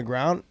elbows on the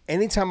ground,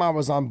 anytime I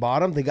was on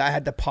bottom, the guy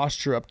had to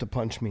posture up to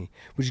punch me,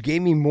 which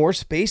gave me more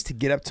space to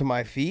get up to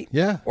my feet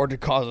or to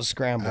cause a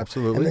scramble.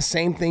 Absolutely. And the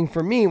same thing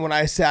for me when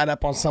I sat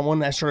up on someone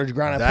that started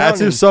ground and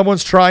pounding. That's if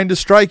someone's trying to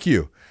strike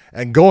you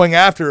and going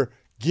after,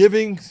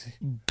 giving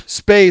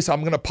space.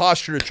 I'm going to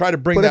posture to try to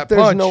bring that punch. But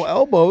if there's no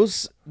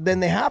elbows, then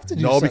they have to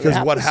do something. No,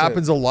 because what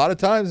happens a lot of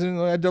times, and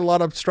I did a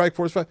lot of Strike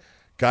Force fights,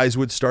 guys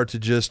would start to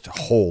just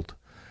hold,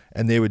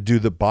 and they would do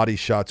the body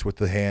shots with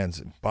the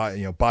hands,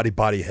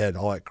 body, head,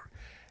 all that.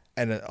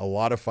 And a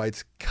lot of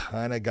fights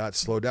kind of got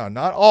slowed down.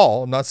 Not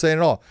all. I'm not saying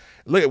it all.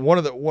 Look at one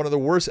of the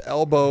worst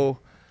elbow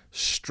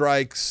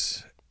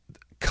strikes,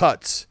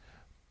 cuts,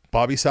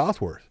 Bobby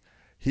Southworth.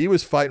 He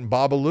was fighting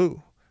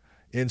Babalu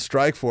in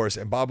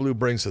Strikeforce, and Babalu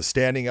brings a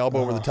standing elbow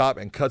over the top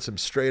and cuts him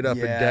straight up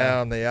and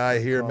down the eye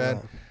here,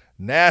 man.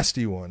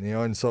 Nasty one,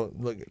 And so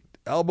look,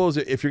 elbows.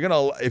 If you're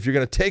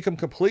gonna take them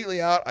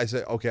completely out, I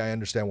say, okay, I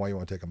understand why you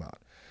want to take them out.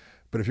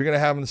 But if you're gonna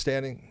have them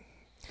standing,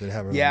 then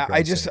have them. Yeah,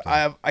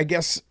 I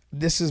guess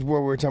this is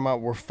where we're talking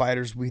about where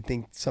fighters we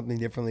think something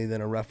differently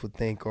than a ref would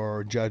think,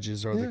 or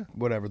judges, or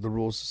the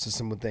rules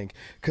system would think.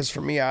 Because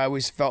for me, I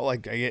always felt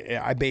like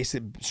I base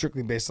it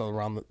strictly based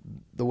around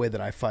the way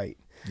that I fight.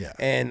 Yeah.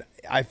 And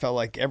I felt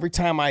like every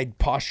time I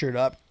postured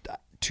up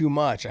too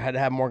much, I had to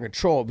have more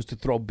control. It was to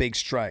throw big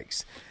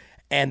strikes.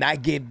 And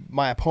that gave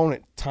my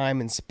opponent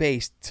time and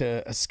space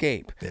to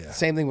escape. Yeah.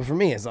 Same thing for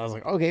me. Is I was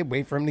like, okay,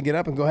 wait for him to get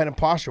up and go ahead and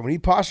posture. When he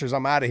postures,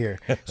 I'm out of here.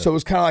 So it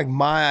was kind of like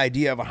my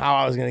idea of how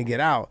I was going to get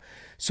out.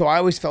 So I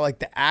always felt like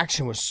the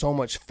action was so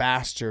much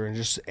faster, and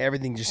just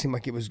everything just seemed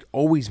like it was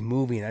always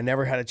moving. I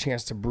never had a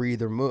chance to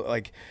breathe or move,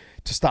 like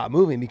to stop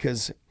moving,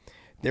 because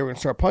they were going to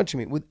start punching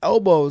me. With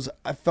elbows,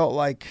 I felt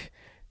like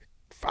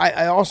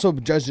I also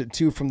judged it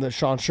too from the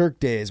Sean Shirk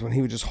days when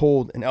he would just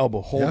hold an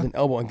elbow,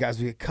 and guys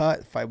would get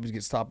cut, the fight would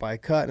get stopped by a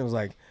cut, and it was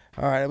like,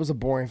 all right, it was a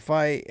boring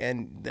fight,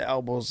 and the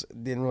elbows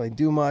didn't really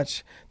do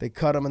much. They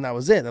cut him, and that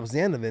was it. That was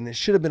the end of it, and it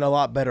should have been a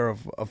lot better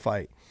of a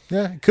fight.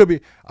 Yeah, it could be.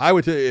 I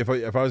would tell you, if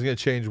I was going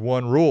to change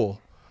one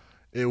rule,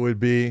 it would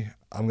be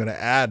I'm going to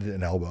add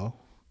an elbow,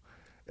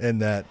 and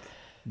that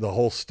the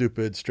whole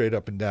stupid straight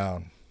up and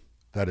down,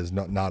 that is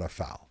not a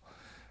foul.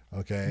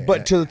 Okay,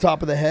 but to the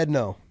top of the head,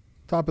 no.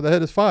 Top of the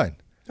head is fine.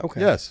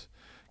 Okay. Yes.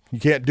 You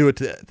can't do it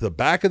to the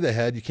back of the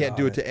head. You can't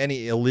do it to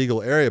any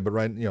illegal area, but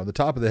the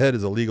top of the head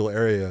is a legal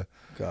area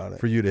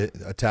for you to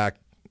attack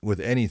with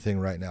anything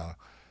right now.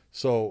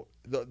 So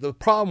the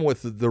problem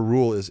with the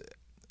rule is,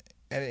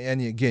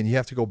 and again, you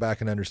have to go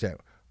back and understand,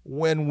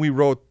 when we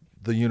wrote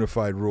the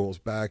unified rules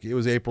back, it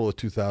was April of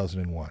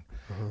 2001.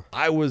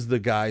 I was the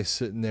guy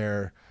sitting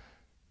there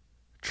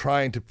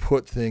trying to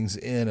put things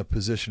in a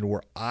position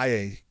where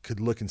I could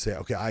look and say,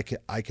 okay,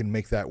 I can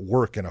make that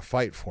work in a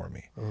fight for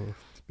me.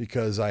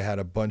 Because I had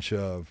a bunch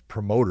of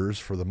promoters,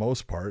 for the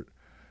most part,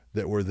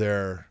 that were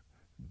there,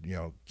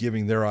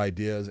 giving their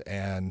ideas,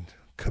 and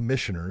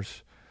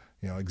commissioners,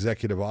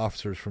 executive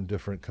officers from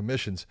different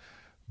commissions.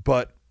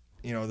 But,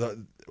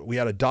 we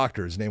had a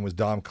doctor, his name was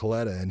Dom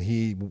Coletta, and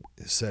he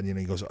said,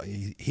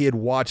 he had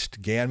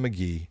watched Gan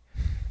McGee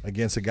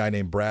against a guy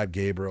named Brad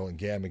Gabriel, and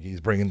Gan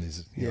McGee's bringing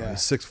these, he's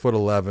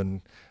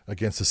 6'11"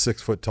 against a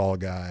 6 foot tall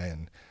guy,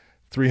 and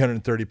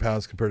 330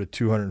 pounds compared to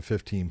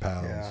 215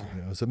 pounds.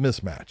 Yeah. It's a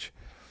mismatch.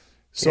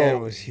 So it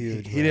was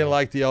huge. He didn't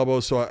like the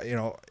elbows, so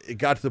it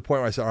got to the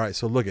point where I said, all right,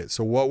 so look it.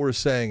 So what we're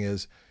saying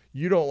is,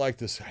 you don't like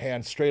this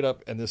hand straight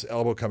up and this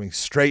elbow coming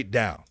straight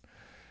down.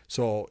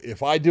 So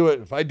if I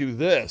do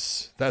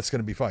this, that's going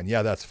to be fine.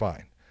 Yeah, that's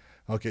fine.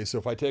 Okay, so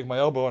if I take my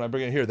elbow and I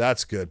bring it here,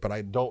 that's good, but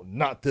I don't,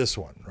 not this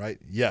one, right?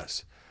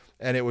 Yes.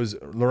 And it was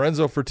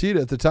Lorenzo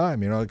Fertitta at the time,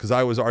 because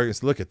I was arguing,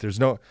 look it, there's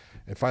no,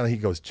 and finally he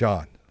goes,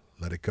 John,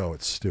 let it go.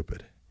 It's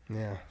stupid.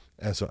 Yeah.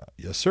 And so,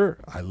 yes, sir,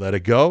 I let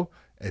it go.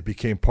 It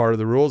became part of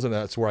the rules, and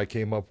that's where I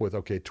came up with,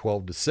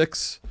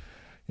 12-6,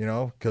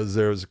 because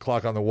there was a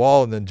clock on the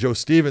wall, and then Joe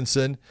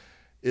Stevenson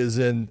is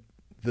in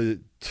the,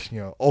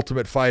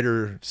 Ultimate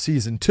Fighter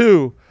Season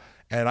 2,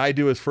 and I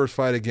do his first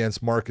fight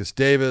against Marcus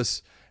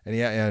Davis,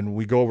 and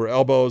we go over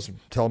elbows,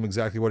 tell him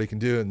exactly what he can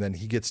do, and then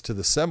he gets to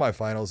the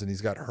semifinals, and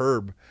he's got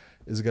Herb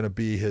is going to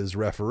be his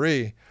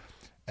referee,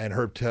 and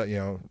Herb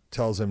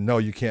tells him, no,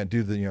 you can't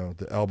do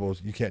the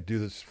elbows, you can't do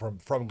this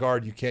from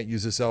guard, you can't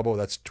use this elbow,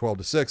 that's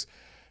 12-6.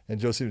 And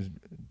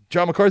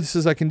John McCarthy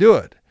says I can do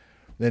it.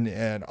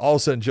 And all of a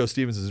sudden Joe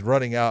Stevens is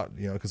running out,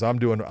 because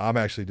I'm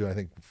actually doing, I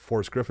think,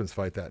 Forrest Griffin's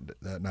fight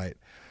that night.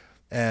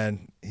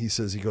 And he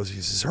says,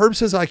 Herb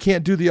says I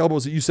can't do the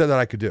elbows that you said that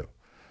I could do.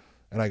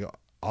 And I go,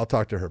 I'll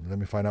talk to Herb. Let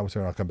me find out what's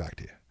going on. I'll come back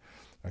to you.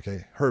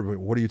 Okay, Herb,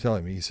 what are you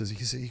telling me?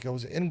 He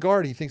goes, in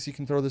guard, he thinks he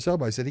can throw this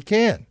elbow. I said, he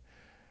can.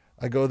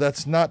 I go,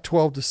 that's not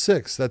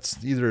 12-6.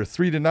 That's either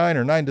 3-9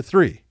 or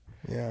 9-3.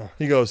 Yeah.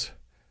 He goes,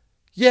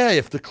 yeah,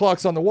 if the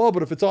clock's on the wall,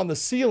 but if it's on the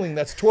ceiling,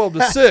 that's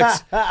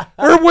 12-6.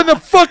 Or when the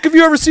fuck have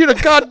you ever seen a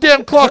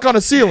goddamn clock on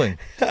a ceiling?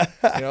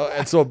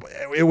 And so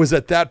it was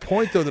at that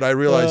point, though, that I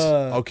realized,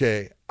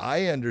 okay,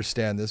 I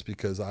understand this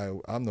because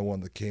I'm the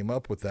one that came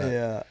up with that.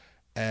 Yeah.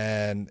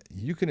 And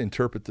you can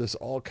interpret this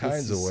all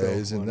kinds of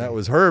ways. So and that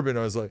was Herb. And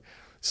I was like,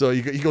 so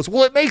he goes,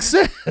 well, it makes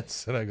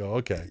sense. And I go,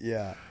 okay.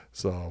 Yeah.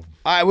 So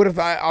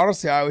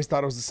honestly, I always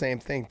thought it was the same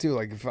thing, too.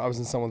 Like, if I was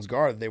in someone's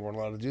guard, they weren't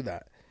allowed to do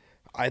that.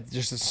 I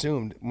just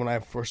assumed when I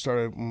first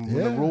started, when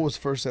the rule was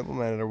first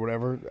implemented or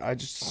whatever, I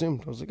just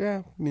assumed. I was like,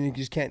 you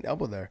just can't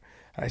elbow there.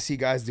 And I see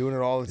guys doing it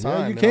all the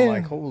time. You can. I'm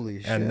like,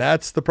 holy shit. And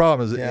that's the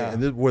problem.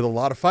 With a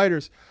lot of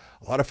fighters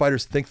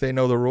think they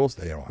know the rules.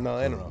 They don't. No,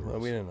 they don't know.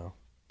 We didn't know.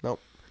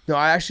 Nope. No,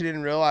 I actually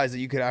didn't realize that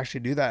you could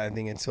actually do that, I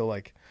think, until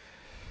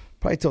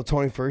probably till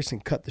Tony Ferguson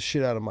cut the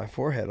shit out of my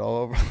forehead all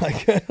over,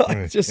 like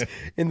just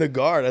in the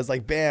guard. I was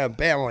like, bam,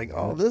 bam. I'm like,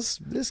 oh, this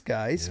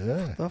guy,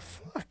 what the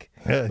fuck?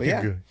 Yeah,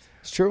 but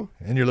It's true.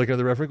 And you're looking at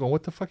the referee going,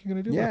 what the fuck are you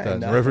going to do about that?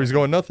 And the nothing. referee's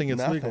going, nothing. It's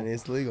Nothing. legal.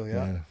 It's legal,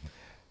 yeah.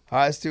 All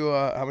right, let's do,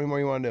 how many more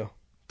you want to do?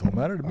 Don't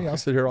matter to me. I'll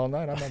sit here all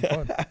night. I'm having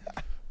fun.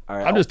 All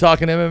right, I'm just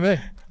talking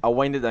MMA. I'll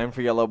wind it down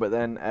for you a little bit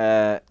then.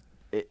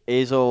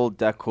 Azel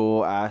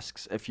Deco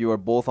asks, if you were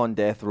both on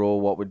death row,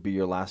 what would be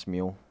your last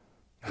meal?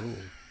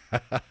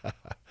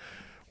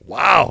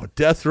 Wow.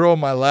 Death row,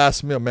 my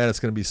last meal. Man, it's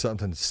going to be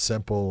something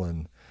simple.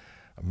 And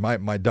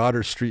my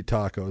daughter's street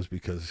tacos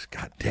because,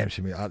 God damn,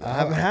 I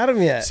haven't had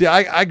them yet. See,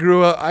 I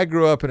grew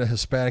up in a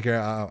Hispanic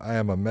area. I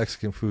am a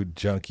Mexican food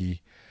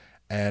junkie,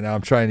 and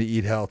I'm trying to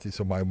eat healthy.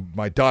 So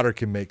my daughter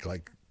can make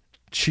like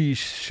cheese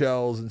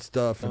shells and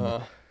stuff,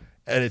 and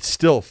it's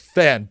still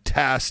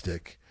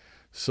fantastic.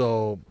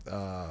 So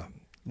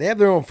they have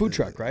their own food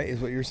truck, right? Is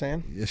what you're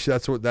saying?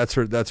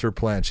 That's her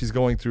plan. She's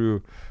going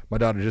through. My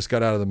daughter just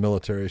got out of the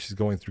military. She's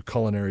going through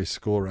culinary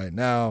school right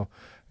now,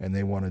 and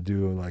they want to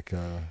do like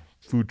a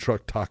food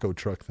truck, taco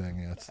truck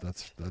thing. That's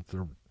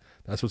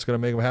what's going to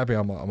make them happy.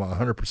 I'm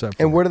 100%.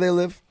 And where do they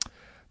live?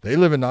 They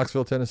live in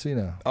Knoxville, Tennessee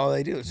now. Oh,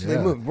 they do. So they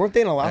moved. Weren't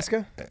they in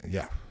Alaska?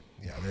 Yeah.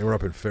 They were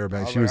up in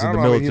Fairbanks. She Like, was in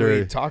the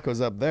military. Tacos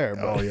up there.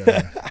 But. Oh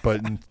yeah,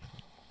 but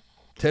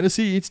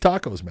Tennessee eats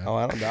tacos, man. Oh,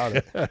 I don't doubt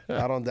it.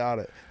 I don't doubt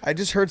it. I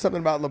just heard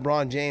something about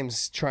LeBron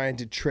James trying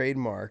to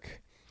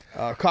trademark,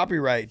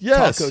 copyright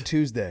Taco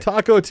Tuesday.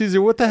 Taco Tuesday.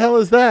 What the hell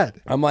is that?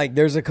 I'm like,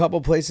 there's a couple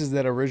places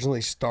that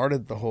originally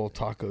started the whole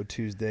Taco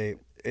Tuesday.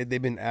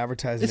 They've been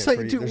advertising It's it like,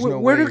 for dude, years. No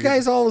where way do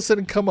guys all of a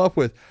sudden come up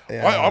with?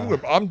 Yeah.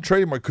 I'm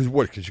trademark because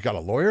what? Because you got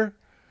a lawyer?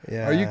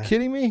 Yeah. Are you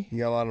kidding me? You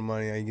got a lot of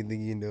money. You can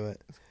think you can do it.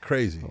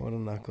 Crazy. What a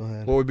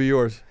knucklehead. What would be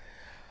yours?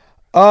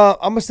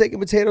 I'm a steak and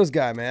potatoes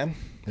guy, man.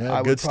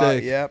 Yeah, good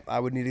steak. Yep, I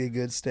would need a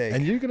good steak.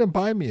 And you're gonna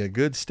buy me a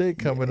good steak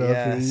coming up.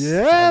 Yes,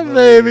 Yeah,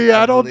 baby.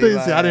 I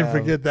didn't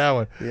forget that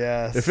one.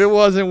 Yes. If it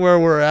wasn't where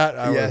we're at,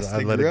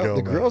 I'd let it go.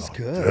 The grill's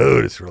good.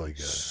 Dude, it's really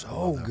good.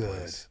 So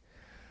good.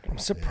 I'm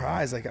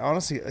surprised. Like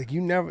honestly, like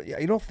you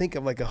don't think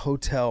of like a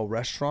hotel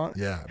restaurant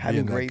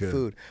having great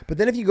food. But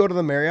then if you go to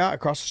the Marriott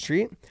across the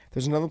street,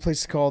 there's another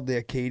place called the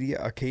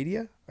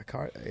Acadia.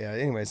 Yeah.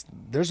 Anyways,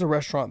 there's a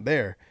restaurant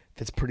there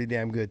that's pretty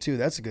damn good too.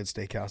 That's a good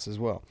steakhouse as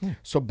well.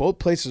 So both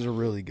places are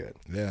really good.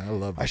 Yeah, I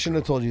love it. I shouldn't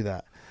have told you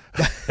that.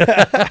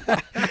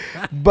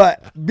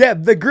 But yeah,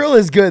 the grill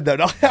is good though.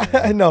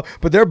 I know,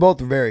 but they're both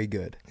very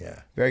good.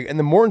 Yeah. Very good. And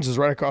the Morton's is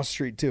right across the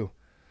street too.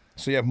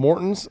 So you have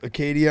Morton's,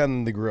 Acadia,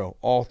 and the grill.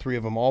 All three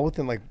of them, all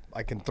within like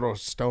I can throw a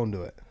stone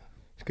to it.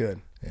 It's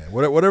good. Yeah.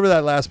 Whatever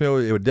that last meal,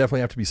 it would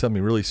definitely have to be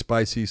something really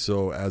spicy.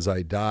 So as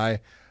I die,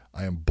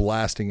 I am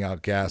blasting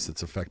out gas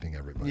that's affecting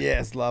everybody. Yeah,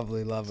 it's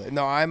lovely.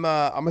 No, I'm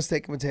a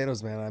steak and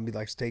potatoes man. I'd be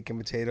like steak and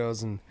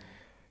potatoes, and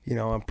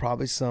and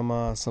probably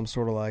some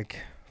sort of like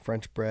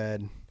French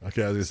bread.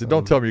 Okay, I was gonna say,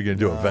 don't tell me you're gonna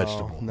do a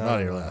vegetable. Not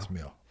on your last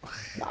meal.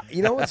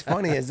 You know what's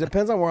funny is it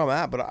depends on where I'm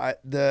at, but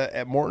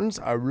at Morton's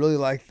I really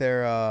like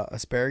their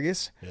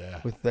asparagus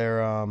with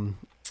their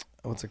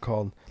what's it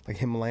called, like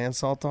Himalayan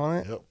salt on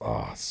it. Yep.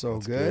 Oh, so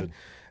good.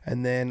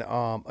 And then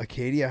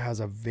Acadia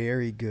has a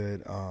very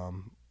good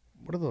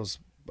what are those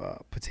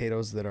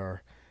potatoes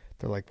they're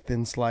like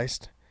thin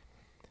sliced?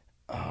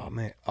 Oh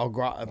man,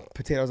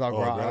 potatoes au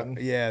gratin.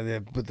 Yeah,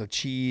 with the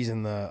cheese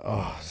and the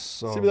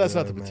so. See, but that's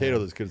good, not the potato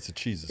that's good. It's the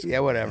cheese. Yeah,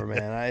 whatever,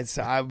 man.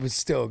 I was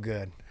still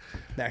good.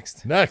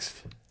 Next.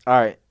 All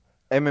right.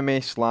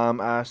 MMA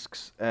Slam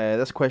asks,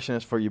 this question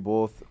is for you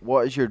both.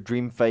 What is your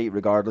dream fight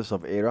regardless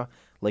of era?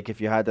 Like if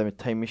you had a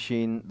time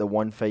machine, the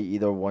one fight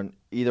either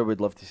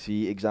would love to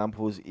see.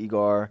 Examples: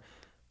 Igor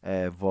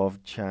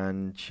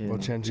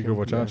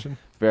Vovchanchin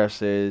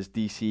versus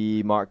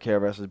DC, Mark Kerr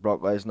versus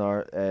Brock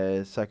Lesnar,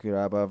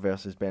 Sakuraba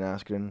versus Ben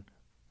Askren.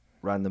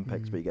 Random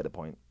picks, but you get the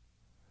point.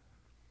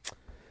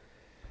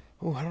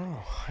 Oh, I don't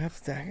know.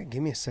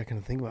 Give me a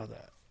second to think about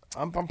that.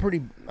 I'm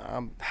pretty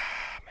man.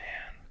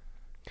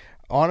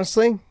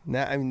 Honestly,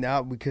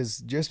 now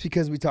because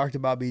we talked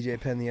about BJ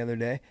Penn the other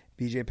day,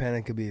 BJ Penn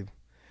and Khabib.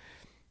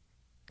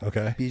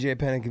 Okay. BJ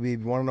Penn and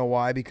Khabib. You want to know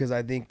why? Because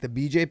I think the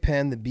BJ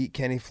Penn that beat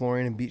Kenny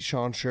Florian and beat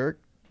Sean Sherk,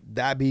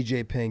 that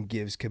BJ Penn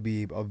gives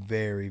Khabib a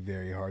very,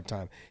 very hard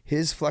time.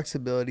 His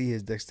flexibility,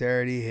 his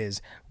dexterity,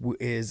 his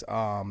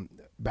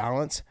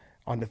balance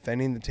on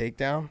defending the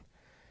takedown,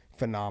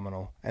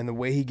 phenomenal. And the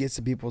way he gets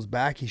to people's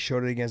back, he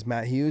showed it against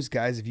Matt Hughes.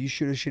 Guys, if you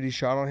shoot a shitty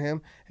shot on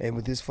him, and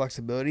with his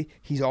flexibility,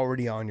 he's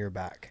already on your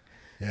back.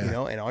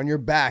 Yeah. And on your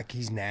back,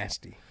 he's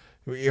nasty.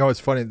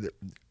 It's funny.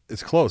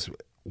 It's close.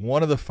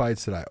 One of the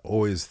fights that I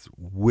always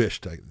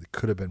wished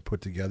could have been put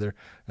together,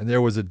 and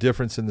there was a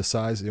difference in the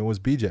size, it was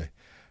BJ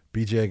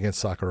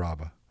against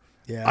Sakuraba.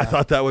 Yeah. I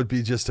thought that would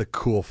be just a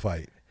cool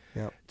fight.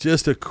 Yep.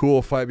 Just a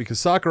cool fight because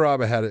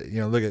Sakuraba had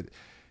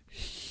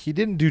he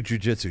didn't do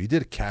jiu-jitsu. He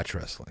did catch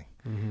wrestling.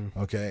 Mm-hmm.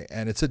 Okay.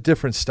 And it's a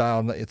different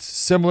style. It's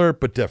similar,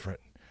 but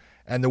different.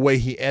 And the way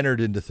he entered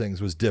into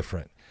things was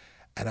different.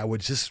 And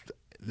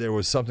there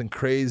was something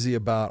crazy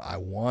about, I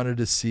wanted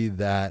to see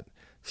that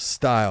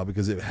style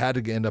because it had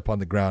to end up on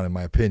the ground, in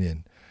my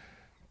opinion,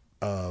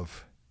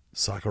 of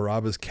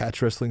Sakuraba's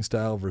catch wrestling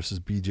style versus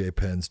BJ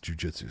Penn's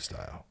jiu-jitsu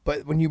style.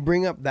 But when you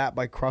bring up that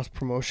by cross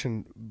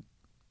promotion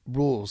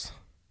rules.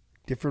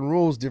 Different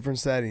rules, different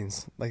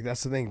settings. Like,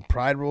 that's the thing.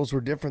 Pride rules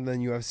were different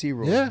than UFC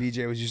rules. Yeah.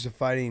 BJ was used to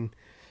fighting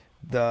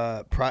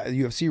the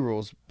UFC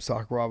rules.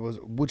 Soccer Rob was.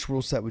 Which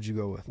rule set would you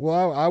go with?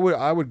 Well,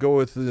 I would go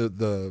with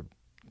the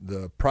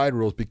Pride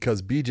rules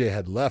because BJ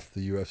had left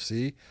the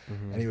UFC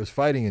and he was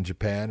fighting in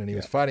Japan and he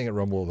was fighting at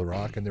Rumble of the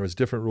Rock and there was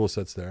different rule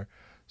sets there.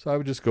 So I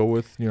would just go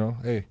with,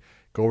 hey,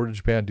 go over to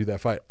Japan, do that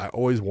fight. I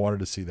always wanted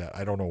to see that.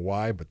 I don't know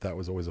why, but that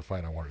was always a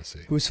fight I wanted to see.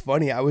 It was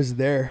funny. I was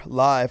there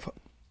live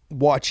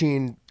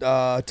watching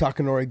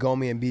Takanori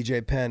Gomi and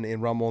BJ Penn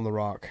in Rumble on the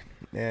Rock.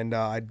 And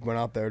I went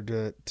out there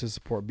to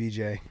support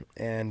BJ.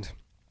 And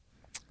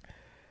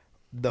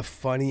the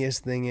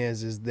funniest thing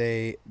is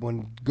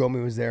when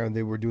Gomi was there and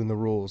they were doing the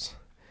rules,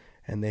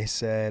 and they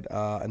said,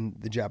 and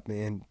the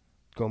Japanese and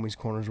Gomi's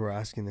corners were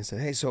asking, they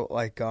said, hey, so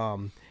like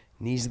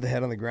knees to the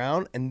head on the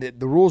ground, and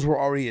the rules were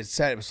already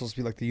set. It was supposed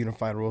to be like the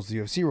unified rules, the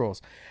UFC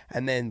rules.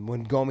 And then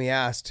when Gomi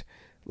asked,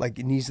 like,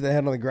 knees to the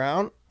head on the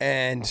ground,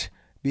 and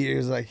BJ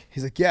was like,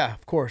 he's like, yeah,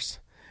 of course.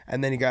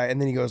 And then he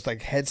goes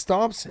like head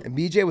stomps, and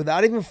BJ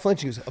without even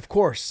flinching goes, of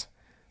course,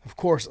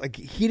 like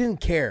he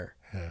didn't care.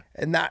 Yeah.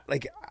 And that,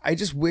 like, I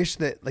just wish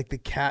that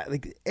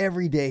like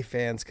everyday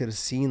fans could have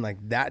seen like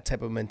that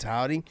type of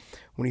mentality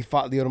when he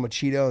fought Lyoto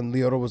Machida, and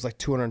Lyoto was like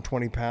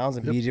 220 pounds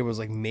and BJ was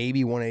like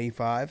maybe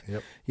 185.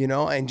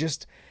 And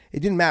just it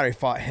didn't matter. He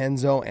fought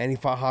Henzo and he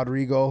fought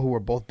Rodrigo, who were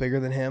both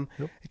bigger than him.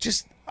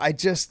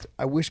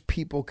 I wish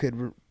people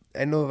could.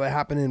 I know that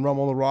happened in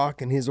Rumble on the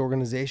Rock and his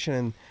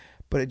organization,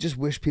 but I just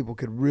wish people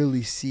could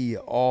really see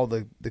all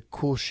the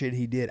cool shit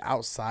he did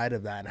outside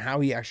of that and how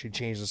he actually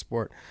changed the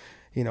sport.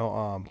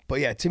 But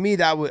yeah, to me,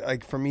 that would,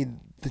 like, for me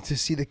to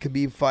see the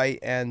Khabib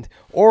fight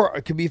or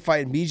a Khabib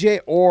fight in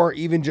BJ, or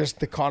even just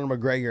the Conor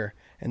McGregor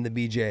and the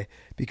BJ,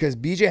 because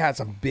BJ had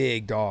some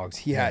big dogs.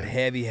 He had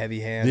heavy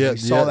hands. We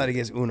saw that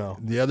against Uno.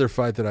 The other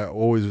fight that I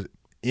always,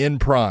 in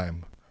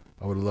prime,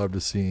 I would have loved to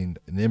have seen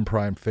an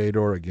in-prime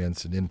Fedor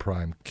against an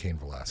in-prime Cain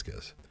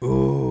Velasquez.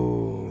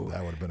 Ooh.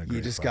 That would have been a great fight.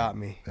 You just got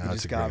me.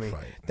 That's a great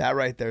fight. That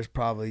right there is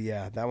probably,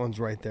 that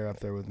one's right there up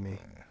there with me.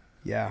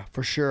 Yeah,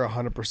 for sure,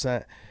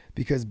 100%.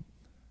 Because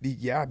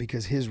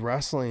his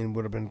wrestling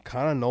would have been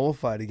kind of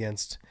nullified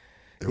against.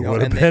 It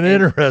would have been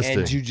interesting.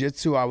 And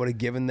jiu-jitsu, I would have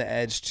given the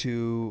edge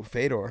to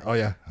Fedor. Oh,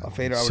 yeah.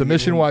 Fedor,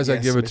 submission-wise, I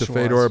give it to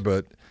Fedor,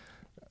 but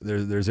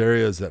there's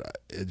areas that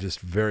it just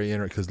very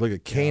interesting. Because look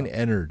at Cain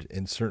entered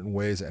in certain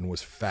ways and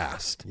was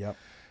fast. Yep.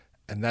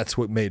 And that's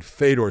what made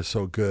Fedor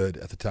so good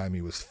at the time.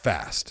 He was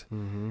fast.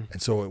 Mm-hmm.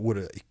 And so it would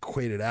have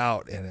equated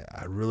out, and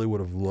I really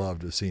would have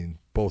loved to have seen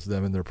both of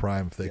them in their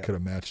prime if they could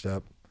have matched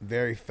up.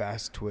 Very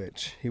fast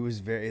twitch. He was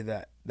very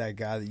that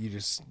guy that you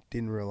just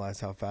didn't realize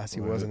how fast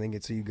he was, I think,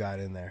 until you got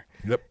in there.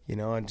 Yep.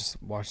 And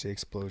just watch the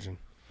explosion.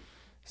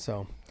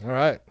 So. All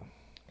right.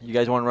 You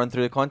guys want to run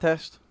through the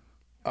contest?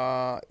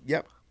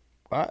 Yep.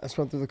 All right, let's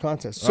run through the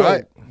contest.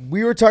 So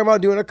we were talking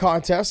about doing a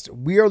contest.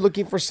 We are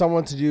looking for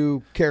someone to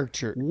do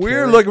caricature.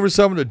 We're looking for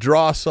someone to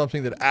draw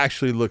something that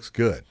actually looks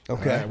good.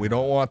 Okay. Right? We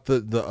don't want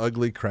the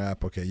ugly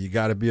crap. Okay, you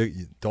got to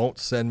be. Don't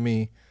send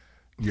me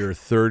your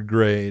third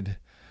grade,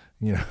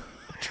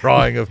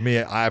 drawing of me.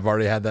 I've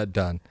already had that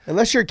done.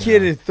 Unless your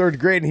kid is third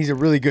grade and he's a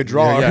really good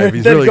drawer. Yeah, if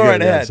he's then really go good,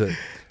 right ahead. that's it.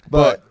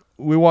 But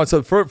we want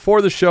something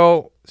for the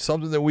show,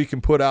 something that we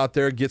can put out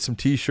there, get some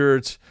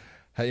T-shirts.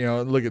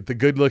 Look at the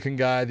good-looking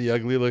guy, the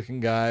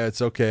ugly-looking guy.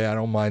 It's okay. I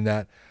don't mind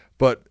that.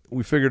 But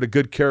we figured a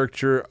good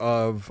caricature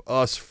of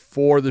us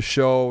for the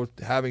show,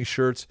 having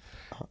shirts,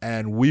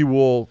 and we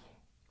will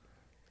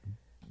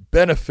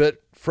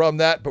benefit from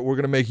that, but we're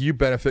going to make you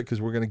benefit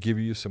because we're going to give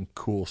you some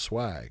cool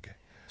swag.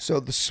 So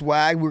the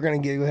swag, we're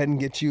going to go ahead and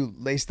get you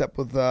laced up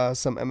with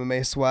some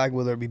MMA swag,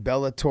 whether it be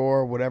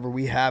Bellator, whatever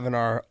we have in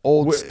our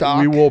old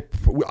stock.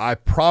 I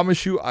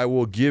promise you, I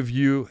will give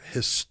you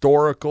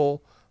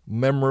historical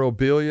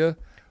memorabilia.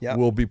 Yep.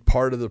 Will be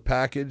part of the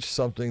package,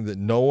 something that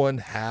no one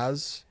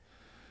has.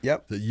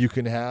 Yep. That you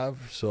can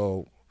have.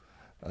 So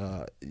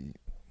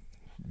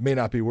may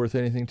not be worth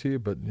anything to you,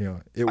 but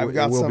it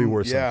will be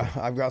worth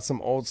something. I've got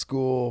some old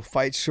school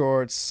fight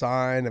shorts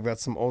signed. I've got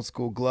some old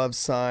school gloves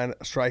signed,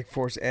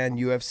 Strikeforce and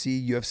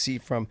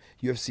UFC from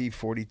UFC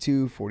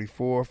 42,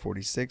 44,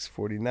 46,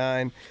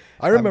 49.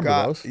 I remember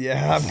those.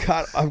 Yeah,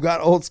 I've got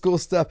old school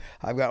stuff.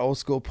 I've got old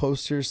school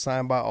posters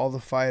signed by all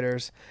the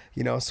fighters,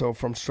 so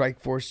from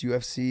Strikeforce,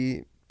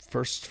 UFC,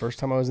 First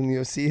time I was in the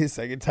UFC,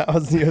 second time I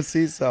was in the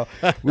UFC. So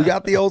we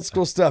got the old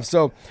school stuff.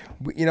 So,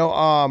 we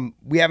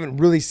haven't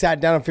really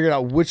sat down and figured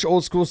out which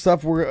old school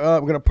stuff we're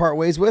going to part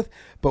ways with,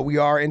 but we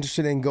are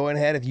interested in going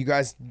ahead. If you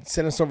guys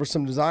send us over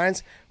some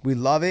designs, we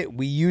love it.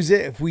 We use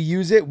it. If we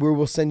use it, we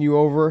will send you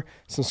over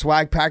some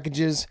swag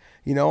packages,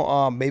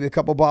 maybe a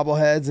couple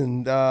bobbleheads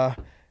and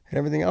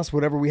everything else,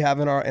 whatever we have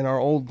in our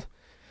old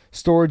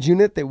storage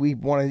unit that we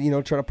want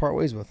to, try to part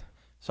ways with.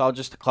 So I'll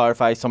just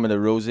clarify some of the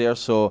rules there.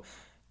 So,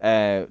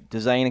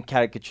 design a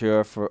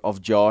caricature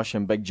of Josh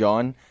and Big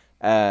John.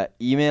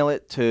 Email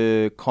it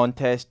to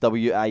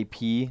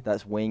contestwip,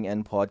 that's Weighing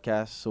In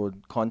Podcast, so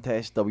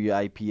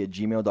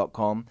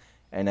contestwip@gmail.com.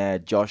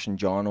 And Josh and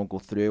John will go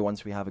through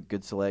once we have a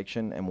good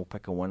selection, and we'll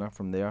pick a winner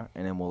from there,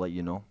 and then we'll let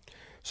you know.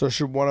 So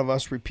should one of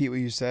us repeat what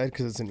you said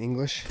because it's in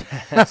English?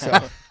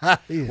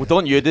 Well,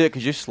 don't you do it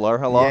because you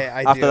slur a lot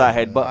after that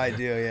headbutt. I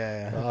do,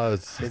 yeah. Oh,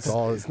 it's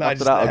not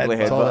just that ugly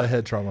headbutt. It's all that headbutt.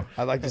 head trauma.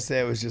 I'd like to say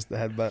it was just the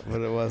headbutt,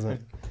 but it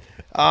wasn't.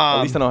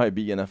 At least I know how to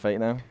beat you in a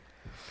fight now.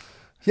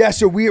 Yeah,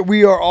 so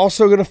we are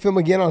also going to film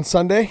again on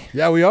Sunday.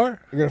 Yeah, we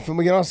are. We're going to film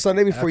again on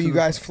Sunday before After you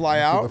guys fly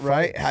after out, the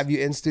right? fights. Have you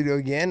in studio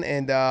again,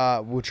 and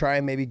we'll try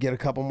and maybe get a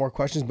couple more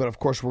questions. But, of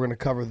course, we're going to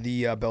cover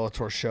the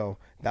Bellator show.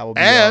 That will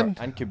be And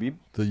Khabib.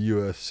 the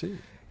UFC.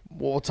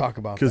 we'll talk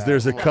about that. Because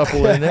there's a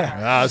couple in there.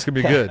 It's going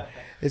to be good.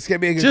 It's going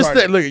to be a good Just card.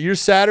 that, look, your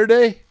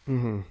Saturday,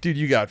 dude,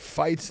 you got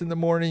fights in the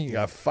morning. You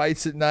got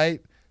fights at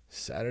night.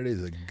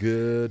 Saturday's a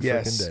good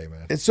freaking day,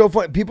 man. It's so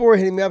fun. People were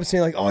hitting me up and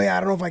saying like, "Oh yeah, I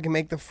don't know if I can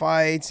make the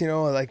fights."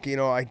 Like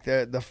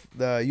the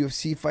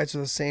UFC fights are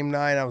the same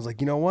night. I was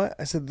like, you know what?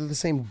 I said they're the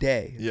same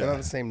day. Yeah. They're not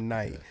the same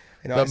night.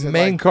 The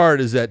main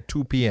card is at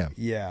 2 p.m.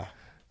 Yeah.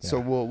 So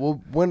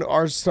we'll when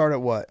ours start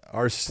at what?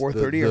 Our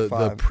 4:30 or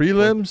 5? The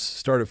prelims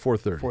start at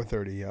 4:30.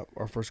 4:30. Yep.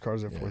 Our first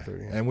card's at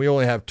 4:30. And we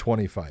only have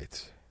 20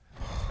 fights.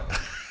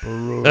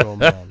 Brutal,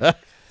 man.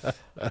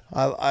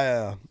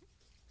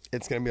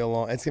 It's gonna be a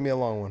long one. It's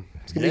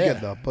gonna be good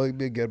though. It'll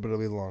be good, but it'll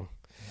be long.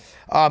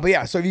 But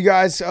yeah, so if you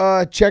guys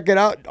check it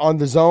out on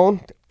the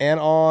Zone and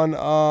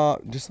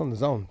on just on the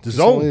Zone. The Just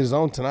Zone. only the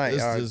Zone tonight.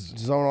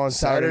 Zone on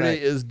Saturday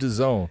night. is the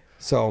Zone.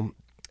 So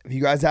if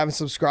you guys haven't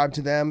subscribed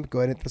to them, go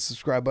ahead and hit the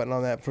subscribe button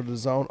on that for the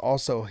Zone.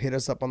 Also hit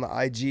us up on the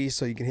IG,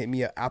 so you can hit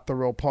me at The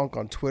Real Punk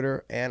on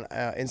Twitter and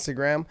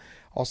Instagram.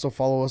 Also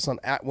follow us on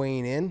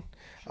 @WeighingIn,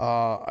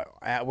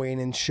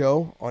 @WeighingIn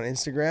Show on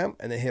Instagram,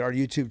 and then hit our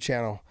YouTube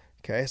channel.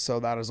 Okay, so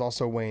that is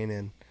also Weighing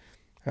In.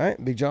 All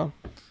right, Big John.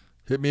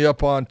 Hit me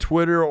up on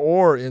Twitter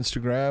or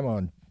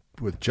Instagram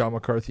with John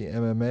McCarthy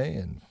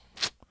MMA and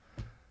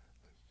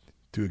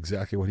do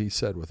exactly what he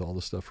said with all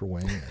the stuff for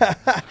weighing in.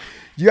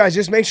 You guys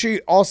just make sure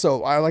you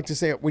also, I like to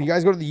say, when you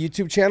guys go to the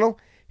YouTube channel,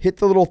 hit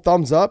the little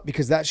thumbs up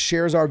because that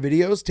shares our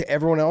videos to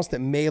everyone else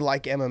that may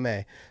like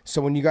MMA.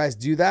 So when you guys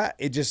do that,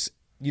 it just,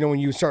 when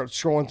you start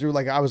scrolling through,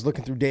 like I was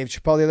looking through Dave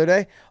Chappelle the other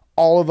day,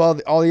 all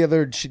the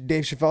other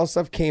Dave Chappelle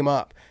stuff came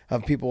up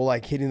of people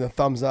like hitting the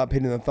thumbs up.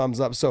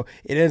 So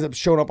it ends up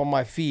showing up on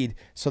my feed.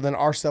 So then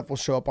our stuff will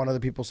show up on other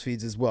people's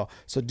feeds as well.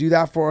 So do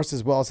that for us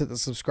as well as hit the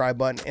subscribe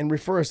button and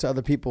refer us to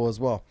other people as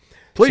well.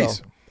 Please.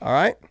 So, all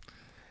right.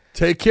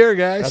 Take care,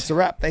 guys. That's a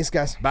wrap. Thanks,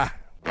 guys. Bye.